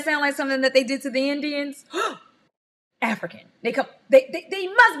 Don't that sound like something that they did to the Indians? African. They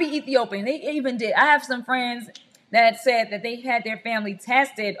must be Ethiopian. They even did. I have some friends that said that they had their family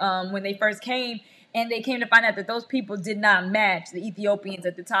tested when they first came, and they came to find out that those people did not match the Ethiopians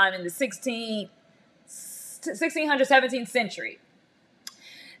at the time in the 1600s, 17th century.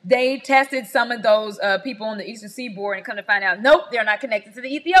 They tested some of those people on the Eastern Seaboard and come to find out, nope, they're not connected to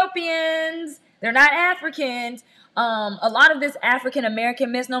the Ethiopians. They're not Africans. A lot of this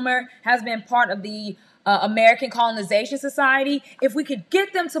African-American misnomer has been part of the American Colonization Society. If we could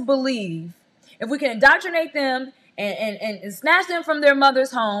get them to believe, if we can indoctrinate them and snatch them from their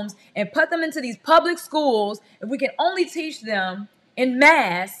mother's homes and put them into these public schools, if we can only teach them in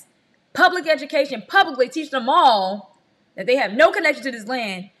mass, public education, publicly teach them all that they have no connection to this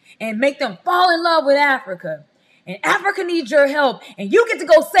land and make them fall in love with Africa. And Africa needs your help, and you get to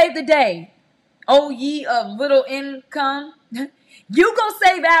go save the day. Oh, ye of little income, you go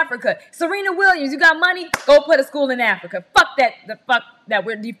save Africa. Serena Williams, you got money? Go put a school in Africa. Fuck that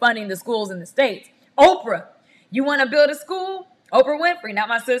we're defunding the schools in the States. Oprah, you want to build a school? Oprah Winfrey, not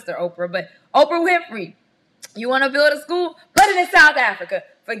my sister Oprah, but Oprah Winfrey. You want to build a school? Put it in South Africa.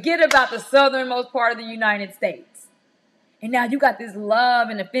 Forget about the southernmost part of the United States. And now you got this love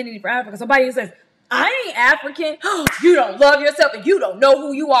and affinity for Africa. Somebody who says, I ain't African. You don't love yourself and you don't know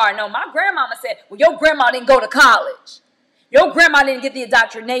who you are. No, my grandmama said, well, your grandma didn't go to college. Your grandma didn't get the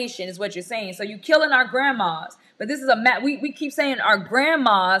indoctrination is what you're saying. So you killing our grandmas. But this is we keep saying our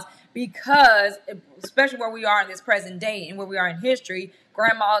grandmas because, especially where we are in this present day and where we are in history,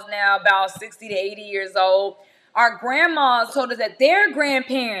 grandma's now about 60 to 80 years old. Our grandmas told us that their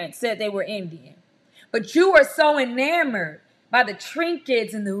grandparents said they were Indian. But you are so enamored by the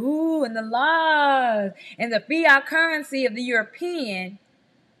trinkets and the ooh and the la and the fiat currency of the European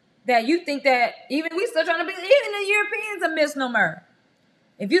that you think that even we still trying to be, even the Europeans a misnomer.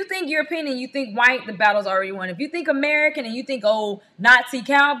 If you think European and you think white, the battle's already won. If you think American and you think, oh, Nazi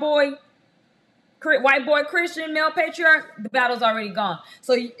cowboy, white boy Christian, male patriarch, the battle's already gone.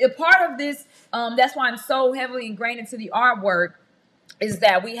 So a part of this, that's why I'm so heavily ingrained into the artwork, is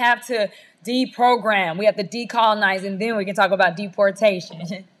that we have to deprogram, we have to decolonize, and then we can talk about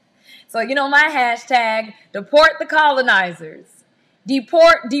deportation. So, you know, my hashtag, deport the colonizers.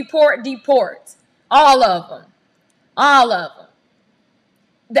 Deport, deport, deport. All of them. All of them.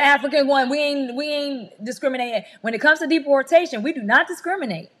 The African one, we ain't discriminating. When it comes to deportation, we do not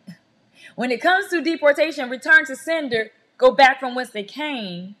discriminate. When it comes to deportation, return to sender, go back from whence they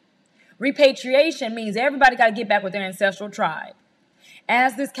came. Repatriation means everybody got to get back with their ancestral tribe.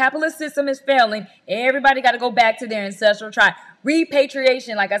 As this capitalist system is failing, everybody got to go back to their ancestral tribe.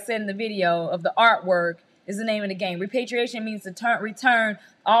 Repatriation, like I said in the video of the artwork, is the name of the game. Repatriation means to return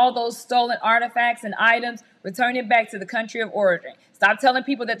all those stolen artifacts and items, return it back to the country of origin. Stop telling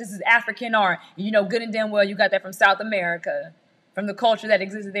people that this is African art. You know good and damn well you got that from South America, from the culture that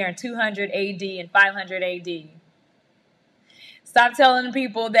existed there in 200 AD and 500 AD. Stop telling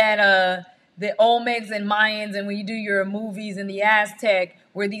people that the Olmecs and Mayans, and when you do your movies in the Aztec,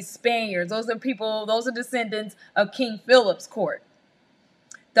 were these Spaniards. Those are descendants of King Philip's court.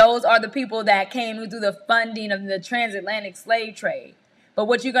 Those are the people that came through the funding of the transatlantic slave trade. But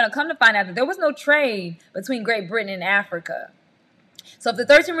what you're going to come to find out that there was no trade between Great Britain and Africa. So if the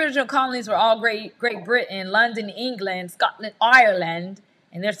 13 original colonies were all Great Britain, London, England, Scotland, Ireland,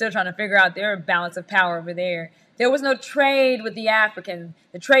 and they're still trying to figure out their balance of power over there, there was no trade with the Africans.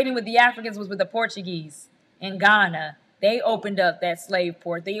 The trading with the Africans was with the Portuguese in Ghana. They opened up that slave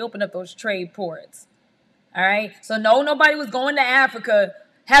port. They opened up those trade ports. All right? So no, nobody was going to Africa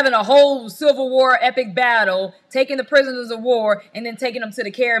having a whole Civil War epic battle, taking the prisoners of war, and then taking them to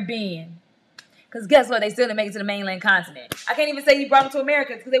the Caribbean. Because guess what? They still didn't make it to the mainland continent. I can't even say he brought them to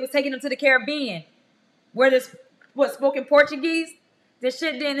America because they was taking them to the Caribbean. Where this was spoken Portuguese, this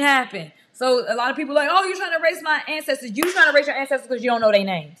shit didn't happen. So a lot of people are like, oh, you're trying to erase my ancestors. You trying to erase your ancestors because you don't know their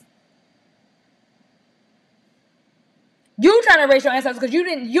names. You trying to erase your ancestors because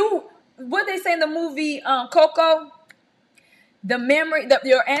what they say in the movie Coco? The memory that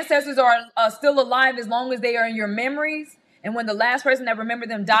your ancestors are still alive as long as they are in your memories. And when the last person that remembered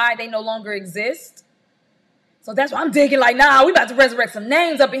them died, they no longer exist. So that's why I'm thinking like, nah, we about to resurrect some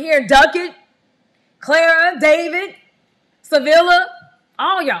names up in here. Duckett, Clara, David, Sevilla,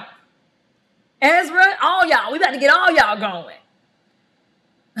 all y'all. Ezra, all y'all. We about to get all y'all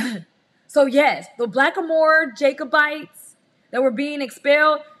going. So yes, the Blackamoor Jacobites that were being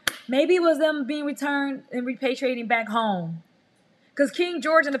expelled, maybe it was them being returned and repatriating back home. Because King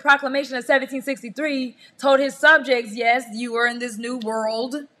George in the proclamation of 1763 told his subjects, yes, you are in this new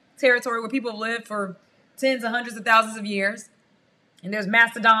world territory where people have lived for tens and hundreds of thousands of years. And there's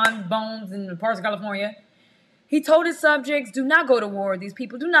mastodon bones in parts of California. He told his subjects, do not go to war with these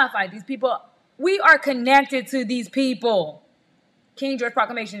people. Do not fight these people. We are connected to these people. King George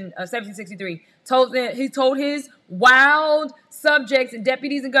Proclamation of 1763 he told his wild subjects and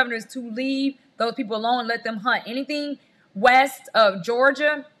deputies and governors to leave those people alone and let them hunt. Anything west of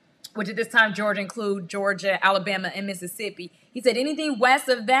Georgia, which at this time Georgia include Georgia, Alabama, and Mississippi. He said anything west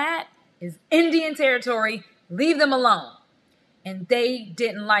of that is Indian territory. Leave them alone. And they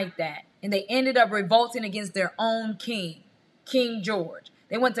didn't like that. And they ended up revolting against their own king, King George.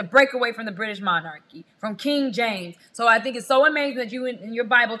 They went to break away from the British monarchy, from King James. So I think it's so amazing that you in your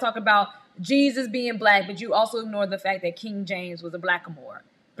Bible talk about Jesus being black, but you also ignore the fact that King James was a blackamoor.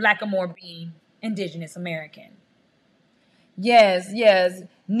 Blackamoor being indigenous American. Yes, yes.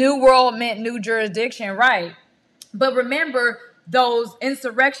 New world meant new jurisdiction, right. But remember, those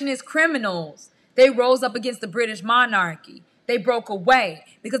insurrectionist criminals, they rose up against the British monarchy. They broke away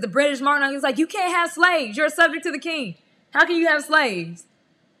because the British monarchy was like, you can't have slaves. You're subject to the king. How can you have slaves?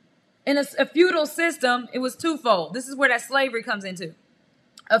 In a feudal system, it was twofold. This is where that slavery comes into.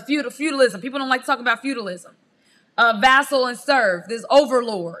 Feudalism. People don't like to talk about feudalism. Vassal and serf. There's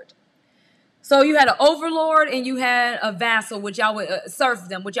overlord. So you had an overlord and you had a vassal, which y'all would serve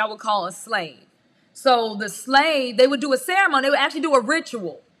them, which y'all would call a slave. So the slave, they would do a ceremony. They would actually do a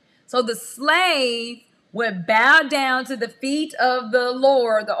ritual. So the slave would bow down to the feet of the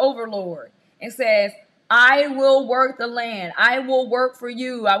Lord, the overlord, and says, I will work the land. I will work for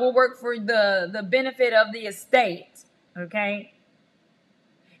you. I will work for the benefit of the estate. Okay?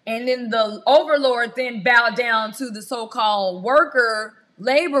 And then the overlord then bowed down to the so-called worker,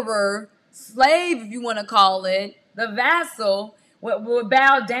 laborer, slave, if you want to call it, the vassal, would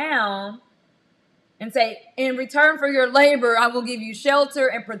bow down and say, in return for your labor, I will give you shelter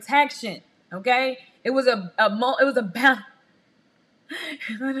and protection. Okay? It was a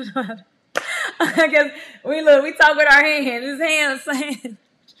I guess we talk with our hands. His hands saying.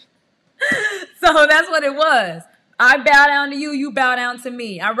 So that's what it was. I bow down to you, you bow down to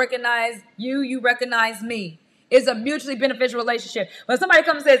me. I recognize you, you recognize me. It's a mutually beneficial relationship. When somebody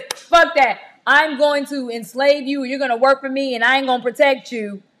comes and says, fuck that, I'm going to enslave you, you're going to work for me, and I ain't going to protect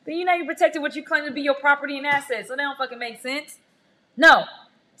you, then you know you protected what you claim to be your property and assets. So they don't fucking make sense. No.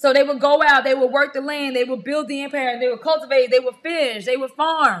 So they would go out, they would work the land, they would build the empire, they would cultivate, they would fish, they would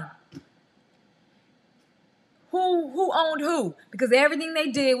farm. Who owned who? Because everything they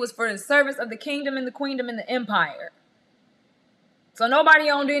did was for the service of the kingdom and the queendom and the empire. So nobody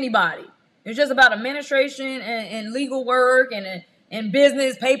owned anybody. It's just about administration and legal work and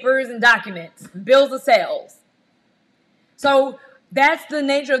business papers and documents, and bills of sales. So that's the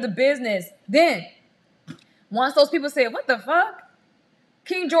nature of the business. Then, once those people said, what the fuck?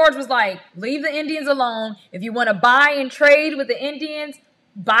 King George was like, leave the Indians alone. If you want to buy and trade with the Indians,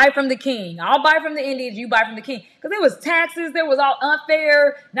 buy from the king. I'll buy from the Indians, you buy from the king. Because there was taxes, there was all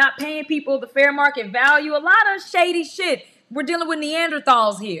unfair, not paying people the fair market value, a lot of shady shit. We're dealing with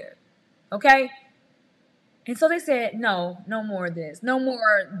Neanderthals here. Okay? And so they said, no more of this. No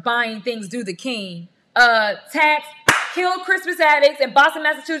more buying things due the king. Tax, killed Crispus Attucks in Boston,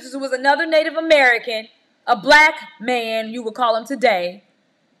 Massachusetts, who was another Native American, a black man, you would call him today.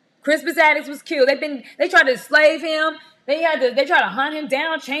 Crispus Attucks was killed. They tried to enslave him. They tried to hunt him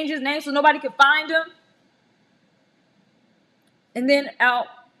down, change his name so nobody could find him. And then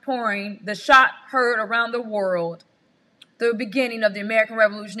outpouring, the shot heard around the world, the beginning of the American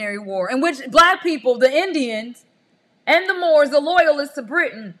Revolutionary War, in which black people, the Indians, and the Moors, the loyalists to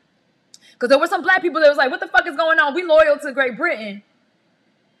Britain, because there were some black people that was like, what the fuck is going on? We loyal to Great Britain.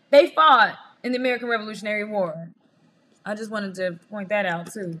 They fought in the American Revolutionary War. I just wanted to point that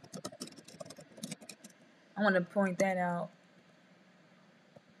out, too. I want to point that out.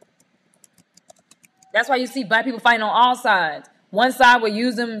 That's why you see black people fighting on all sides. One side will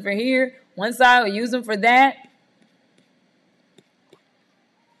use them for here. One side will use them for that.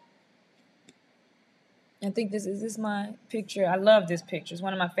 I think this is my picture. I love this picture. It's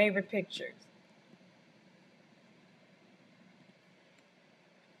one of my favorite pictures.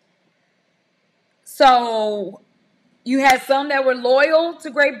 So you had some that were loyal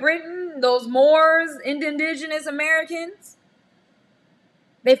to Great Britain, those Moors, indigenous Americans.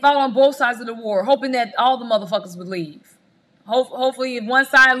 They fought on both sides of the war, hoping that all the motherfuckers would leave. Hopefully, if one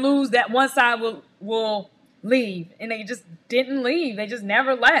side lose, that one side will leave. And they just didn't leave. They just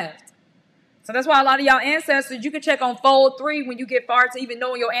never left. So that's why a lot of y'all ancestors, you can check on Fold 3 when you get far to even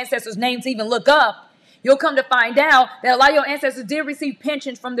knowing your ancestors' names to even look up. You'll come to find out that a lot of your ancestors did receive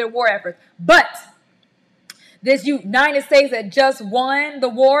pensions from their war efforts. But this United States that just won the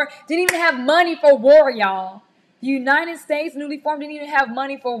war didn't even have money for war, y'all. The United States, newly formed, didn't even have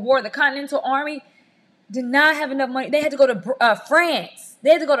money for war. The Continental Army, did not have enough money. They had to go to France.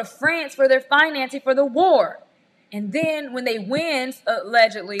 They had to go to France for their financing for the war. And then when they win,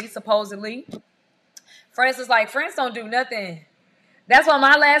 allegedly, supposedly, France is like, France don't do nothing. That's why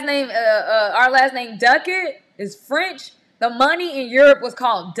my last name, our last name Ducat is French. The money in Europe was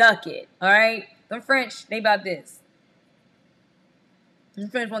called ducat. All right, the French, they about this. The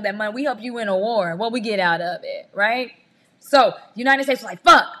French want that money. We help you win a war. What we get out of it, right? So the United States was like,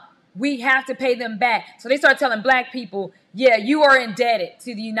 fuck, we have to pay them back. So they start telling black people, yeah, you are indebted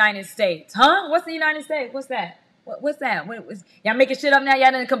to the United States. Huh? What's the United States? What's that? What's that? Y'all making shit up now?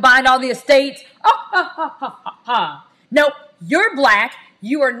 Y'all done combined all the estates? Oh, ha, ha, ha, ha, ha. Nope, you're black.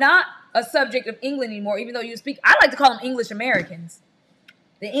 You are not a subject of England anymore, even though you speak. I like to call them English Americans.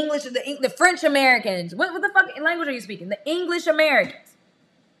 The French Americans. What the fuck language are you speaking? The English Americans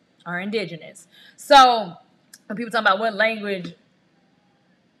are indigenous. So when people talk about what language,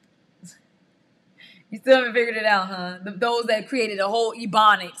 you still haven't figured it out, huh? Those that created a whole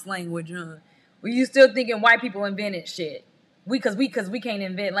Ebonics language, huh? Well, you still thinking white people invented shit. Because we can't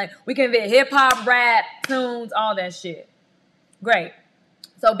invent, like, we can invent hip hop, rap, tunes, all that shit. Great.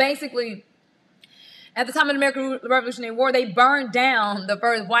 So basically, at the time of the American Revolutionary War, they burned down the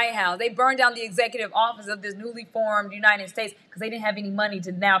first White House. They burned down the executive office of this newly formed United States because they didn't have any money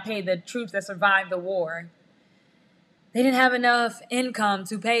to now pay the troops that survived the war. They didn't have enough income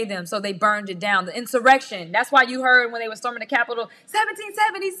to pay them, so they burned it down. The insurrection, that's why you heard when they were storming the Capitol,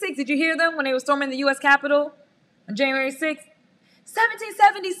 1776. Did you hear them when they were storming the U.S. Capitol on January 6th?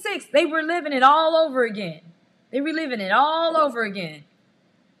 1776. They were living it all over again. They reliving it all over again.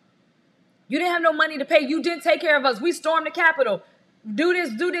 You didn't have no money to pay. You didn't take care of us. We stormed the Capitol. Do this,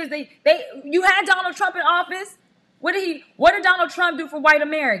 do this. You had Donald Trump in office. What did Donald Trump do for white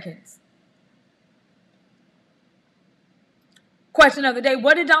Americans? Question of the day,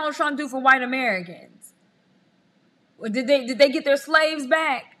 what did Donald Trump do for white Americans? Did they get their slaves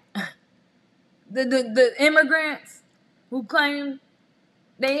back? The immigrants who claimed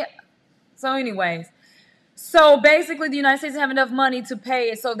they... So anyways, so basically the United States didn't have enough money to pay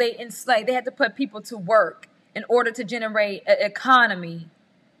it, so they enslaved. They had to put people to work in order to generate an economy.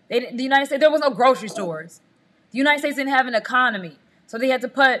 The United States, there was no grocery stores. The United States didn't have an economy. So they had to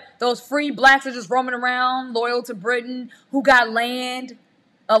put those free blacks that are just roaming around, loyal to Britain, who got land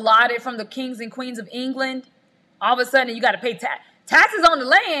allotted from the kings and queens of England. All of a sudden, you got to pay taxes on the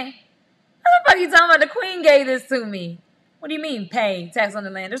land. What the fuck are you talking about? The queen gave this to me. What do you mean pay tax on the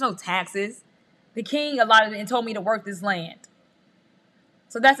land? There's no taxes. The king allotted it and told me to work this land.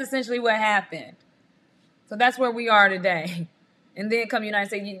 So that's essentially what happened. So that's where we are today. And then come the United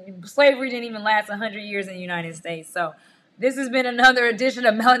States. Slavery didn't even last 100 years in the United States. So this has been another edition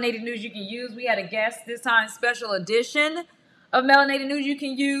of Melanated News You Can Use. We had a guest this time, special edition of Melanated News You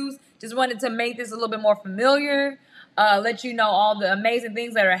Can Use. Just wanted to make this a little bit more familiar. Let you know all the amazing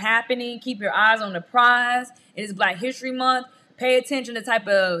things that are happening. Keep your eyes on the prize. It is Black History Month. Pay attention to the type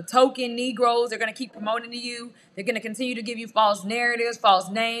of token Negroes they're going to keep promoting to you. They're going to continue to give you false narratives, false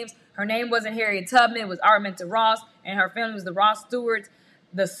names. Her name wasn't Harriet Tubman. It was Araminta Ross. And her family was the Ross Stewarts,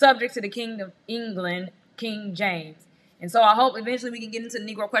 the subject to the King of England, King James. And so I hope eventually we can get into the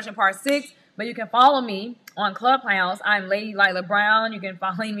Negro Question Part 6. But you can follow me on Clubhouse. I'm Lady Lila Brown. You can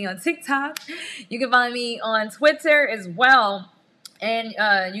follow me on TikTok. You can follow me on Twitter as well. And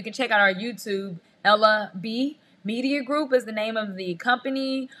you can check out our YouTube. Ella B Media Group is the name of the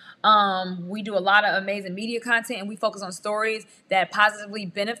company. We do a lot of amazing media content, and we focus on stories that positively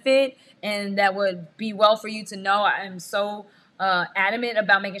benefit and that would be well for you to know. I am so adamant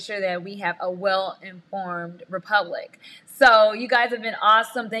about making sure that we have a well-informed republic. So you guys have been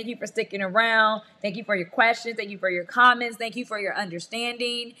awesome. Thank you for sticking around. Thank you for your questions. Thank you for your comments. Thank you for your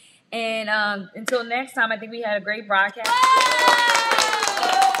understanding. And until next time, I think we had a great broadcast.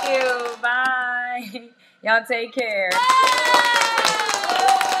 Thank you. Bye. Y'all take care.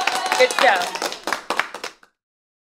 Good show.